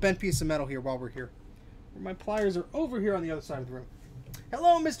this little bent piece of metal here while we're here. My pliers are over here on the other side of the room.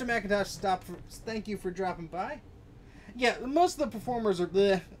 Hello, Mr. Macintosh. Thank you for dropping by. Yeah, most of the Performers are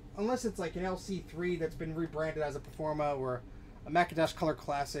bleh, unless it's like an LC3 that's been rebranded as a Performa or a Macintosh Color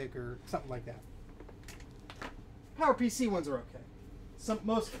Classic or something like that. PowerPC ones are okay.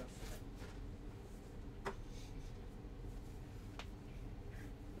 Most of them.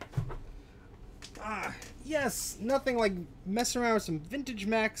 Ah, yes, nothing like messing around with some vintage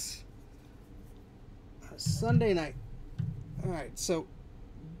Macs. Sunday night. Alright, so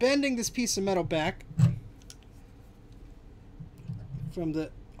bending this piece of metal back from the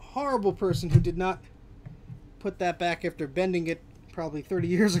horrible person who did not put that back after bending it probably 30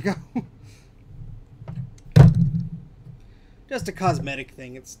 years ago. Just a cosmetic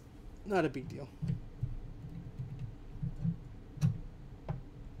thing. It's not a big deal.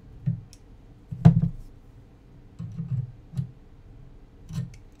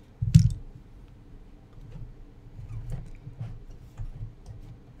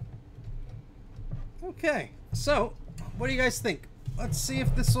 Okay, so what do you guys think? Let's see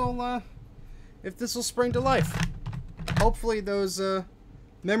if this will spring to life. Hopefully those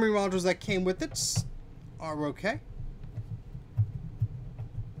memory modules that came with it are okay.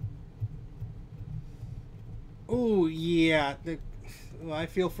 Oh yeah, well, I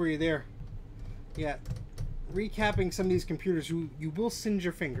feel for you there. Yeah, recapping some of these computers, you will singe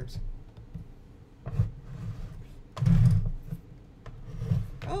your fingers.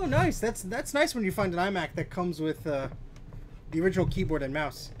 Oh, nice. That's nice when you find an iMac that comes with the original keyboard and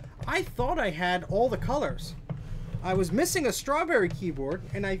mouse. I thought I had all the colors. I was missing a strawberry keyboard,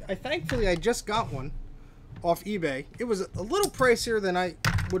 and I thankfully I just got one off eBay. It was a little pricier than I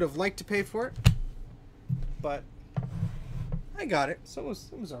would have liked to pay for it, but I got it, so it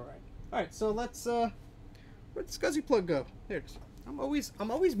was all right. All right, so let's where'd the SCSI plug go? There it is. I'm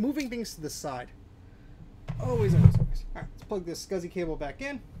always moving things to the side. Always. All right, let's plug this SCSI cable back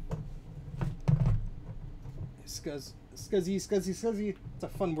in. SCSI. It's a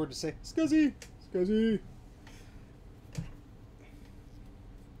fun word to say. SCSI.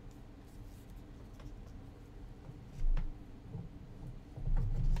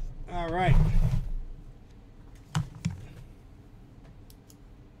 All right.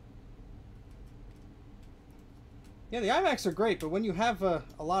 Yeah, the iMacs are great, but when you have a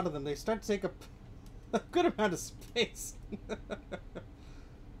lot of them, they start to take up a good amount of space.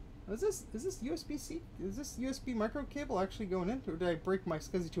 Is this USB-C? Is this USB micro cable actually going in, or did I break my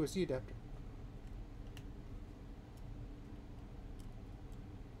SCSI 2SC adapter?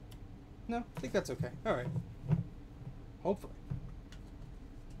 No, I think that's okay. All right. Hopefully.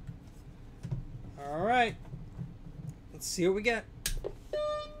 All right. Let's see what we get.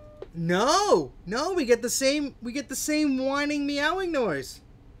 No, we get the same whining meowing noise.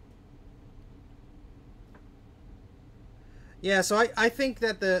 Yeah, so I think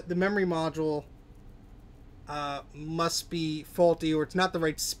that the memory module must be faulty, or it's not the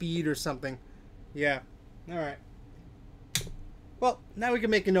right speed or something. Yeah, All right. Well, now we can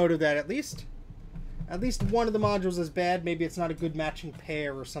make a note of that at least. At least one of the modules is bad. Maybe it's not a good matching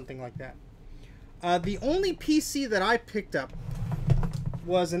pair or something like that. The only PC that I picked up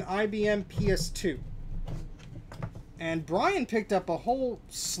was an IBM PS2. And Brian picked up a whole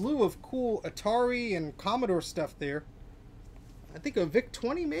slew of cool Atari and Commodore stuff there. I think a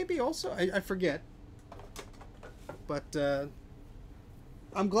VIC-20 maybe also? I forget. But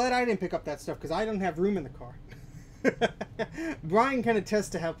I'm glad I didn't pick up that stuff because I don't have room in the car. Brian can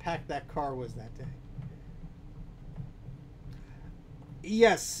attest to how packed that car was that day.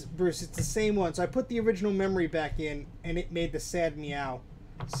 Yes, Bruce, it's the same one. So I put the original memory back in, and it made the sad meow.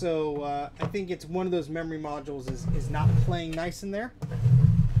 So I think it's one of those memory modules is not playing nice in there.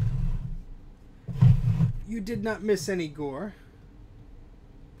 You did not miss any gore.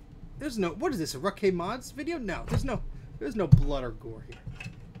 There's no... What is this, a Ruck Mods video? No, there's no blood or gore here.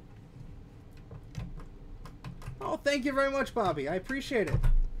 Oh, thank you very much, Bobby. I appreciate it.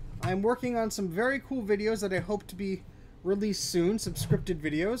 I'm working on some very cool videos that I hope to be released soon. Some scripted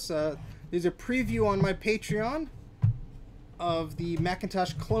videos. There's a preview on my Patreon of the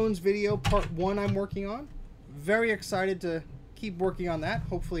Macintosh Clones video, part 1 I'm working on. Very excited to keep working on that.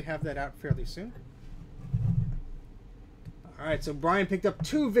 Hopefully have that out fairly soon. Alright, so Brian picked up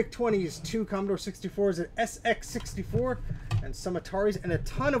 2 VIC-20s, 2 Commodore 64s, an SX64, and some Ataris, and a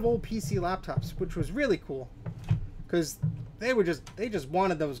ton of old PC laptops, which was really cool. Because they just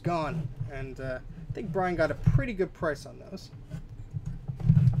wanted those gone. And I think Brian got a pretty good price on those.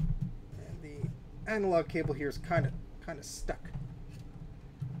 And the analog cable here is kind of stuck.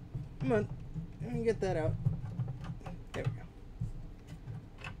 Come on, let me get that out. There we go.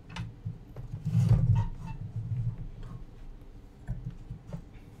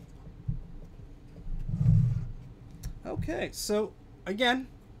 Okay, so again,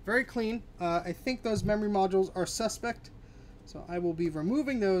 very clean. I think those memory modules are suspect, so I will be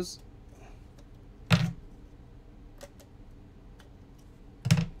removing those.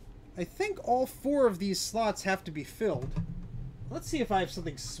 I think all 4 of these slots have to be filled. Let's see if I have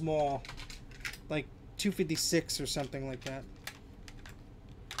something small, like 256 or something like that.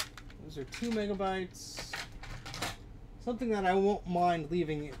 Those are 2 megabytes. Something that I won't mind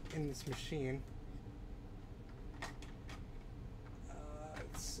leaving in this machine.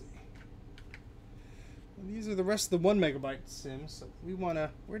 Let's see. Well, these are the rest of the 1 megabyte sims. So we want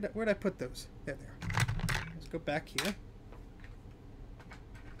to... Where'd I put those? There they are. Let's go back here.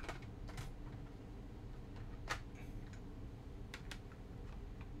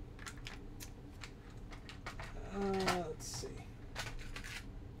 Let's see.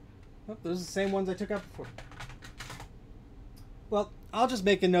 Oh, those are the same ones I took out before. Well, I'll just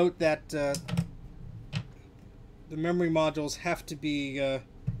make a note that the memory modules have to be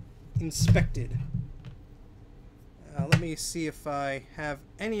inspected. Let me see if I have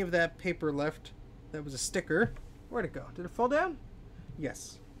any of that paper left. That was a sticker. Where'd it go? Did it fall down?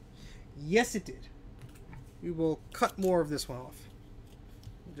 Yes. Yes, it did. We will cut more of this one off.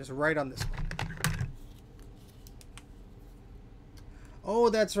 Just right on this one.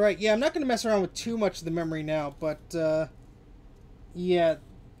 Oh, that's right. Yeah, I'm not going to mess around with too much of the memory now, but, yeah.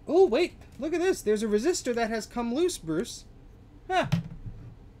 Oh, wait. Look at this. There's a resistor that has come loose, Bruce. Huh.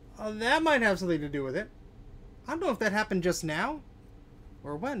 Oh, that might have something to do with it. I don't know if that happened just now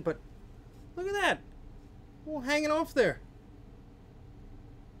or when, but look at that. Well, hanging off there.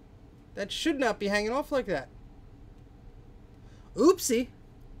 That should not be hanging off like that. Oopsie.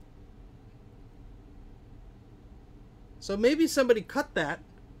 So maybe somebody cut that.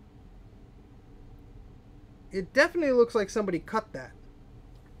 It definitely looks like somebody cut that.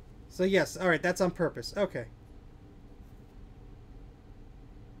 So yes, alright, that's on purpose. Okay.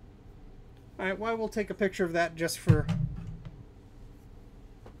 Alright, well, we'll take a picture of that just for...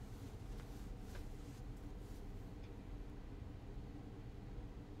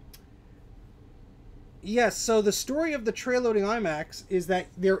 Yes, so the story of the tray loading iMacs is that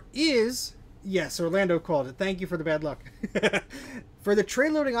there is... Yes, Orlando called it. Thank you for the bad luck. For the tray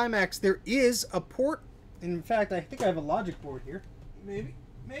loading iMacs, there is a port. In fact, I think I have a logic board here. Maybe.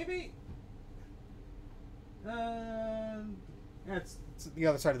 That's the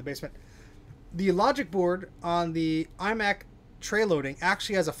other side of the basement. The logic board on the iMac tray loading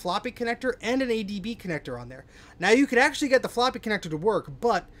actually has a floppy connector and an ADB connector on there. Now, you could actually get the floppy connector to work,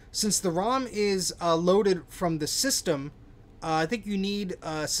 but since the ROM is loaded from the system, I think you need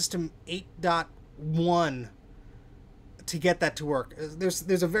system 8.1 to get that to work.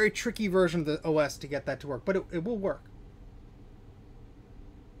 There's a very tricky version of the OS to get that to work, but it will work.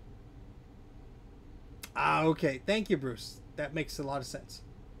 Ah, okay. Thank you, Bruce. That makes a lot of sense.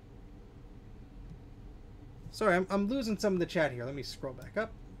 Sorry, I'm losing some of the chat here. Let me scroll back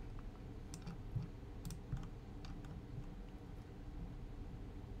up.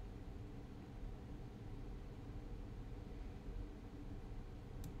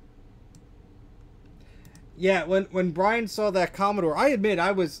 Yeah, when Brian saw that Commodore, I admit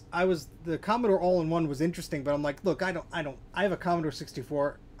I was the Commodore All-in-One was interesting, but I'm like, look, I have a Commodore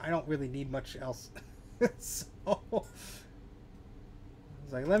 64. I don't really need much else. So I was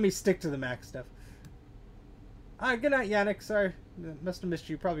like, let me stick to the Mac stuff. Alright, good night, Yannick. Sorry, must have missed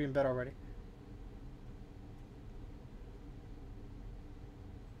you. Probably in bed already.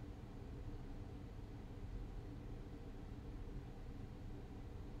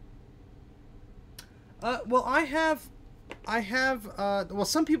 Well, I have, well,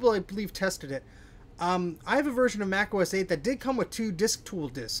 some people, I believe, tested it. I have a version of macOS 8 that did come with 2 disk tool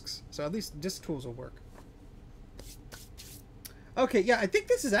disks, so at least disk tools will work. Okay, yeah, I think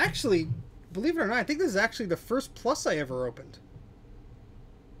this is actually, believe it or not, I think this is actually the first Plus I ever opened.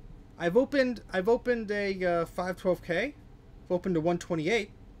 I've opened a 512K, I've opened a 128.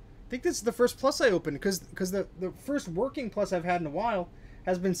 I think this is the first Plus I opened, because the first working Plus I've had in a while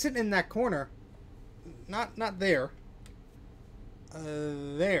has been sitting in that corner. Not there.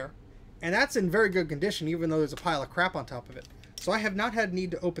 There. And that's in very good condition, even though there's a pile of crap on top of it. So I have not had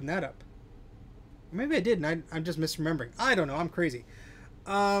need to open that up. Maybe I did, and I'm just misremembering. I don't know. I'm crazy.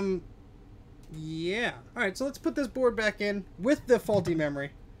 Yeah. Alright, so let's put this board back in with the faulty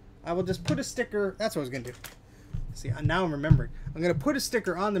memory. I will just put a sticker. That's what I was going to do. See, now I'm remembering. I'm going to put a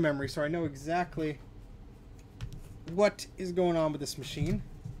sticker on the memory so I know exactly what is going on with this machine.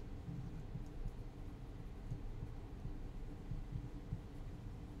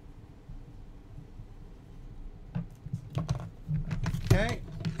 Okay.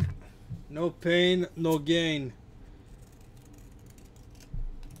 No pain, no gain.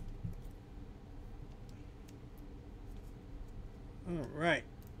 All right.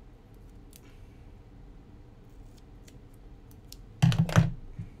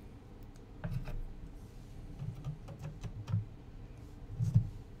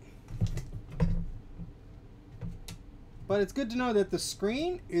 But it's good to know that the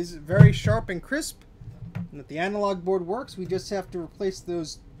screen is very sharp and crisp, and that the analog board works. We just have to replace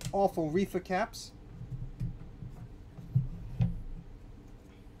those awful Rifa caps.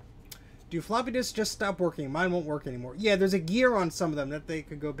 Do floppy disks just stop working? Mine won't work anymore. Yeah, there's a gear on some of them that they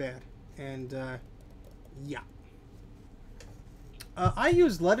could go bad. And, yeah. I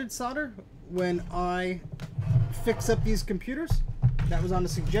use leaded solder when I fix up these computers. That was on a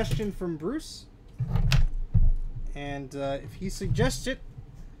suggestion from Bruce. And if he suggests it,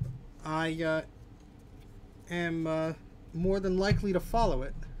 I am more than likely to follow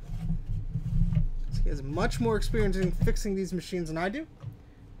it. He has much more experience in fixing these machines than I do.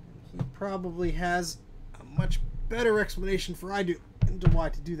 He probably has a much better explanation for I do into why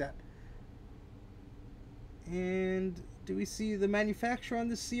to do that. And do we see the manufacturer on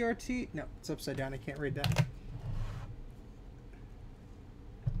this CRT? No, it's upside down. I can't read that.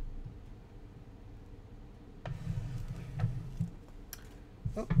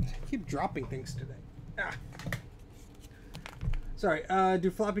 Oh, I keep dropping things today. Ah. Sorry,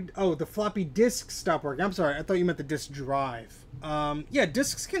 do floppy... Oh, the floppy disks stop working. I'm sorry, I thought you meant the disk drive. Yeah,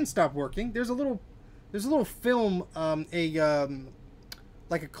 disks can stop working. There's a little film,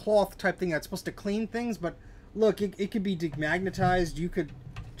 like a cloth type thing that's supposed to clean things, but look, it could be demagnetized. You could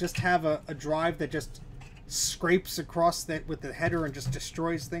just have a drive that just scrapes across that with the header and just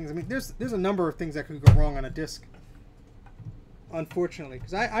destroys things. I mean, there's a number of things that could go wrong on a disk, unfortunately,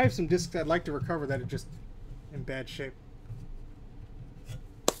 because I have some disks I'd like to recover that are just in bad shape.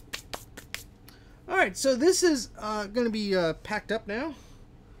 Alright, so this is going to be packed up now,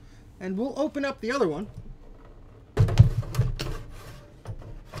 and we'll open up the other one.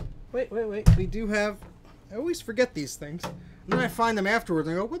 Wait, we do have... I always forget these things, and then I find them afterwards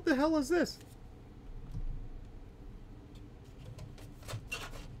and I go, what the hell is this?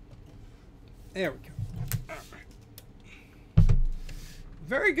 There we go. Alright.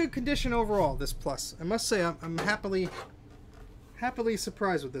 Very good condition overall, this Plus. I must say, I'm happily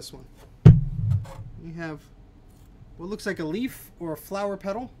surprised with this one. We have what looks like a leaf or a flower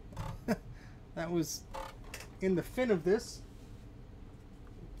petal. That was in the fin of this.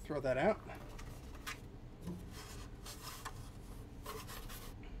 Throw that out.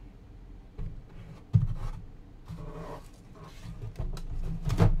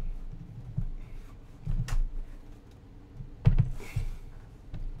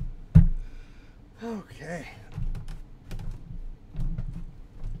 Okay.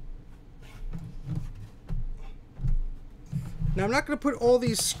 Now, I'm not going to put all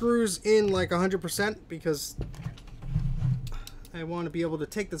these screws in like 100% because I want to be able to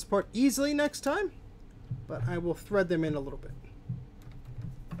take this apart easily next time, but I will thread them in a little bit.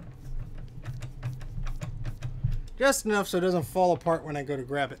 Just enough so it doesn't fall apart when I go to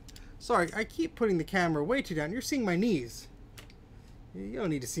grab it. Sorry, I keep putting the camera way too down. You're seeing my knees. You don't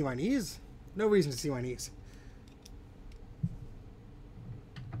need to see my knees. No reason to see my knees.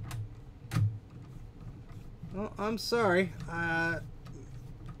 Well, I'm sorry.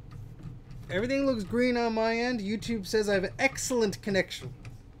 Everything looks green on my end. YouTube says I have an excellent connection.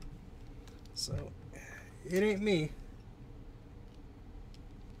 So, it ain't me.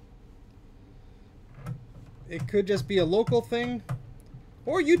 It could just be a local thing.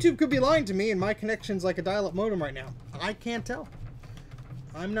 Or YouTube could be lying to me and my connection's like a dial-up modem right now. I can't tell.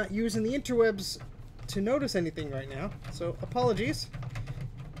 I'm not using the interwebs to notice anything right now. So, apologies.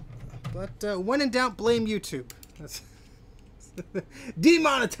 But when in doubt, blame YouTube. That's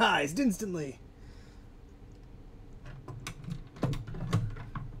demonetized instantly.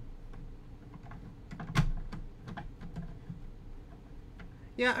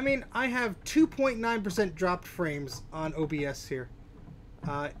 Yeah, I mean, I have 2.9% dropped frames on OBS here.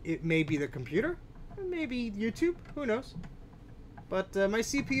 It may be the computer, it may be YouTube, who knows. But my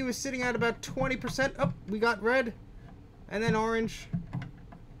CPU is sitting at about 20%. Oh, we got red, and then orange,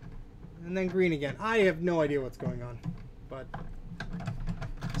 and then green again. I have no idea what's going on, but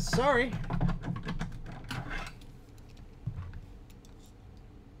sorry.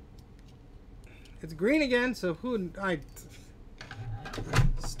 It's green again, so I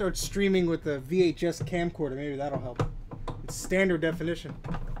start streaming with the VHS camcorder. Maybe that'll help. It's standard definition.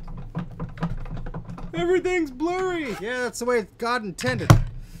 Everything's blurry. Yeah, that's the way God intended. All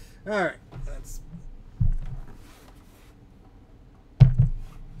right, let's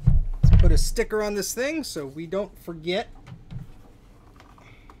put a sticker on this thing so we don't forget.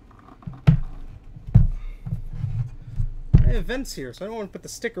 I have vents here, so I don't want to put the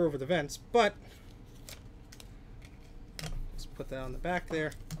sticker over the vents, but let's put that on the back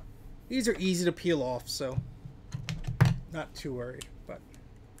there. These are easy to peel off, so not too worried. But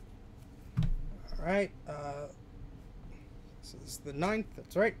all right, this is the 9th.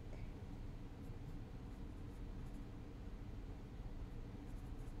 That's right.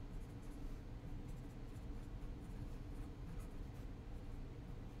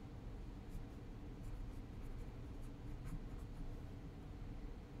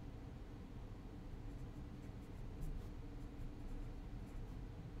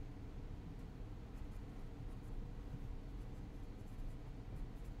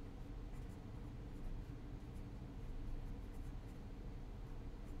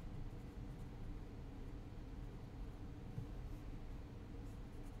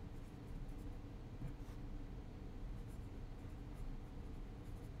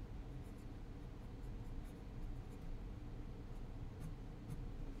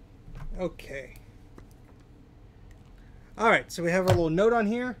 Okay. Alright, so we have our little note on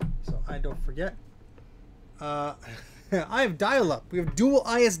here, so I don't forget. I have dial-up. We have dual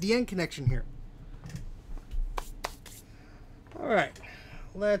ISDN connection here. Alright,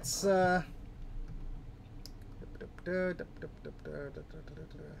 let's...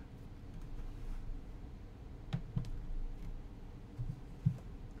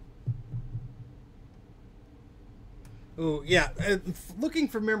 Oh, yeah. Looking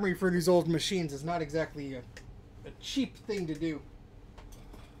for memory for these old machines is not exactly a cheap thing to do.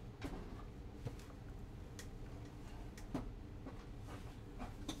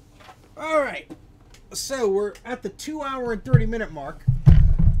 Alright. So, we're at the 2-hour and 30-minute mark.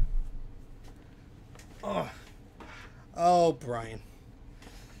 Oh, Brian.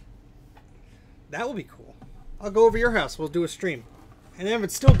 That will be cool. I'll go over your house. We'll do a stream. And then if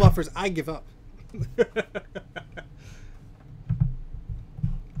it still buffers, I give up.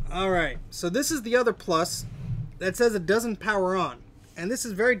 Alright, so this is the other plus that says it doesn't power on. And this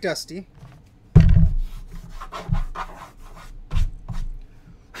is very dusty.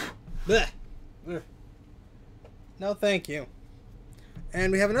 Blech. No, thank you.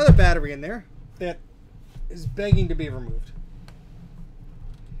 And we have another battery in there that is begging to be removed.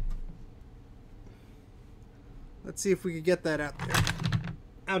 Let's see if we could get that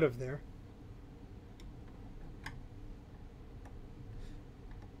out of there.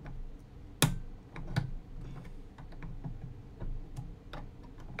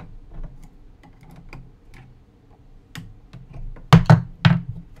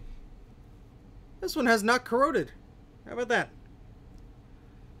 This one has not corroded. How about that?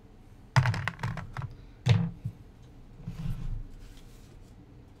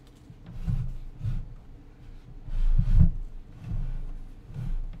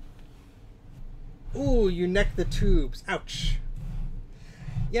 Ooh, you necked the tubes. Ouch.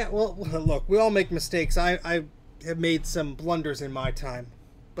 Yeah, well, look, we all make mistakes. I have made some blunders in my time,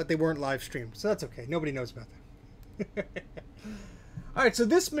 but they weren't live streamed, so that's okay. Nobody knows about that. All right, so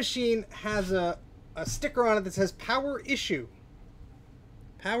this machine has a sticker on it that says power issue.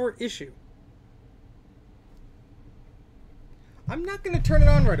 Power issue. I'm not going to turn it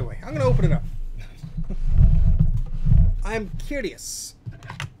on right away. I'm going to open it up. I'm curious.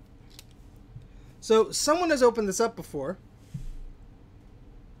 So someone has opened this up before,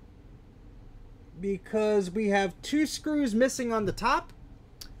 because we have 2 screws missing on the top.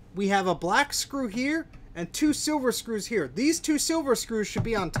 We have a black screw here and 2 silver screws here. These 2 silver screws should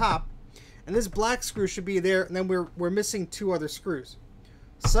be on top, and this black screw should be there, and then we're missing 2 other screws.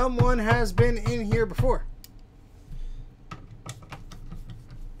 Someone has been in here before.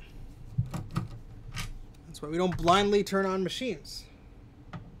 That's why we don't blindly turn on machines.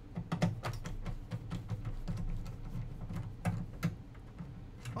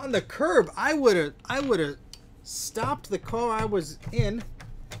 On the curb, I would have stopped the car I was in,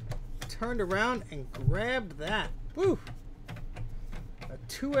 turned around and grabbed that. Woo! A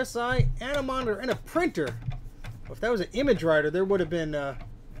 2SI and a monitor and a printer. Well, if that was an image writer, there would have been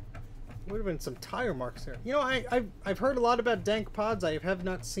some tire marks there. You know, I've heard a lot about Dank Pods. I have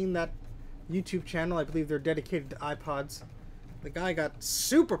not seen that YouTube channel. I believe they're dedicated to iPods. The guy got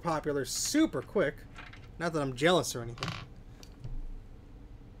super popular super quick. Not that I'm jealous or anything.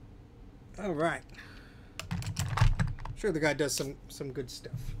 All right. I'm sure the guy does some good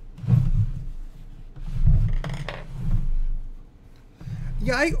stuff.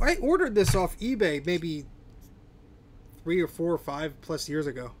 Yeah, I ordered this off eBay maybe 3 or 4 or 5 plus years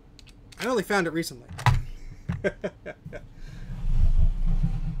ago. I only found it recently.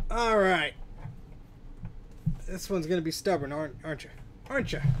 All right. This one's gonna be stubborn, aren't you?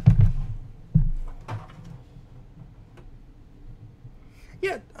 Aren't you?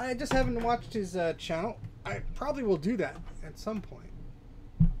 Yeah, I just haven't watched his channel. I probably will do that at some point.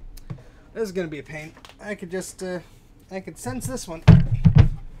 This is gonna be a pain. I could just, I could sense this one.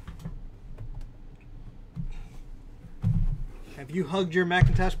 Have you hugged your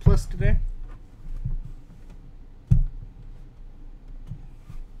Macintosh Plus today?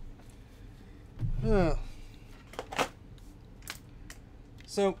 Oh.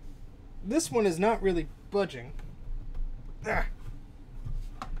 So, this one is not really budging. Ah.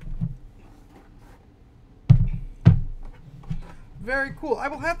 Very cool. I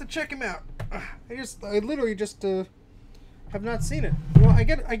will have to check him out. I literally just have not seen it. You know, I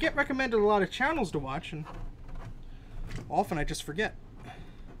get recommended a lot of channels to watch, and often I just forget.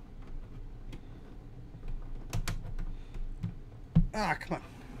 Ah, come on.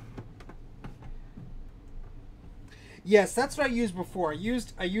 Yes, that's what I used before. I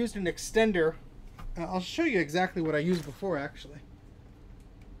used an extender. I'll show you exactly what I used before, actually.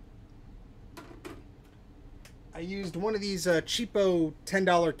 I used one of these cheapo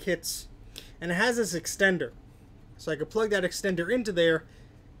 $10 kits, and it has this extender. So I could plug that extender into there,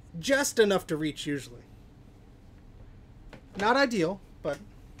 just enough to reach usually. Not ideal, but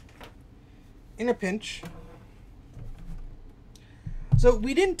in a pinch. So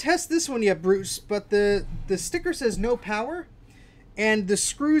we didn't test this one yet, Bruce, but the sticker says no power, and the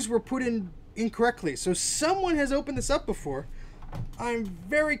screws were put in incorrectly. So someone has opened this up before. I'm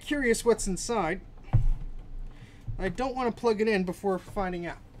very curious what's inside. I don't want to plug it in before finding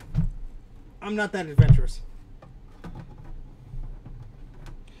out. I'm not that adventurous.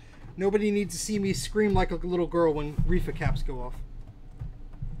 Nobody needs to see me scream like a little girl when reefer caps go off.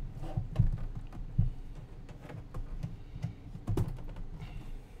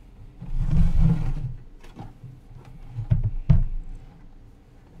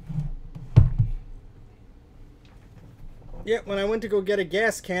 Yeah, when I went to go get a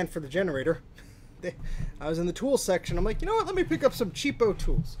gas can for the generator, I was in the tool section. I'm like, you know what? Let me pick up some cheapo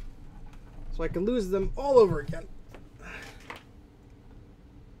tools so I can lose them all over again.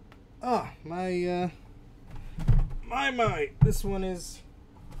 Ah, my. This one is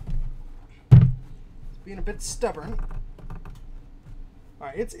being a bit stubborn. All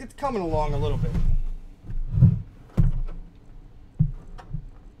right, it's coming along a little bit.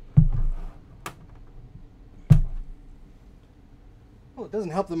 Well, it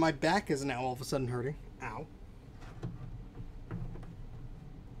doesn't help that my back is now all of a sudden hurting. Ow.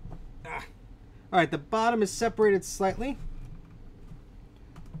 Ah. All right, the bottom is separated slightly.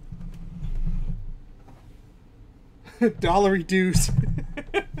 Dollary dues.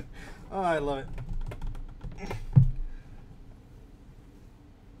 Oh, I love it.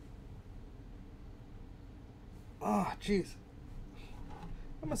 Oh, jeez.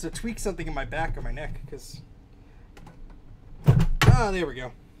 must have tweaked something in my back or my neck, because... Ah, there we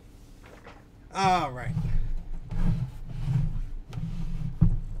go. All right.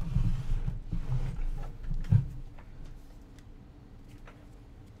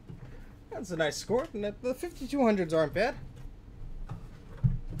 That's a nice score. The 5200s aren't bad.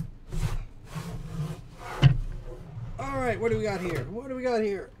 All right, what do we got here? What do we got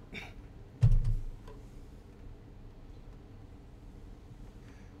here?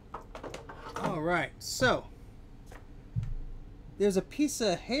 All right, so there's a piece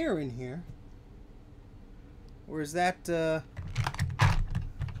of hair in here. Or is that that's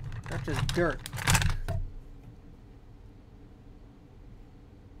just dirt?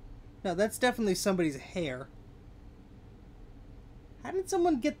 No, that's definitely somebody's hair. How did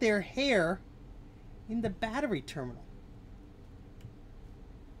someone get their hair in the battery terminal?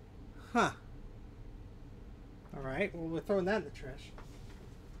 Huh. Alright, well, we're throwing that in the trash.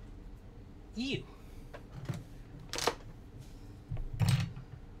 Ew.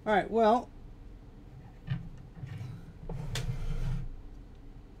 Alright, well...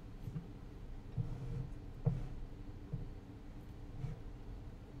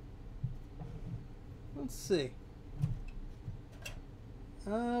 Let's see.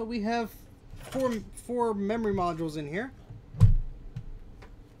 We have four memory modules in here.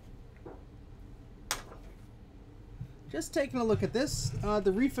 Just taking a look at this.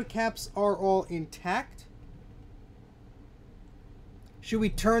 The reefer caps are all intact. Should we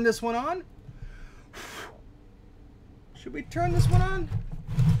turn this one on? Should we turn this one on?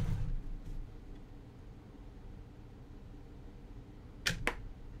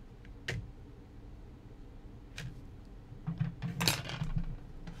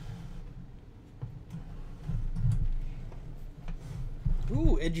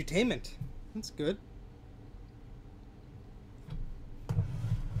 Ooh, edutainment. That's good.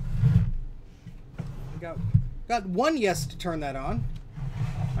 Got one yes to turn that on.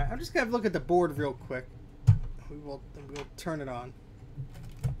 All right, I'm just gonna look at the board real quick. We'll turn it on.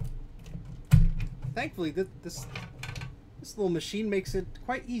 Thankfully, this little machine makes it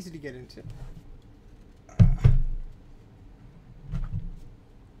quite easy to get into.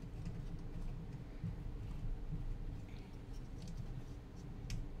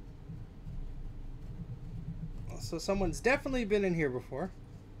 So someone's definitely been in here before.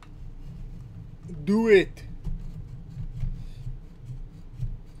 Do it.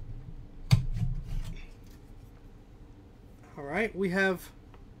 All right, we have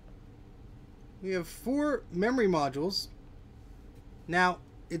 4 memory modules. Now,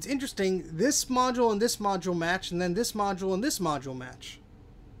 it's interesting, this module and this module match, and then this module and this module match.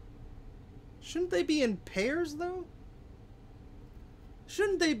 Shouldn't they be in pairs, though?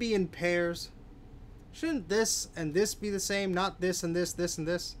 Shouldn't they be in pairs? Shouldn't this and this be the same, not this and this, this and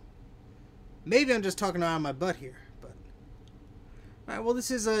this? Maybe I'm just talking out of my butt here, but... Alright, well,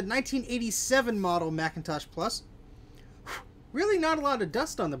 this is a 1987 model Macintosh Plus. Really not a lot of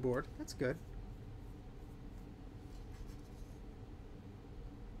dust on the board. That's good.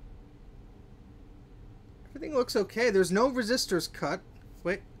 Everything looks okay. There's no resistors cut.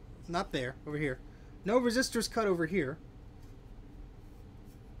 Wait, not there. Over here. No resistors cut over here.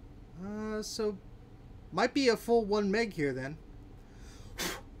 So... Might be a full 1 meg here then.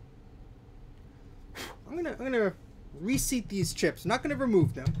 I'm gonna reseat these chips. I'm not gonna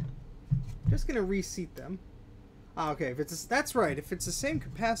remove them. Just gonna reseat them. Ah, okay. That's right. If it's the same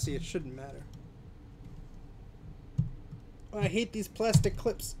capacity, it shouldn't matter. Oh, I hate these plastic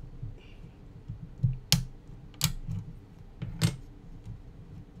clips.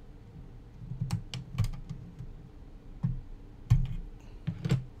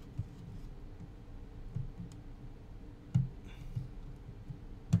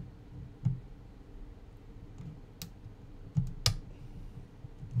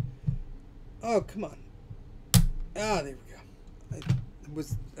 Oh, come on. Ah, there we go. I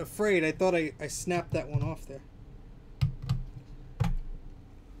was afraid. I thought I snapped that one off there.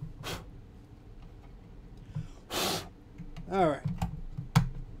 Alright.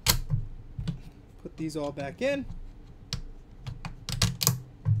 Put these all back in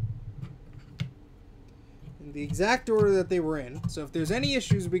the exact order that they were in. So if there's any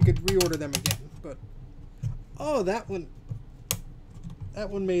issues, we could reorder them again. But, oh, that one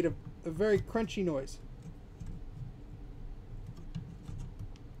made a very crunchy noise.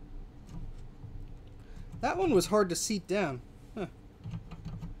 That one was hard to seat down. Huh.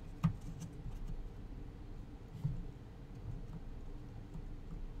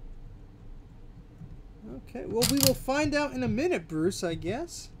 Okay, well, we will find out in a minute, Bruce, I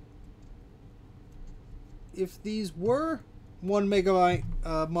guess. If these were 1 megabyte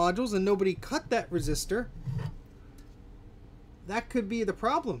modules and nobody cut that resistor, that could be the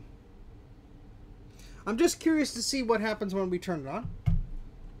problem. I'm just curious to see what happens when we turn it on.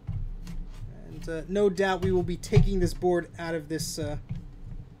 And no doubt we will be taking this board out of this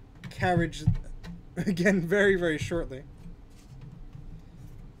carriage again very, very shortly.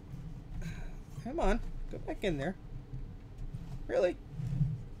 Come on, go back in there. Really?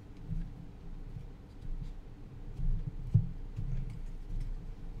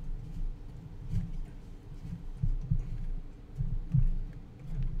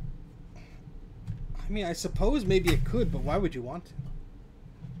 I mean, I suppose maybe it could, but why would you want to?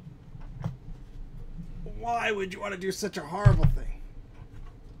 Why would you want to do such a horrible thing?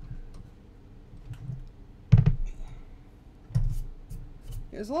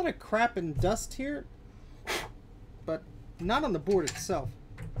 There's a lot of crap and dust here, but not on the board itself.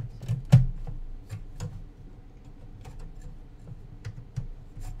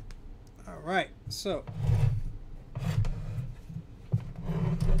 All right, so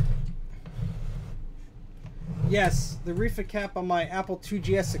yes, the reefer cap on my Apple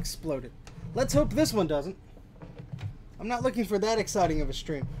IIgs exploded. Let's hope this one doesn't. I'm not looking for that exciting of a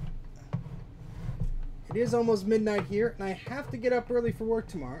stream. It is almost midnight here, and I have to get up early for work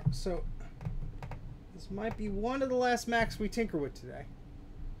tomorrow, so this might be one of the last Macs we tinker with today.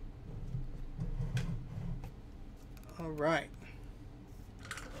 Alright.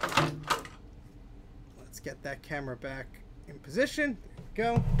 Let's get that camera back in position.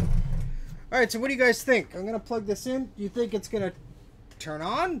 There we go. Alright, so what do you guys think? I'm going to plug this in. Do you think it's going to turn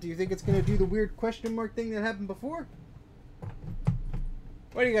on? Do you think it's going to do the weird question mark thing that happened before?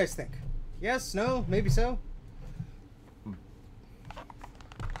 What do you guys think? Yes? No? Maybe so?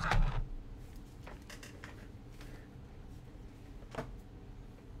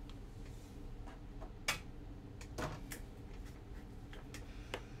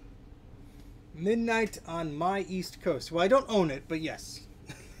 Midnight on my East Coast. Well, I don't own it, but yes.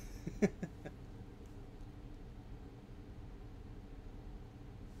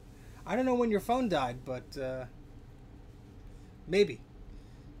 I don't know when your phone died, but maybe.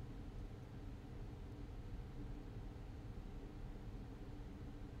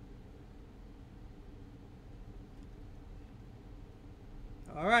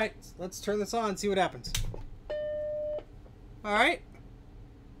 All right, let's turn this on and see what happens. All right,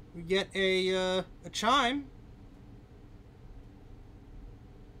 we get a chime.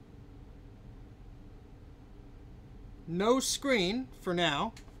 No screen for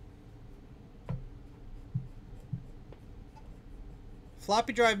now.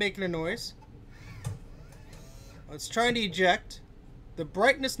 Floppy drive making a noise. It's trying to eject. The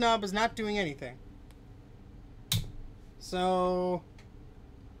brightness knob is not doing anything. So,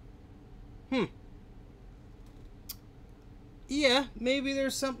 yeah, maybe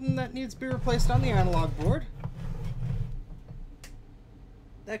there's something that needs to be replaced on the analog board.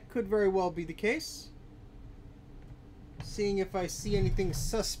 That could very well be the case. Seeing if I see anything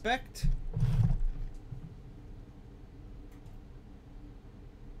suspect.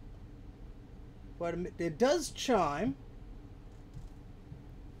 But it does chime.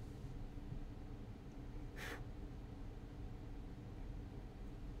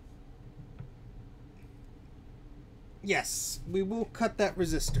 Yes, we will cut that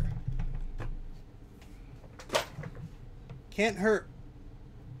resistor. Can't hurt.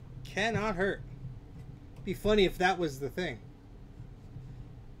 Cannot hurt. Be funny if that was the thing.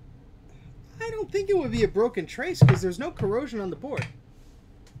 I don't think it would be a broken trace because there's no corrosion on the board.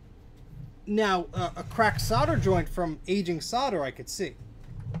 Now, a cracked solder joint from aging solder I could see.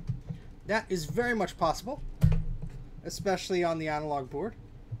 That is very much possible, especially on the analog board.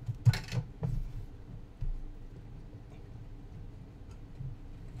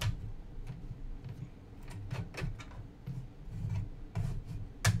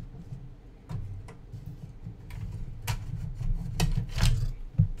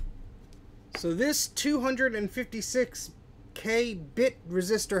 So this 256K bit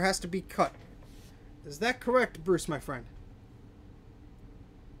resistor has to be cut. Is that correct, Bruce, my friend?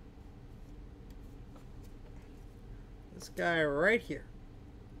 This guy right here.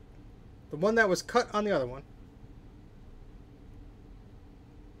 The one that was cut on the other one.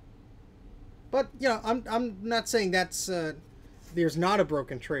 But, you know, I'm not saying that's there's not a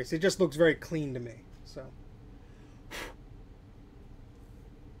broken trace. It just looks very clean to me. So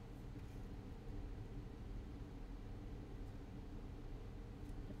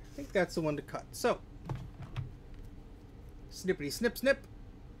I think that's the one to cut. So, snippity snip snip.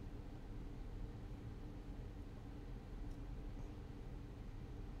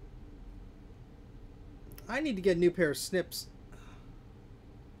 I need to get a new pair of snips.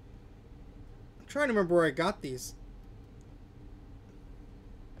 I'm trying to remember where I got these.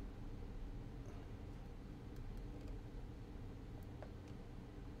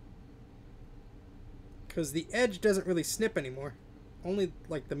 Because the edge doesn't really snip anymore. Only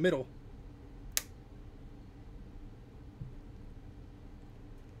like the middle.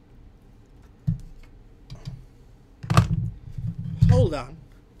 Hold on.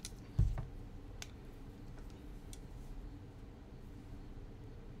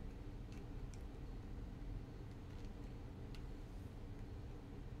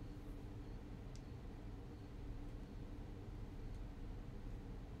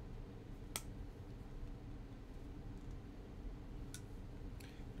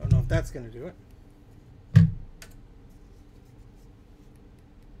 Don't know if that's going to do it.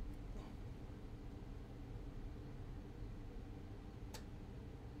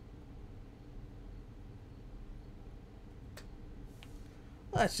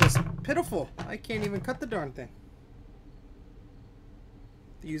 Well, that's just pitiful. I can't even cut the darn thing.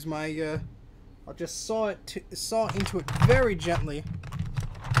 Use my, I'll just saw into it very gently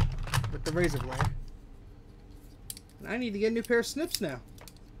with the razor blade. And I need to get a new pair of snips now.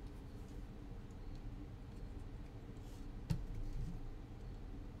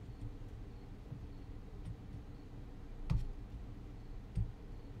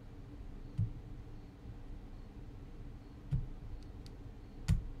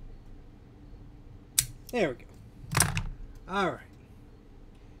 There we go. Alright.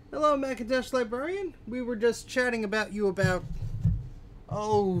 Hello, Macintosh Librarian. We were just chatting about you about,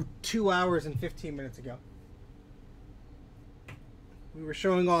 2 hours and 15 minutes ago. We were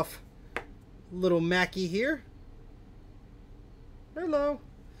showing off little Mackie here. Hello.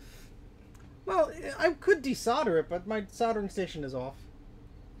 Well, I could desolder it, but my soldering station is off.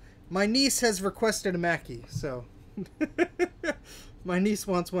 My niece has requested a Mackie, so... My niece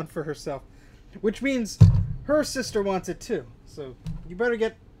wants one for herself. Which means her sister wants it too. So you better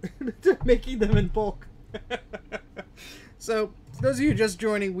get to making them in bulk. So, for those of you just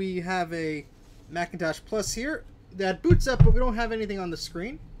joining, we have a Macintosh Plus here that boots up, but we don't have anything on the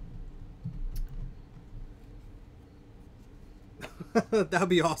screen. That would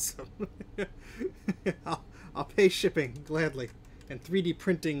be awesome. I'll pay shipping gladly and 3D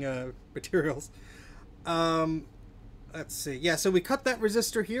printing materials. Let's see. Yeah, so we cut that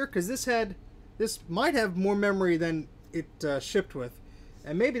resistor here because this might have more memory than it shipped with.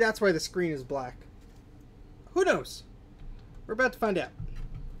 And maybe that's why the screen is black. Who knows? We're about to find out.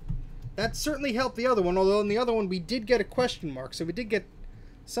 That certainly helped the other one, although in the other one we did get a question mark, so we did get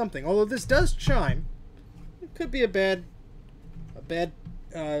something. Although this does chime. It could be a bad,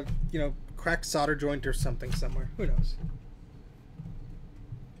 cracked solder joint or something somewhere. Who knows?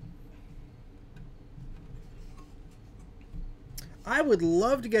 I would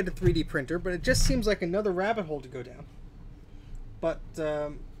love to get a 3D printer, but it just seems like another rabbit hole to go down. But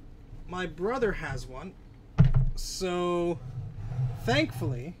my brother has one, so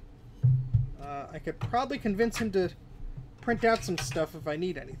thankfully I could probably convince him to print out some stuff if I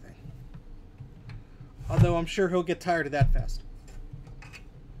need anything. Although I'm sure he'll get tired of that fast.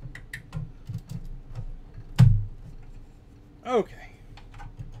 Okay.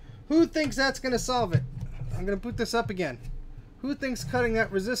 Who thinks that's going to solve it? I'm going to boot this up again. Who thinks cutting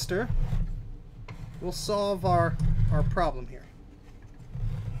that resistor will solve our problem here?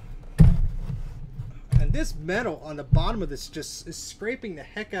 And this metal on the bottom of this just is scraping the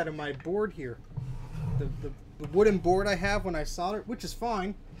heck out of my board here. The wooden board I have when I solder, which is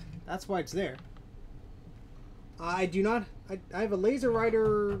fine. That's why it's there. I do not... I have a Laser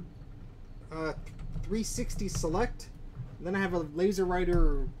Writer 360 Select. And then I have a Laser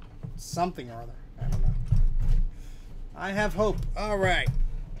Writer something or other. I don't know. I have hope. Alright.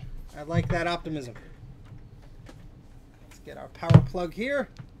 I like that optimism. Let's get our power plug here.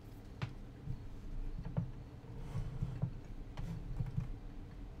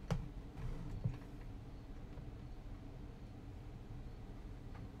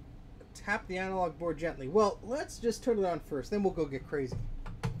 Tap the analog board gently. Well, let's just turn it on first, then we'll go get crazy.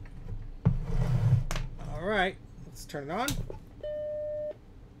 Alright, let's turn it on.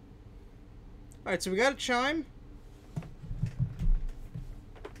 Alright, so we got a chime.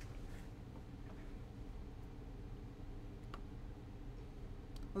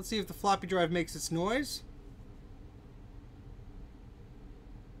 Let's see if the floppy drive makes its noise.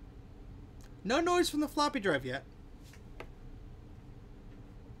 No noise from the floppy drive yet.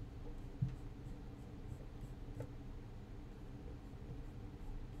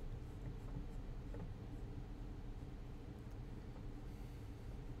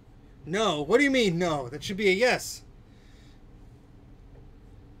 No. What do you mean, no? That should be a yes.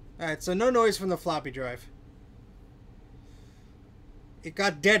 Alright, so no noise from the floppy drive. It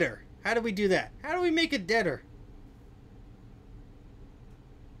got deader. How do we do that? How do we make it deader?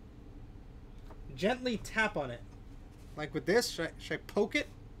 Gently tap on it. Like with this? Should I poke it?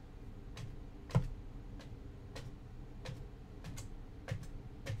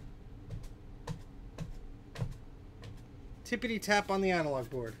 Tippity tap on the analog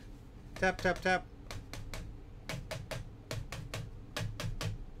board. Tap, tap, tap.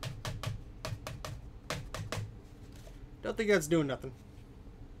 Don't think that's doing nothing.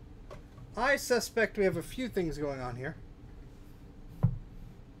 I suspect we have a few things going on here.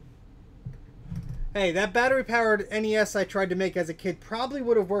 Hey, that battery-powered NES I tried to make as a kid probably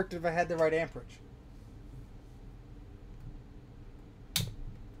would have worked if I had the right amperage.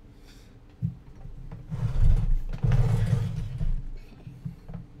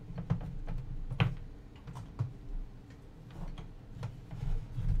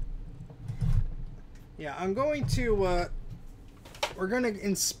 Yeah, I'm going to, we're going to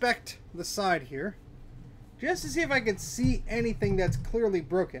inspect the side here, just to see if I can see anything that's clearly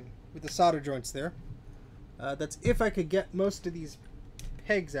broken with the solder joints there. That's if I could get most of these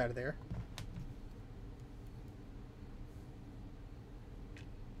pegs out of there.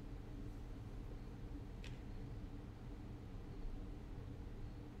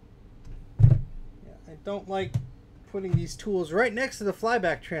 Yeah, I don't like putting these tools right next to the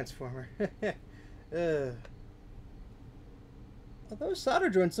flyback transformer. Well, those solder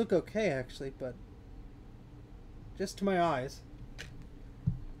joints look okay, actually, but just to my eyes.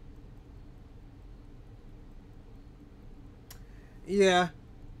 Yeah,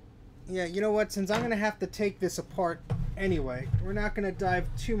 you know what? Since I'm going to have to take this apart anyway, we're not going to dive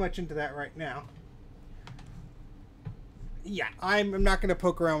too much into that right now. Yeah, I'm not going to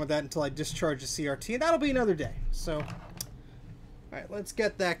poke around with that until I discharge the CRT, and that'll be another day. So, alright, let's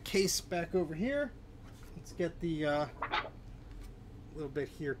get that case back over here. Let's get the little bit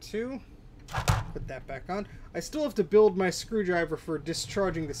here too. Put that back on. I still have to build my screwdriver for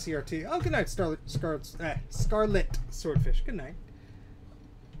discharging the CRT. Oh, good night, Scarlet Swordfish. Good night.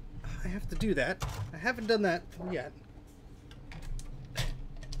 I have to do that. I haven't done that yet.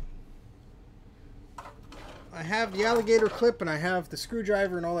 I have the alligator clip and I have the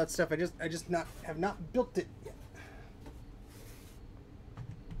screwdriver and all that stuff. I just have not built it yet.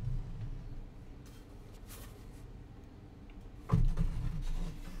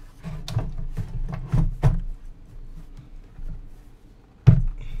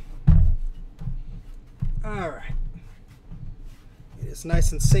 Alright. It is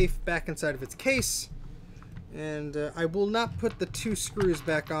nice and safe back inside of its case. And I will not put the two screws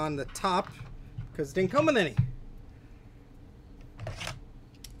back on the top because it didn't come with any.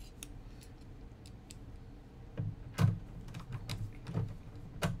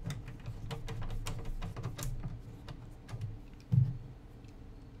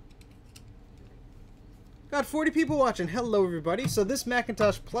 Got 40 people watching. Hello, everybody. So this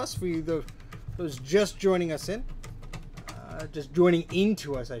Macintosh Plus, for you those just joining us in, just joining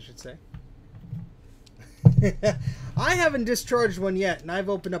into us, I should say. I haven't discharged one yet, and I've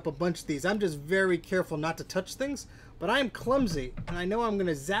opened up a bunch of these. I'm just very careful not to touch things, but I am clumsy, and I know I'm going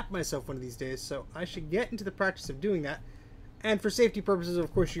to zap myself one of these days, so I should get into the practice of doing that. And for safety purposes,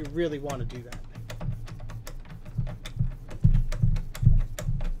 of course, you really want to do that.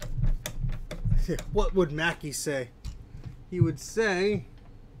 What would Mackie say? He would say...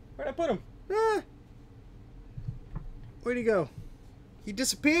 Where'd I put him? Ah! Where'd he go? He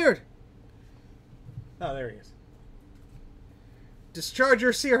disappeared! Oh, there he is. Discharge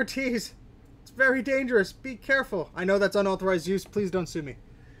your CRTs. It's very dangerous. Be careful. I know that's unauthorized use. Please don't sue me.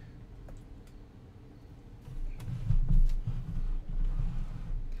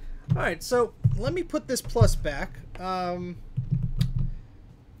 Alright, so let me put this Plus back.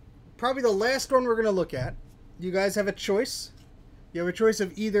 Probably the last one we're going to look at. You guys have a choice. You have a choice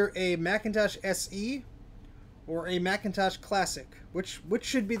of either a Macintosh SE or a Macintosh Classic. Which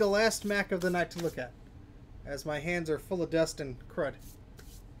should be the last Mac of the night to look at, as my hands are full of dust and crud.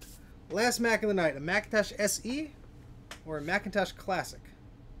 Last Mac of the night, a Macintosh SE or a Macintosh Classic?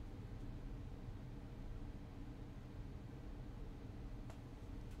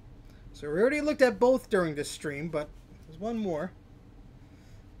 So we already looked at both during this stream, but there's one more.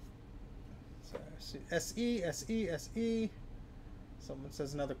 So SE, SE, SE. Someone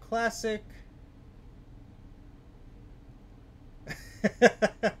says another Classic.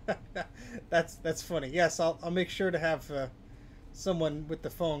 That's funny. Yes, I'll make sure to have someone with the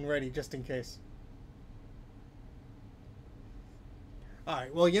phone ready just in case.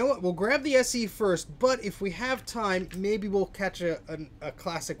 Alright, well, you know what? We'll grab the SE first, but if we have time, maybe we'll catch a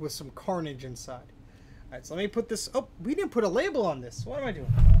classic with some carnage inside. Alright, so let me put this... Oh, we didn't put a label on this. What am I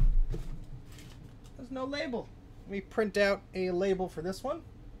doing? There's no label. Let me print out a label for this one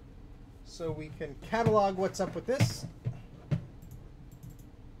so we can catalog what's up with this.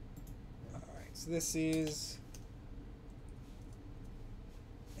 Alright, so this is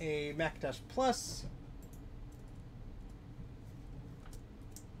a Macintosh Plus.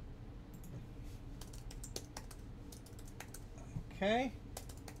 Okay.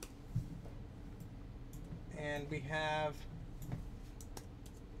 And we have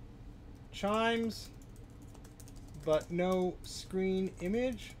chimes, but no screen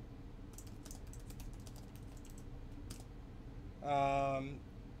image.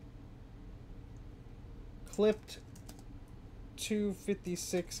 Clipped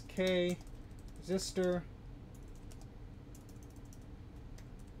 256K resistor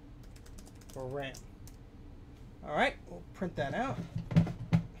for RAM. All right, we'll print that out.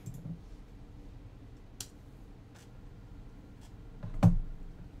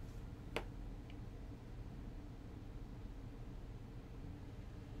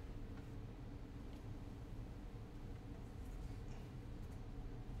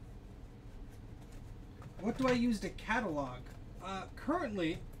 What do I use to catalog?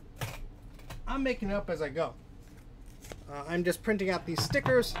 Currently, I'm making it up as I go. I'm just printing out these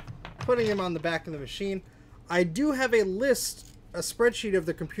stickers, putting them on the back of the machine. I do have a list, a spreadsheet of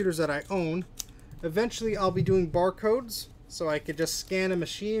the computers that I own. Eventually, I'll be doing barcodes, so I could just scan a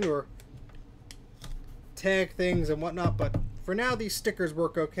machine or tag things and whatnot. But for now, these stickers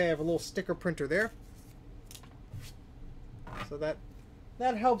work okay. I have a little sticker printer there, so that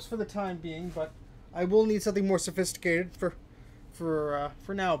helps for the time being. But I will need something more sophisticated for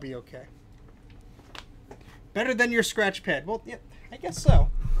now. It'll be okay. Better than your scratch pad. Well, yeah, I guess so.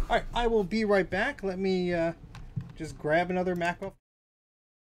 All right, I will be right back. Let me just grab another Mac off.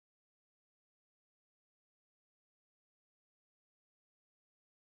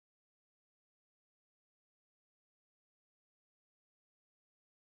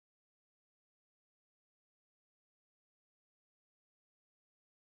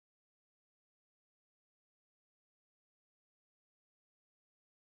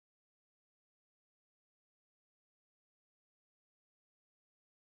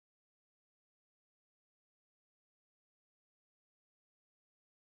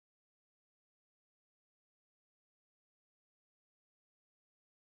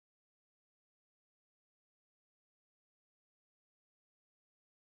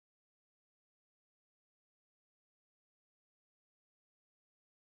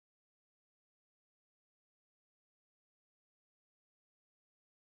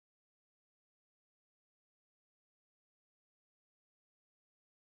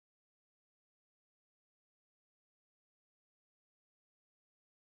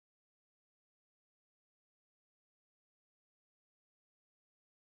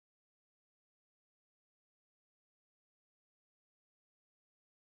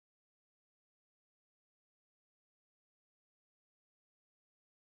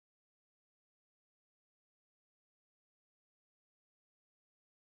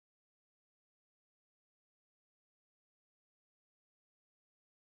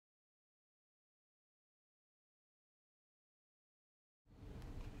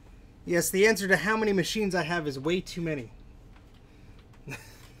 Yes, the answer to how many machines I have is way too many.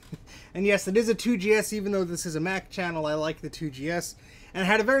 And yes, it is a 2GS, even though this is a Mac channel, I like the 2GS. And I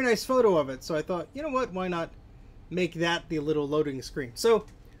had a very nice photo of it, so I thought, you know what, why not make that the little loading screen? So,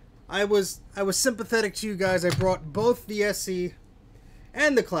 I was sympathetic to you guys. I brought both the SE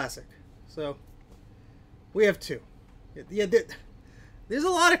and the Classic. So, we have two. Yeah, there's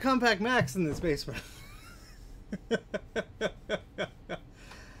a lot of compact Macs in this basement.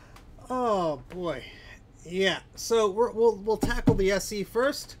 Oh boy, yeah. So we'll tackle the SE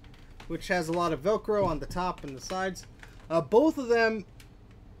first, which has a lot of Velcro on the top and the sides. Both of them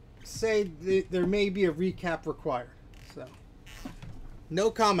say there may be a recap required. So, no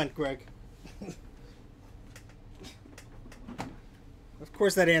comment, Greg. Of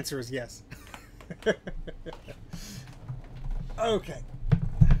course, that answer is yes. Okay.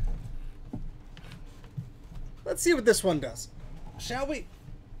 Let's see what this one does, shall we?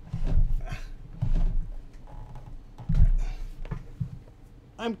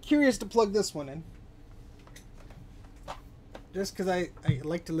 I'm curious to plug this one in. Just because I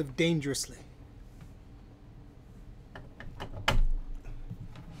like to live dangerously.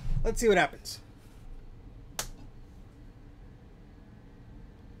 Let's see what happens.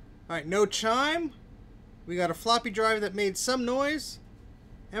 Alright, no chime. We got a floppy drive that made some noise.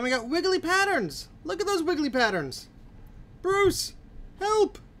 And we got wiggly patterns. Look at those wiggly patterns. Bruce,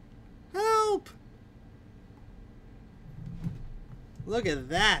 help! Help! Look at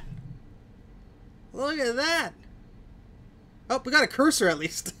that. Look at that. Oh, we got a cursor at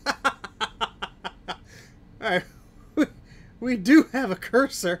least. Alright. We do have a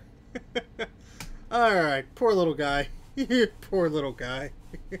cursor. Alright, poor little guy. Poor little guy.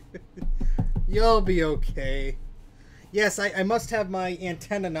 You'll be okay. Yes, I must have my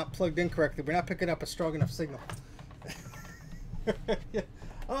antenna not plugged in correctly. We're not picking up a strong enough signal.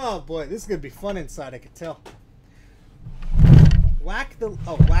 Oh boy, this is gonna be fun inside, I can tell. Whack the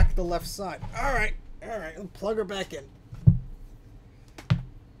left side. Alright, alright, I'll plug her back in.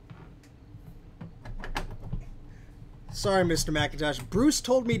 Sorry, Mr. Macintosh. Bruce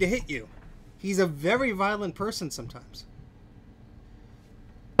told me to hit you. He's a very violent person sometimes.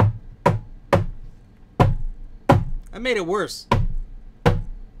 I made it worse. I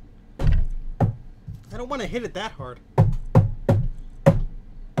don't want to hit it that hard.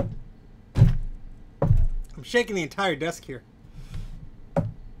 I'm shaking the entire desk here.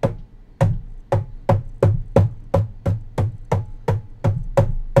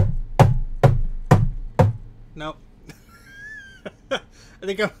 Nope. I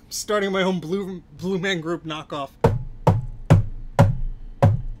think I'm starting my own Blue Man Group knockoff.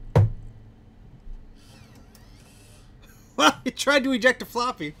 Well, it tried to eject a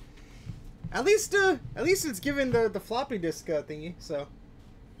floppy. At least it's given the floppy disk thingy. So,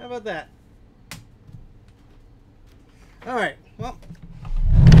 how about that? All right. Well,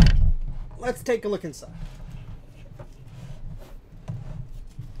 let's take a look inside.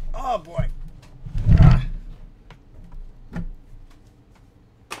 Oh boy.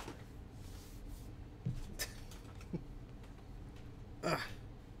 Ah.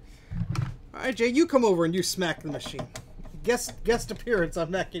 All right, Jay, you come over and you smack the machine. Guest appearance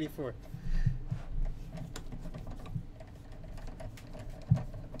on Mac84.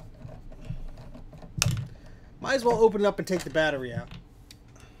 Might as well open it up and take the battery out.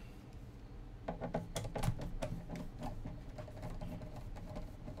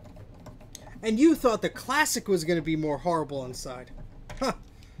 And you thought the classic was going to be more horrible inside. Huh.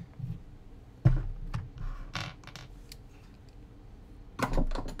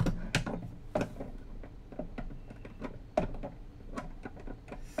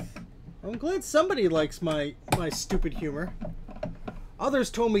 I'm glad somebody likes my stupid humor. Others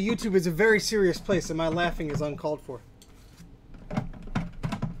told me YouTube is a very serious place and my laughing is uncalled for.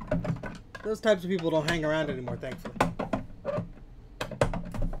 Those types of people don't hang around anymore, thankfully.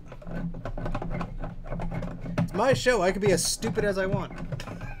 It's my show. I can be as stupid as I want.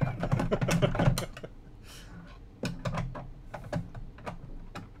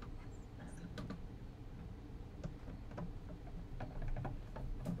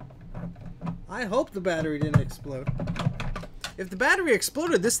 I hope the battery didn't explode. If the battery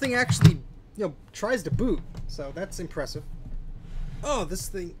exploded, this thing actually, tries to boot. So that's impressive. Oh, this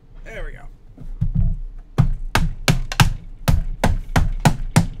thing. There we go.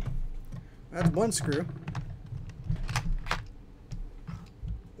 That's one screw.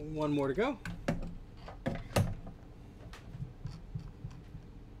 One more to go.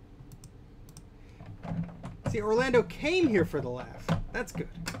 See, Orlando came here for the laugh. That's good.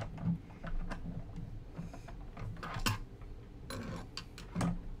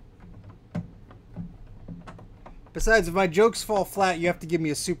 Besides, if my jokes fall flat, you have to give me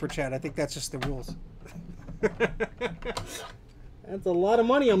a super chat. I think that's just the rules. That's a lot of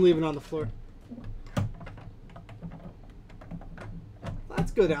money I'm leaving on the floor.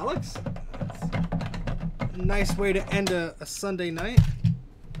 That's good, Alex. That's a nice way to end a Sunday night.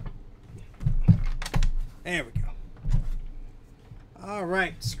 There we go. All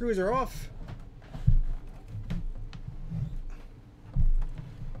right, screws are off.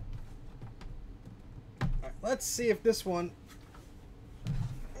 Let's see if this one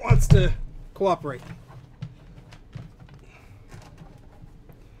wants to cooperate.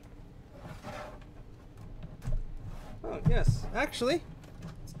 Oh, yes. Actually,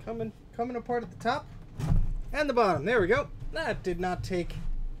 it's coming apart at the top and the bottom. There we go. That did not take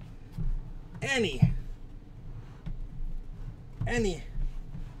any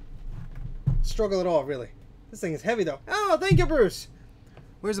struggle at all, really. This thing is heavy, though. Oh, thank you, Bruce.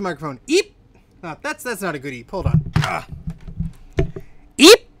 Where's the microphone? Eep! Oh, that's not a good eep. Hold on.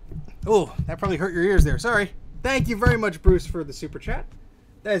 Eep! Oh, that probably hurt your ears there. Sorry. Thank you very much, Bruce, for the super chat.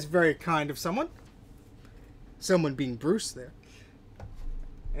 That is very kind of someone. Someone being Bruce there.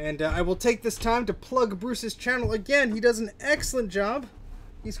 And I will take this time to plug Bruce's channel again. He does an excellent job.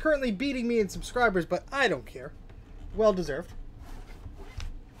 He's currently beating me in subscribers, but I don't care. Well deserved.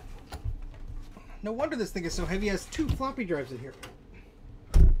 no wonder this thing is so heavy. It has 2 floppy drives in here.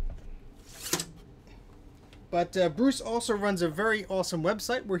 But Bruce also runs a very awesome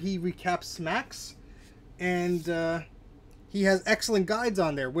website where he recaps Macs, and he has excellent guides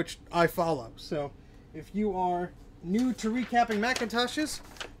on there, which I follow. So if you are new to recapping Macintoshes,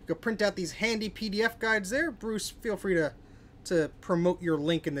 you can print out these handy PDF guides there. Bruce, feel free to promote your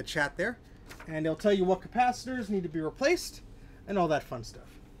link in the chat there, and it'll tell you what capacitors need to be replaced and all that fun stuff.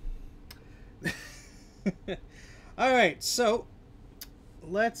 All right, so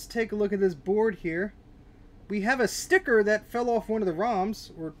let's take a look at this board here. We have a sticker that fell off one of the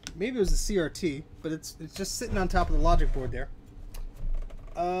ROMs, or maybe it was the CRT, but it's just sitting on top of the logic board there.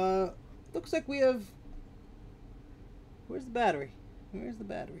 Looks like we have... Where's the battery? Where's the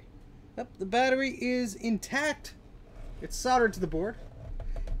battery? Yep, the battery is intact. It's soldered to the board.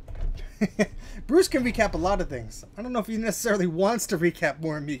 Bruce can recap a lot of things. I don't know if he necessarily wants to recap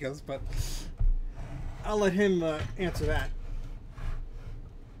more Amigos, but I'll let him answer that.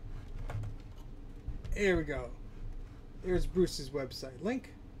 There we go. There's Bruce's website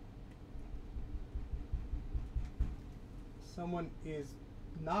link. Someone is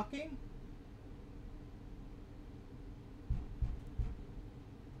knocking.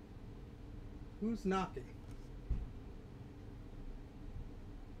 Who's knocking?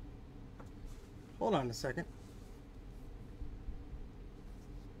 Hold on a second.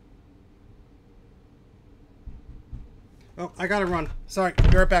 Oh, I gotta run. Sorry,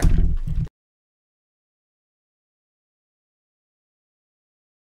 be right back.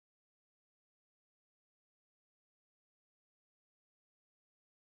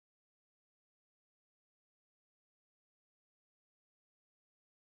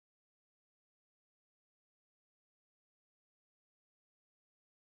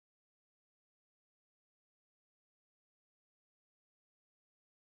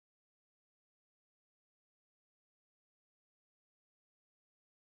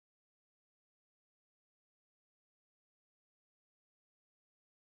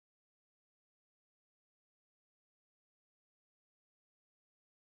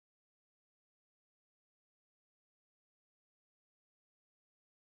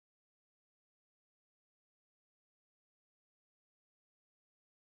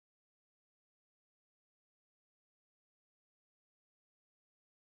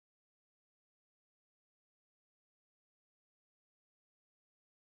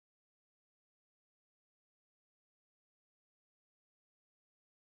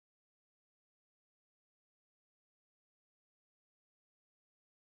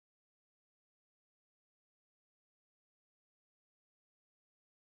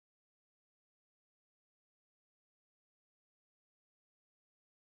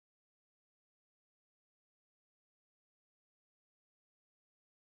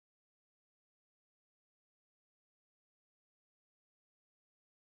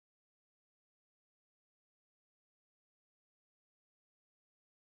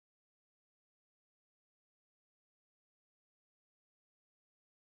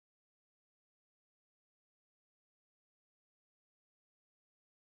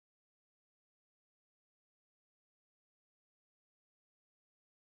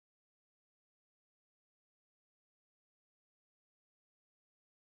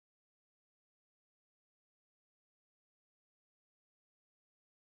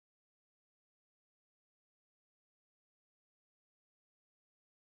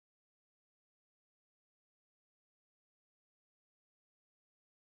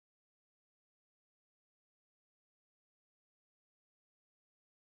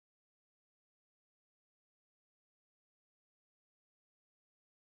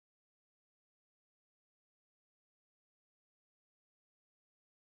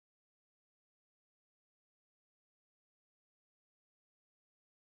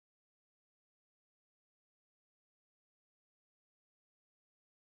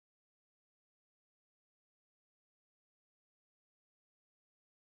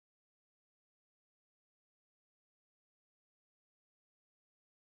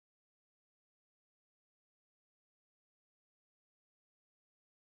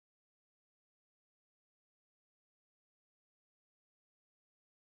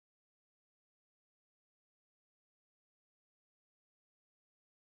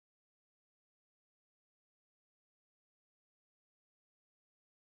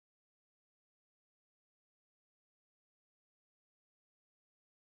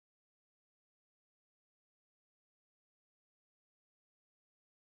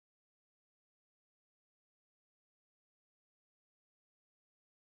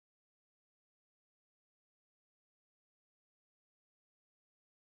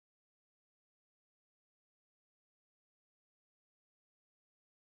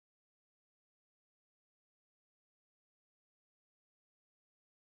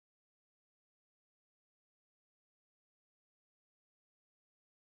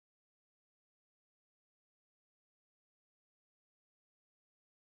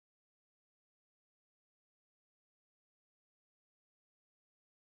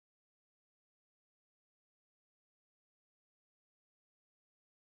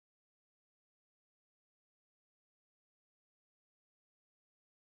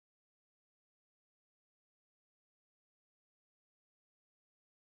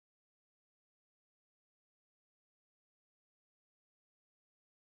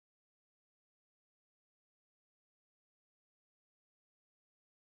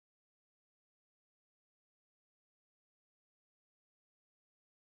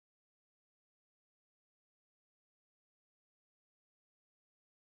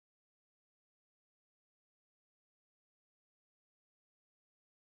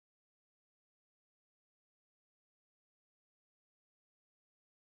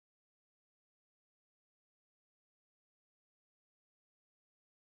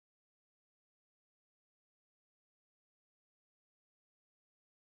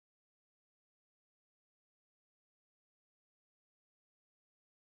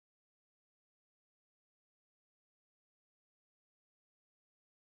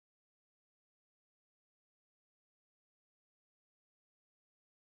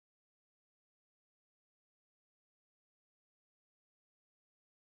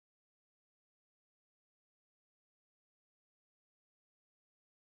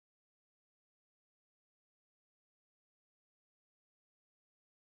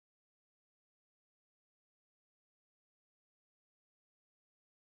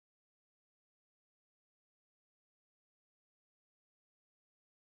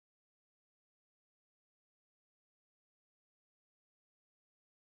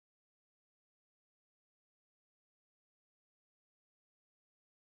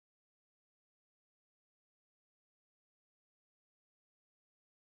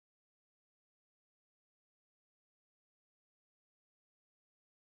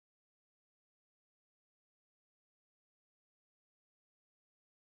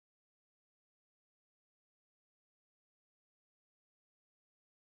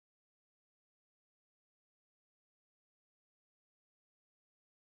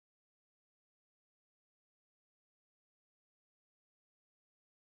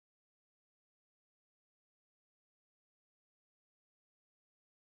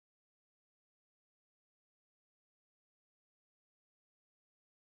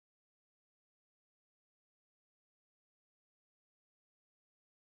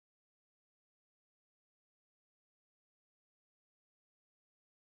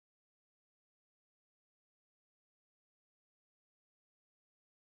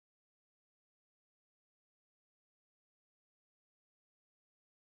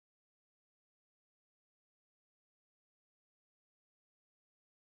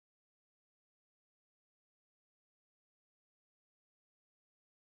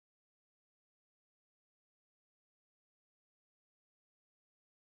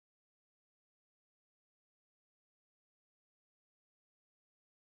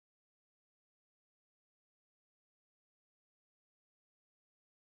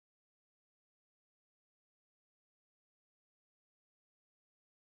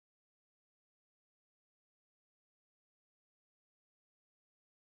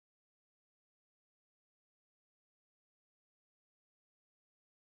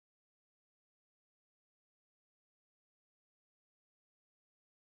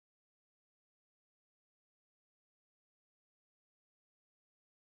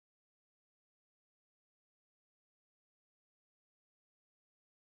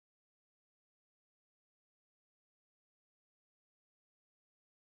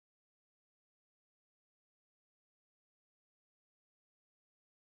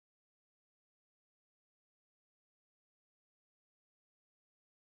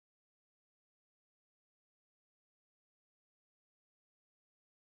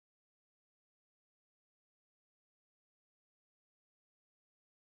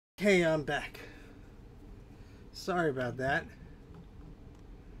 Hey, I'm back. Sorry about that.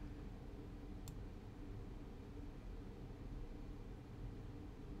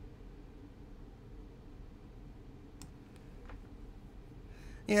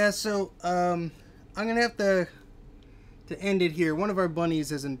 Yeah, so I'm gonna have to end it here. One of our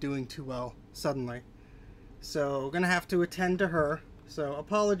bunnies isn't doing too well suddenly, so we're gonna have to attend to her. So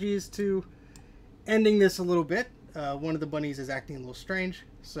apologies to ending this a little bit. One of the bunnies is acting a little strange,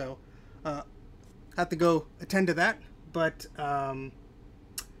 so have to go attend to that. But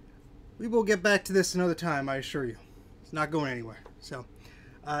we will get back to this another time, I assure you. It's not going anywhere. So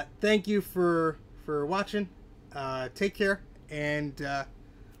thank you for watching. Take care, and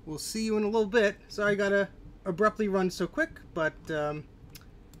we'll see you in a little bit. Sorry I gotta abruptly run so quick, but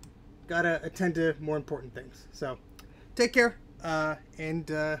gotta attend to more important things. So take care, and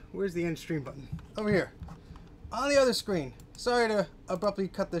where's the end stream button? Over here on the other screen. Sorry to abruptly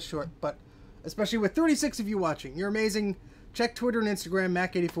cut this short, but especially with 36 of you watching, you're amazing. Check Twitter and Instagram,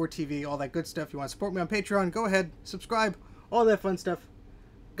 Mac84 TV, all that good stuff. You want to support me on Patreon, go ahead, subscribe, all that fun stuff.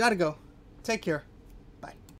 Gotta go. Take care.